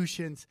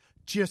institutions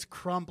just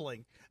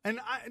crumbling. And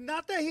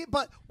not that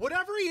but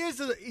whatever he is,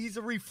 he's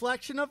a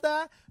reflection of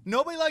that.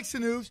 Nobody likes the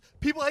news.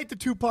 People hate the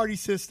two-party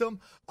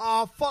system.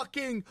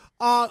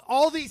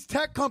 All these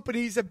tech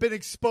companies have been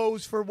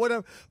exposed for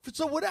whatever.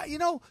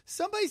 So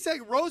somebody said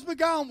Rose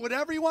McGowan,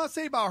 whatever you want to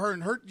say about her,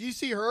 and you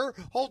see her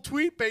whole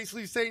tweet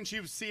basically saying she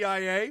was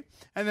CIA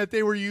and that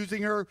they were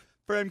using her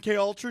for MK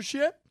Ultra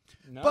shit.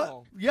 No.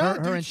 But yeah,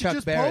 Her dude, and she Chuck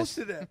just Barris.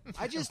 posted it.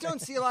 I just don't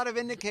see a lot of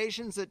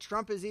indications that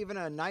Trump is even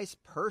a nice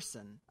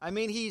person. I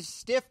mean, he's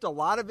stiffed a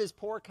lot of his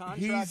poor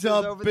contractors He's a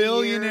over the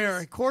billionaire.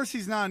 years. Of course,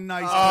 he's not a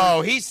nice. Oh,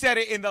 person. he said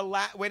it in the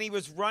when he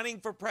was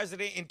running for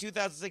president in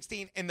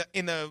 2016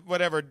 in the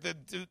whatever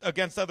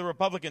against other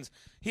Republicans.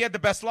 He had the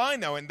best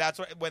line though, and that's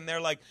when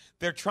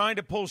they're trying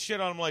to pull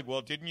shit on him, like,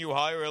 well, didn't you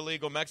hire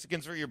illegal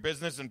Mexicans for your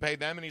business and pay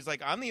them? And he's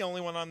like, I'm the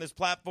only one on this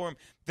platform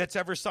that's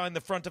ever signed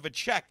the front of a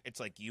check. It's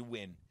like, you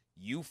win,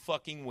 you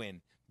fucking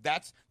win.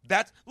 That's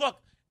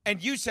look,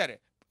 and you said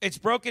it. It's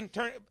broken.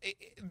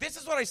 This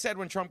is what I said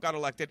when Trump got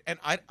elected, and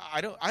I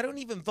don't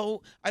even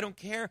vote. I don't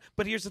care.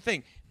 But here's the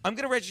thing: I'm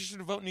going to register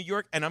to vote in New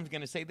York, and I'm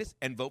going to say this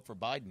and vote for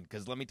Biden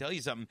because let me tell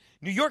you something: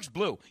 New York's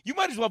blue. You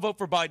might as well vote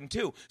for Biden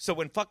too. So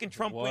when fucking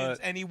Trump wins,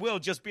 and he will,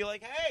 just be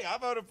like, "Hey, I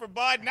voted for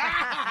Biden."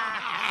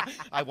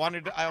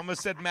 I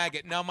almost said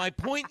maggot. Now my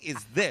point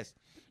is this: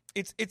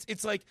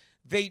 it's like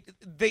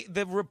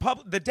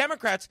the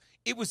Democrats.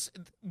 It was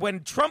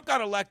when Trump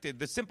got elected.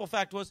 The simple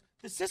fact was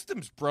the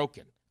system's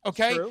broken.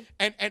 Okay, True.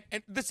 and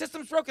the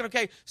system's broken.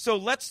 Okay, so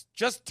let's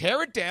just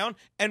tear it down,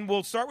 and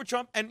we'll start with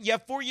Trump. And you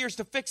have 4 years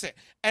to fix it.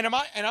 And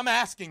I'm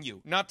asking you,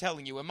 not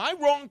telling you, am I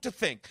wrong to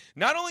think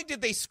not only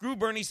did they screw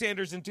Bernie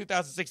Sanders in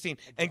 2016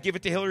 and give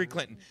it to Hillary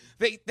Clinton,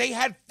 they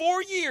had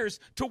 4 years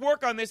to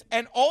work on this,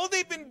 and all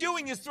they've been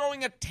doing is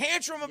throwing a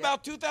tantrum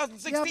about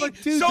 2016. Yeah, but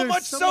dude, so there's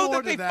much some so more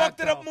that they to that, fucked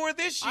it up though. more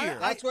this year.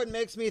 That's what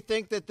makes me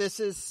think that this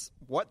is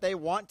what they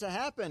want to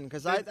happen.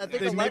 Because I think they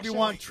maybe elections-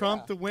 want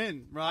Trump to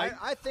win, right?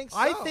 I think so.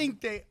 I think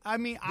they. I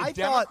mean, I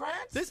thought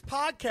this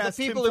podcast.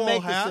 The people who tinfoil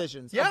make hat,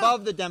 decisions yeah,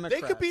 above the They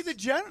Democrats. could be the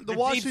The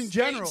Washington deep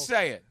state Generals.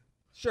 say it.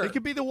 Sure. They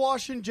could be the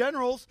Washington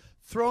Generals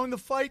throwing the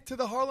fight to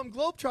the Harlem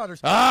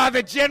Globetrotters.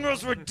 The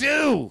Generals were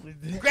due.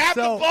 Grab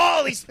the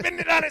ball. He spinned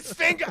it on his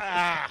finger.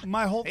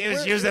 My whole He was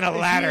where- using a is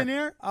he ladder. in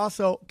here?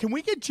 Also, can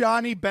we get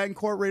Johnny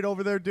Betancourt right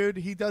over there, dude?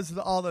 He does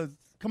all the.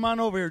 Come on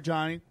over here,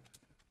 Johnny.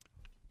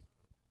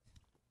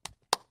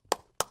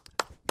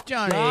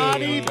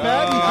 Johnny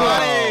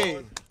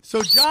Betancourt.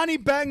 So Johnny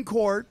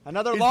Betancourt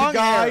Another is long the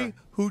guy hair.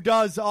 who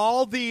does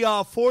all the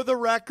For the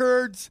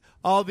Records,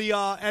 all the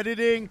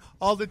editing,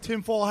 all the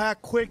tinfoil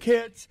hat quick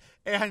hits.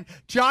 And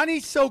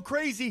Johnny's so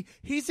crazy,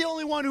 he's the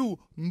only one who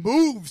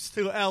moves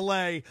to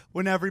L.A.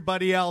 when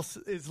everybody else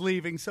is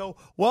leaving. So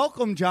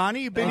welcome,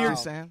 Johnny. You've been Thank here you,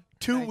 Sam.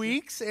 2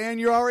 weeks, and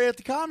you're already at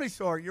the Comedy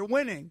Store. You're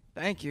winning.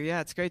 Thank you. Yeah,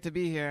 it's great to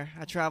be here.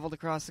 I traveled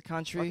across the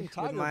country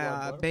Fucking with my tiger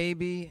blood, bro.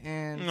 baby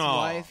and Aw.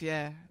 wife.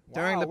 Yeah,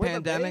 during the Wow, with a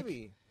pandemic,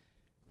 baby.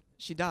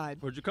 she died.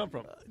 Where'd you come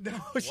from? No,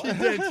 she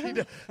did. She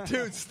did.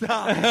 Dude,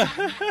 stop.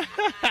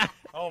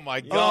 Oh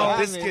my God,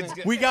 this man.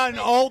 kid's We got an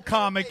old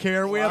comic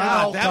here. We have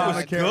an old that was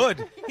comic here.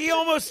 good. He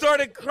almost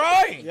started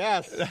crying.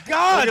 Yes.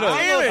 God Look at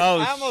damn it. Oh,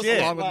 I almost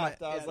shit. Along with left.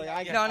 my- I was like,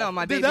 I No,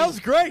 my baby. Dude, that was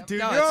great, dude.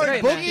 No, You're it's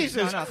already great, man. booked.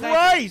 Jesus No, thank you.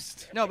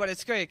 Christ. No, but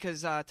it's great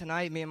because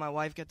tonight me and my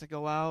wife get to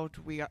go out.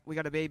 We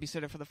got a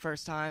babysitter for the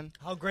first time.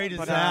 How great is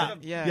But,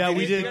 that? yeah.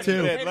 we did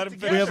too. Let him We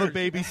finish. have a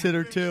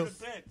babysitter too.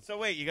 So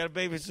wait, you got a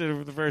babysitter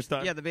for the first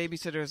time? Yeah, the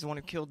babysitter is the one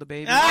who killed the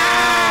baby.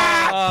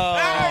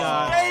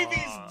 Ah! His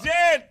baby's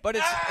dead. But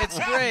it's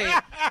great.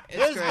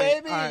 It's His great.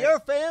 baby, All right. your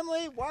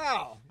family.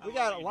 Wow, we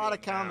got a lot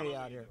of comedy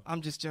out here.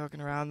 I'm just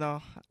joking around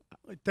though.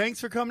 Thanks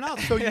for coming out.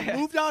 So you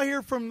moved out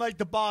here from like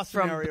the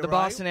Boston From area, the right?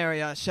 Boston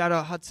area. Shout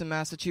out Hudson,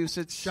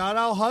 Massachusetts. Shout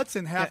out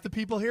Hudson. Half Yeah. the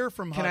people here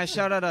from Can I Hudson.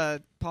 shout out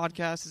a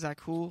podcast? Is that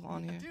cool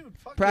on here? Dude,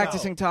 fuck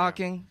Practicing no.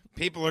 talking.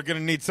 People are gonna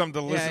need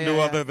something to Yeah, listen yeah, to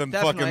yeah. other than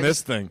Definitely. fucking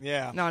this thing.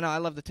 Yeah. No, I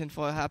love the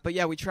tinfoil hat. But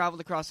yeah, we traveled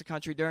across the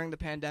country during the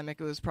pandemic.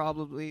 It was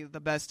probably the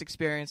best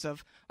experience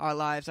of our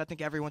lives. I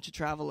think everyone should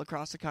travel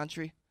across the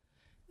country.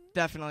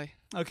 Definitely.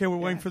 Okay, we're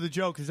waiting for the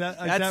joke. Is that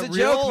That's that a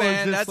real, joke, or man.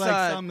 is this That's,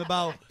 like something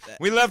about?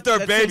 We left our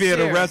That's baby at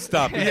a sincere. rest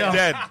stop. He's Yeah.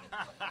 dead.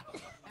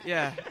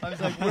 Yeah. I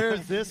was like,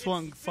 where's this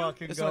one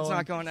fucking This going? one's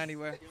not going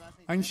anywhere.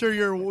 I'm sure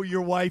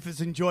your wife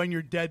is enjoying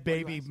your dead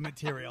baby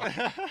material.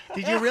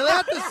 Did you really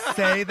have to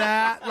say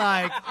that?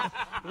 Like,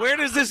 Where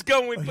does this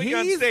go when we put you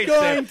on he's stage?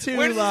 going Sam? to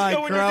Where does this like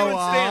go when you're grow doing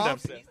stand-up? up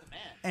Sam?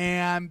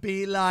 and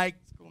be like,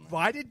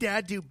 why did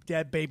Dad do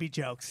dead baby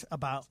jokes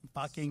about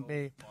fucking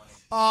me?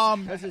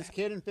 Because his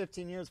kid in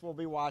 15 years will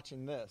be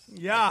watching this.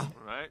 Yeah.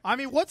 Right. I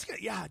mean,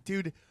 yeah,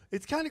 dude,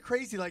 it's kind of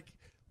crazy. Like,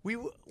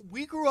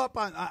 we grew up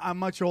on. I'm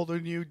much older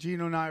than you.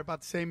 Gino and I are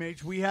about the same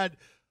age. We had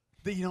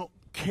the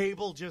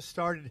cable just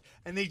started,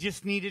 and they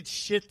just needed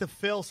shit to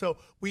fill. So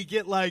we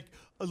get like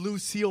a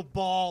Lucille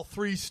Ball,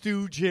 Three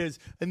Stooges,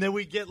 and then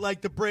we get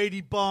like the Brady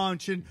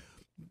Bunch, and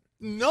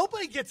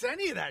nobody gets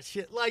any of that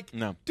shit. Like,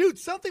 No. dude,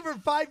 something from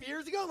 5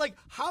 years ago. Like,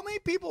 how many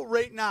people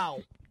right now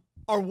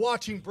are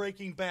watching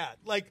Breaking Bad?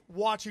 Like,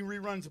 watching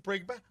reruns of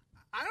Breaking Bad?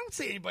 I don't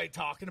see anybody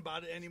talking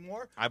about it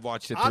anymore. I've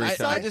watched it I'm 3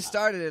 excited. I times. just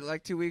started it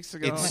like 2 weeks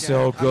ago. It's Again.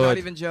 so I'm good. not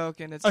even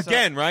joking. It's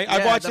Again, so, right?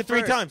 I've watched the it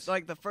 3 first- times.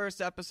 Like the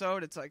first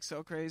episode, it's like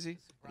so crazy.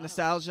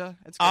 Nostalgia.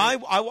 It's I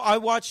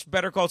great. watched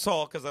Better Call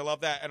Saul because I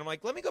love that, and I'm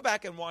like, let me go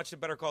back and watch the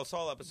Better Call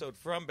Saul episode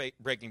from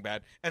Breaking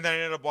Bad, and then I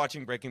ended up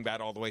watching Breaking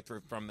Bad all the way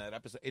through from that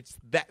episode.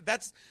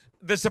 That's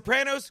The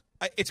Sopranos.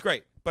 It's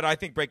great, but I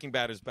think Breaking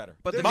Bad is better.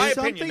 But There's my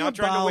something opinion, not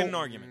trying to win an about-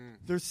 argument.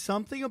 There's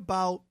something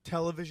about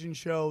television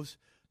shows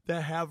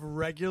that have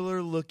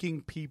regular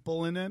looking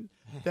people in it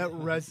that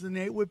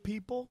resonate with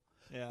people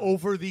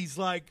over these,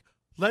 like,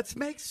 let's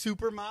make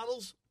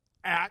supermodels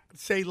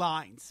say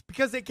lines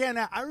because they can't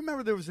act. I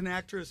remember there was an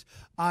actress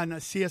on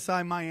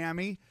CSI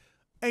Miami,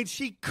 and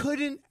she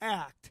couldn't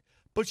act,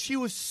 but she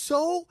was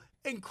so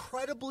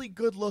incredibly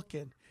good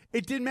looking.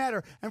 It didn't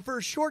matter. And for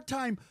a short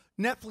time,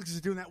 Netflix is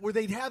doing that, where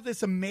they'd have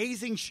this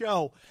amazing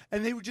show,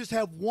 and they would just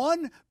have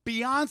one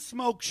Beyond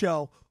Smoke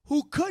show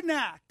who couldn't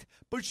act,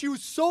 but she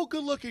was so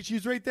good looking. She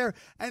was right there.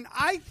 And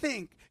I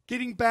think,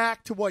 getting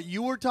back to what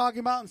you were talking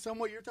about and some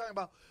what you're talking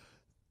about,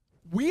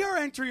 we are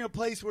entering a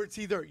place where it's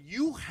either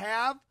you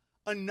have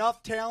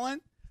enough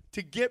talent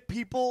to get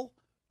people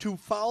to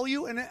follow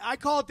you, and I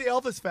call it the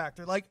Elvis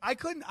factor. Like,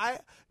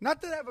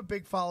 not that I have a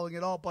big following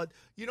at all, but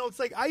it's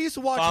like I used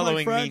to watch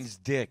Following my friends. means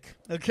dick.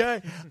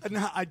 Okay,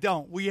 no, I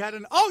don't. We had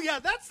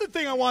that's the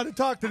thing I wanted to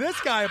talk to this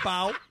guy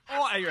about.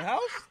 Oh, at your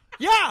house?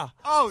 Yeah.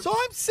 Oh, so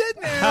I'm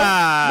sitting there.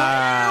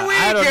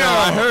 I don't know.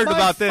 I heard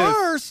about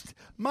this.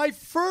 My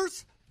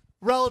first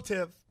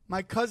relative,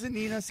 my cousin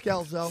Nina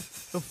Scelzo,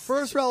 the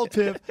first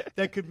relative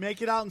that could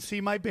make it out and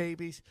see my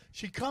babies.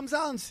 She comes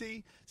out and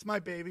sees my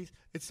babies.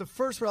 It's the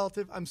first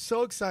relative. I'm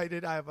so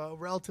excited. I have a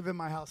relative in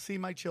my house, see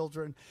my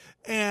children.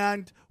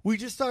 And we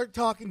just start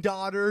talking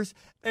daughters.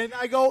 And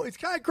I go, it's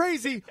kind of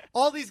crazy.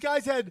 All these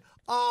guys had,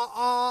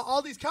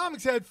 all these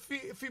comics had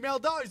female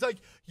daughters. He's like,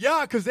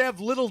 yeah, because they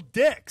have little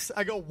dicks.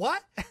 I go,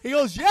 what? He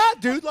goes, yeah,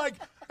 dude, like.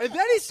 And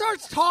then he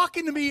starts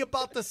talking to me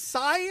about the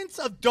science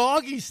of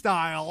doggy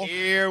style.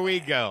 Here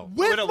we go.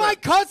 With my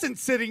cousin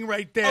sitting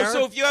right there. Oh,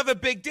 so if you have a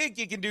big dick,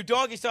 you can do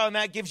doggy style, and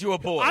that gives you a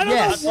boy. I don't know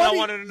That's what I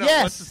wanted to know.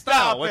 Yes. What's the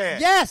style?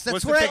 Yes, that's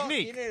what's what the I.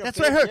 technique? That's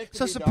what I heard.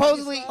 So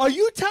supposedly, are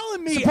you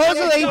telling me?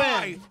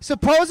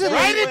 Supposedly,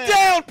 write it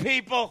down,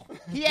 people.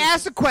 He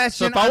asked a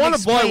question. So if I want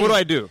a boy, what do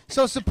I do?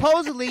 So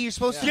supposedly, you're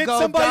supposed to Get go.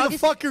 somebody to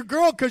fuck your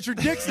girl because your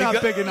dick's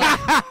not big enough.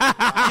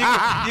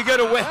 You go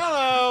to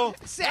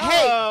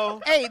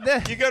Hello. Hey,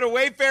 you go to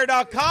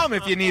Wayfair.com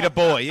if you need a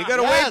boy. You go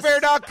to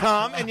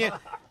Wayfair.com and you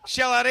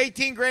shell out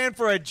 $18,000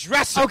 for a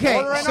dresser. Okay,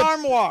 or an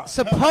armoire.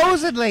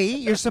 Supposedly,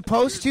 you're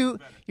supposed to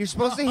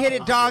hit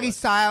it doggy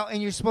style,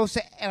 and you're supposed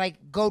to like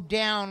go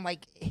down,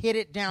 like hit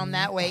it down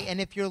that way.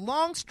 And if you're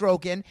long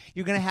stroking,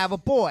 you're gonna have a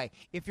boy.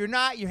 If you're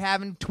not, you're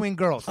having twin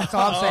girls. That's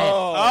all I'm saying.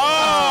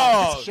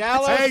 Oh,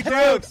 shallow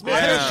strokes,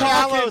 man.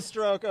 Shallow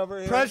stroke over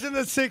here. President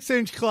of the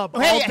 6-inch Club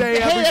all Hey, day,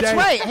 hey, every that's day.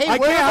 right. Hey, I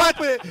we're can't about-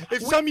 help it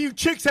if some of you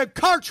chicks have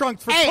car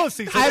trunks for Hey,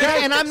 pussies.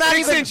 and I'm not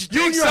even.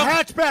 You and your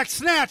hatchback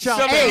snatch out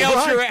Something there.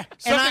 else. right?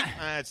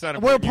 It's not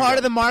We're important. part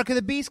of the Mark of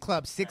the Beast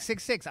Club,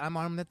 666. I'm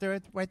armed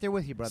right there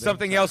with you, brother.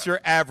 Something else you're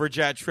average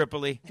at,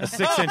 Tripoli. A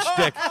 6-inch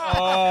dick. No,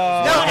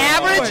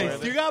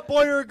 average. You got a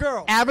boy or a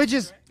girl? Average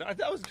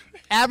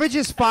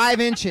is 5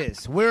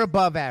 inches. We're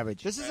above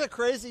average. This is a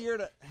crazy year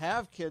to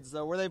have kids,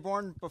 though. Were they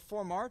born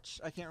before March?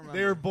 I can't remember.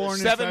 They were born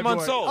in 7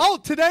 months February. old. Oh,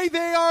 today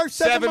they are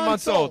 7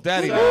 months old.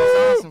 Daddy. Woo!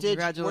 Awesome. Were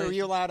Congratulations.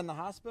 you allowed in the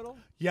hospital?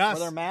 Yes. Were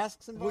there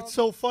masks involved? What's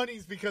so funny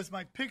is because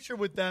my picture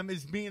with them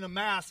is me in a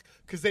mask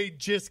because they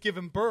just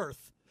given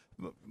birth.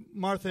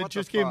 Martha had What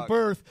just the given fuck?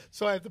 birth,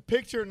 so I have the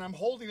picture and I'm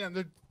holding them.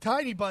 They're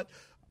tiny, but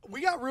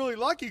we got really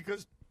lucky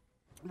because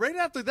right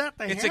after that,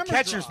 the It's a hammer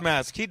catcher's dropped.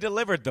 mask. He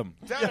delivered them.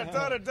 No,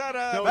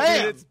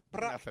 Bam. dude,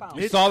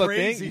 You it's saw the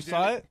crazy, thing? You dude.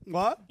 saw it?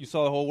 What? You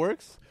saw the whole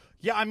works?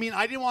 Yeah, I mean,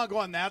 I didn't want to go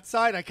on that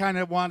side. I kind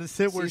of wanted to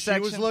sit where she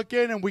was C-section?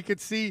 looking, and we could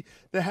see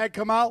the head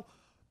come out.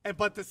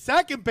 But the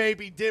second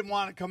baby didn't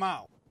want to come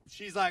out.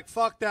 She's like,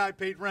 fuck that. I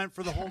paid rent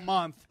for the whole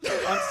month.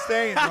 I'm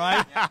staying,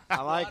 right?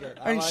 I like it.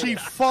 And she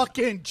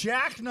fucking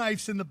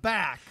jackknifes in the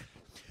back.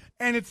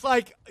 And it's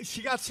like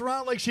she got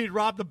surrounded like she had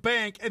robbed the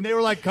bank. And they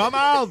were like, come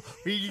out.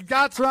 We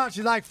got surrounded.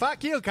 She's like,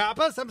 fuck you,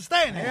 coppers. I'm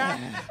staying here.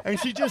 And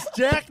she just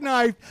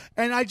jackknifed.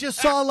 And I just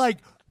saw like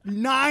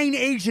 9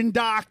 Asian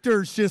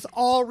doctors just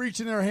all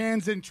reaching their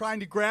hands in trying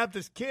to grab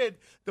this kid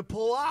to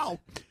pull out.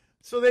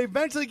 So they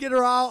eventually get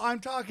her out. I'm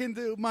talking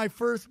to my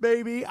first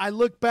baby. I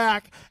look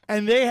back,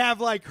 and they have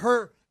like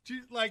her.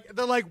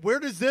 They're like, where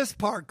does this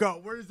part go?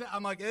 Where does that?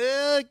 I'm like,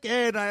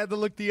 okay. And I had to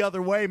look the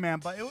other way, man.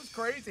 But it was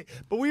crazy.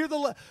 But we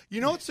were you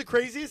know what's the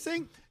craziest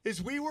thing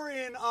is we were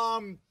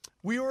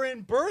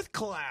in birth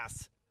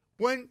class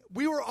when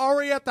we were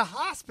already at the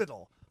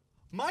hospital.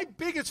 My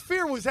biggest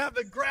fear was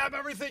having to grab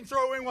everything,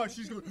 throw it in while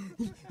she's going,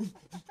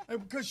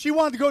 because she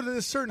wanted to go to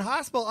this certain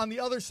hospital on the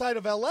other side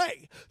of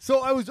L.A.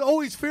 So I was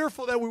always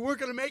fearful that we weren't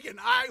going to make it, and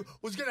I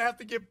was going to have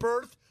to give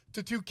birth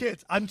to 2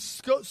 kids. I'm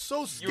so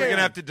scared. You were going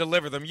to have to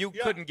deliver them. You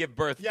couldn't give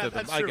birth to them.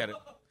 that's I true. get it.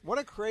 What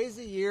a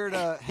crazy year to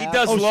have. He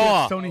does Oh, shit,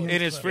 law Stoney in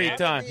Hinch his left. free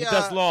time. He Yeah.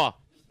 does law.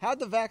 How'd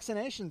the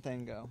vaccination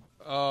thing go?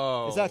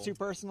 Oh. Is that too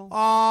personal? We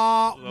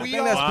I think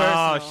that's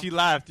Wow, personal. she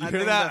laughed. You I hear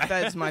think that? the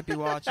feds might be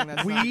watching.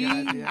 That's not a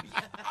good idea.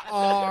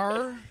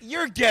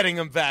 You're getting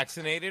them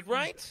vaccinated,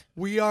 right?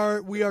 We are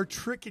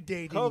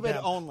trichidating COVID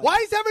them. only. Why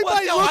is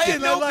everybody Well, no, I looking?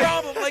 have no They're like-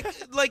 problem.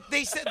 Like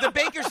they said, the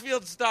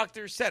Bakersfield's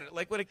doctor said it.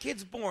 Like when a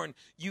kid's born,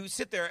 you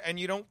sit there and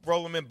you don't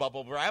roll them in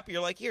bubble wrap.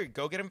 You're like, here,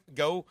 go get them,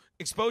 go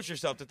expose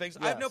yourself to things.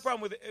 I have no Yes.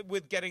 problem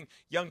with getting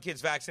young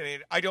kids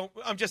vaccinated.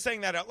 I'm just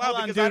saying that out loud Hold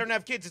on, because dude. I don't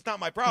have kids. It's not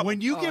my problem. When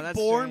you Oh, get that's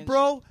born, strange.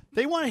 bro,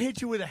 they want to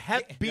hit you with a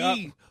Hep B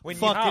Yep. When you-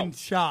 fucking how?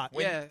 shot.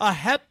 Yeah. A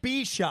Hep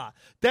B shot.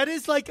 That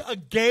is like a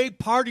gay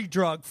party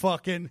drug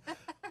fucking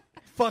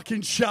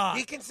shot.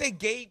 he can say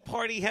gay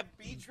party Hep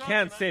B drug.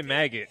 Can't say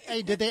maggot.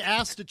 Hey, did they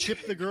ask to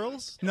chip the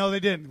girls? No, they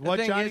didn't. The What,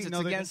 thing Johnny? is, it's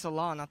No, they against the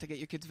law not to get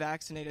your kids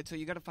vaccinated, so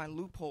you got to find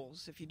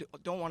loopholes if you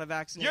don't want to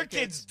vaccinate Your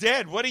kid's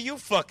dead. What do you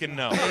fucking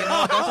know? Hey,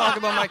 no, don't talk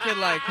about my kid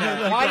like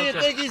that. Why do you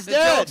think he's The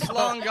dead? joke's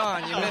long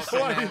gone. You missed it,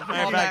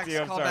 man. back to you.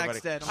 I'm sorry, Callback's buddy.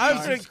 dead. didn't. I'm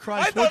sorry. Jesus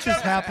Christ, what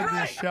just happened to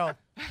this show?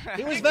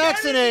 He was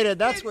vaccinated.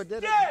 That's what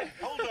did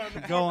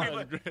it. Go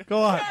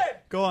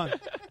on.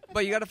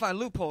 But you got to find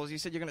loopholes. You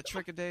said you're going to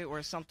trick a day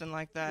or something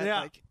like that.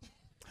 Yeah. Like,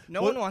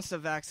 no one wants to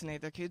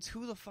vaccinate their kids.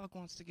 Who the fuck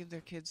wants to give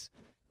their kids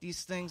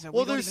these things that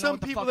Well, we don't there's even know some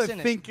what the people fuck's that in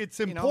it, think it's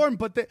you know? important,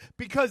 but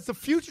because the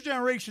future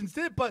generations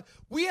did, but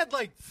we had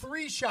like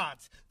 3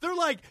 shots. They're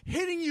like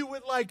hitting you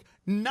with like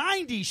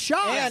 90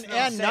 shots.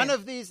 And none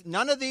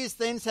of these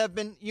things have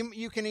been.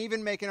 You can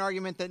even make an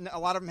argument that a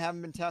lot of them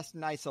haven't been tested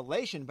in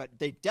isolation, but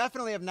they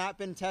definitely have not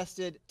been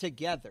tested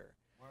together.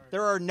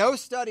 There are no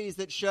studies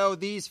that show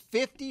these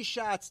 50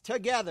 shots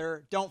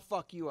together don't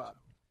fuck you up.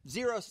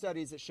 0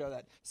 studies that show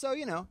that. So, if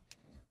you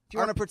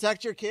want to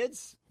protect your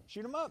kids,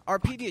 shoot them up. Our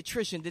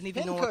pediatrician didn't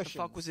even know what the Pincushions.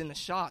 fuck was in the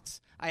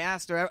shots. I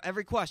asked her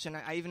every question.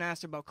 I even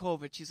asked her about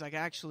COVID. She's like,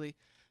 actually,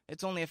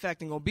 it's only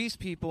affecting obese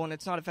people and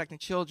it's not affecting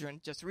children.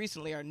 Just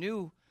recently, our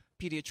new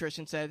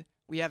pediatrician said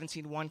we haven't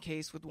seen 1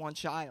 case with 1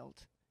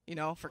 child,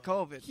 for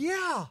COVID.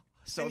 Yeah.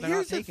 So And they're not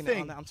here's the taking thing.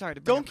 it on that. I'm sorry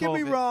to bring Don't up get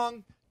me COVID.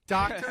 wrong.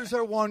 Doctors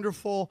are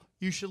wonderful.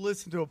 You should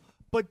listen to them.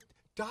 But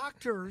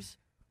doctors,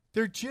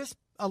 they're just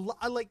a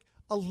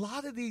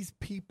lot of these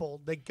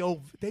people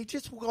they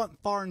just went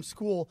far in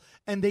school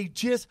and they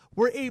just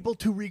were able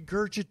to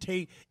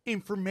regurgitate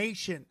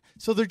information.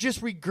 So they're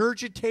just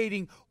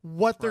regurgitating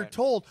what they're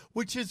told,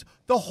 which is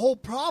the whole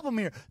problem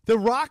here. The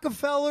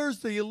Rockefellers,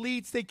 the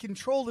elites, they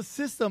control the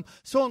system.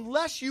 So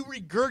unless you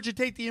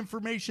regurgitate the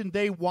information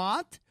they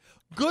want,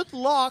 good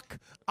luck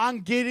on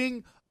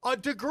getting a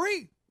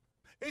degree.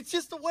 It's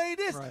just the way it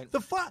is. Right.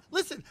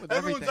 Listen, With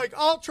everyone's everything. like,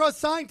 I'll trust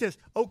scientists.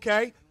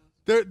 Okay.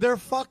 They're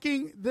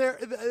fucking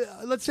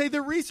let's say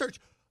their research.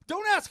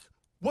 Don't ask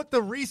what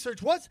the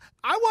research was.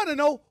 I want to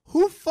know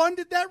who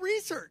funded that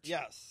research.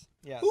 Yes.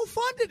 Who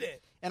funded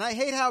it? And I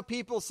hate how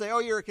people say, "Oh,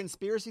 you're a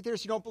conspiracy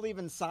theorist. You don't believe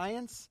in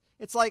science."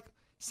 It's like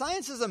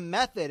science is a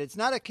method. It's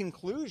not a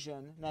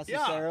conclusion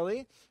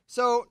necessarily.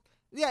 So,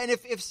 yeah, and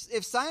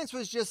if science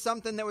was just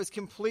something that was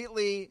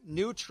completely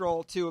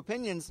neutral to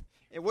opinions,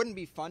 it wouldn't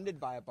be funded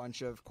by a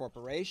bunch of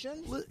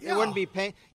corporations. Yeah. It wouldn't be paying.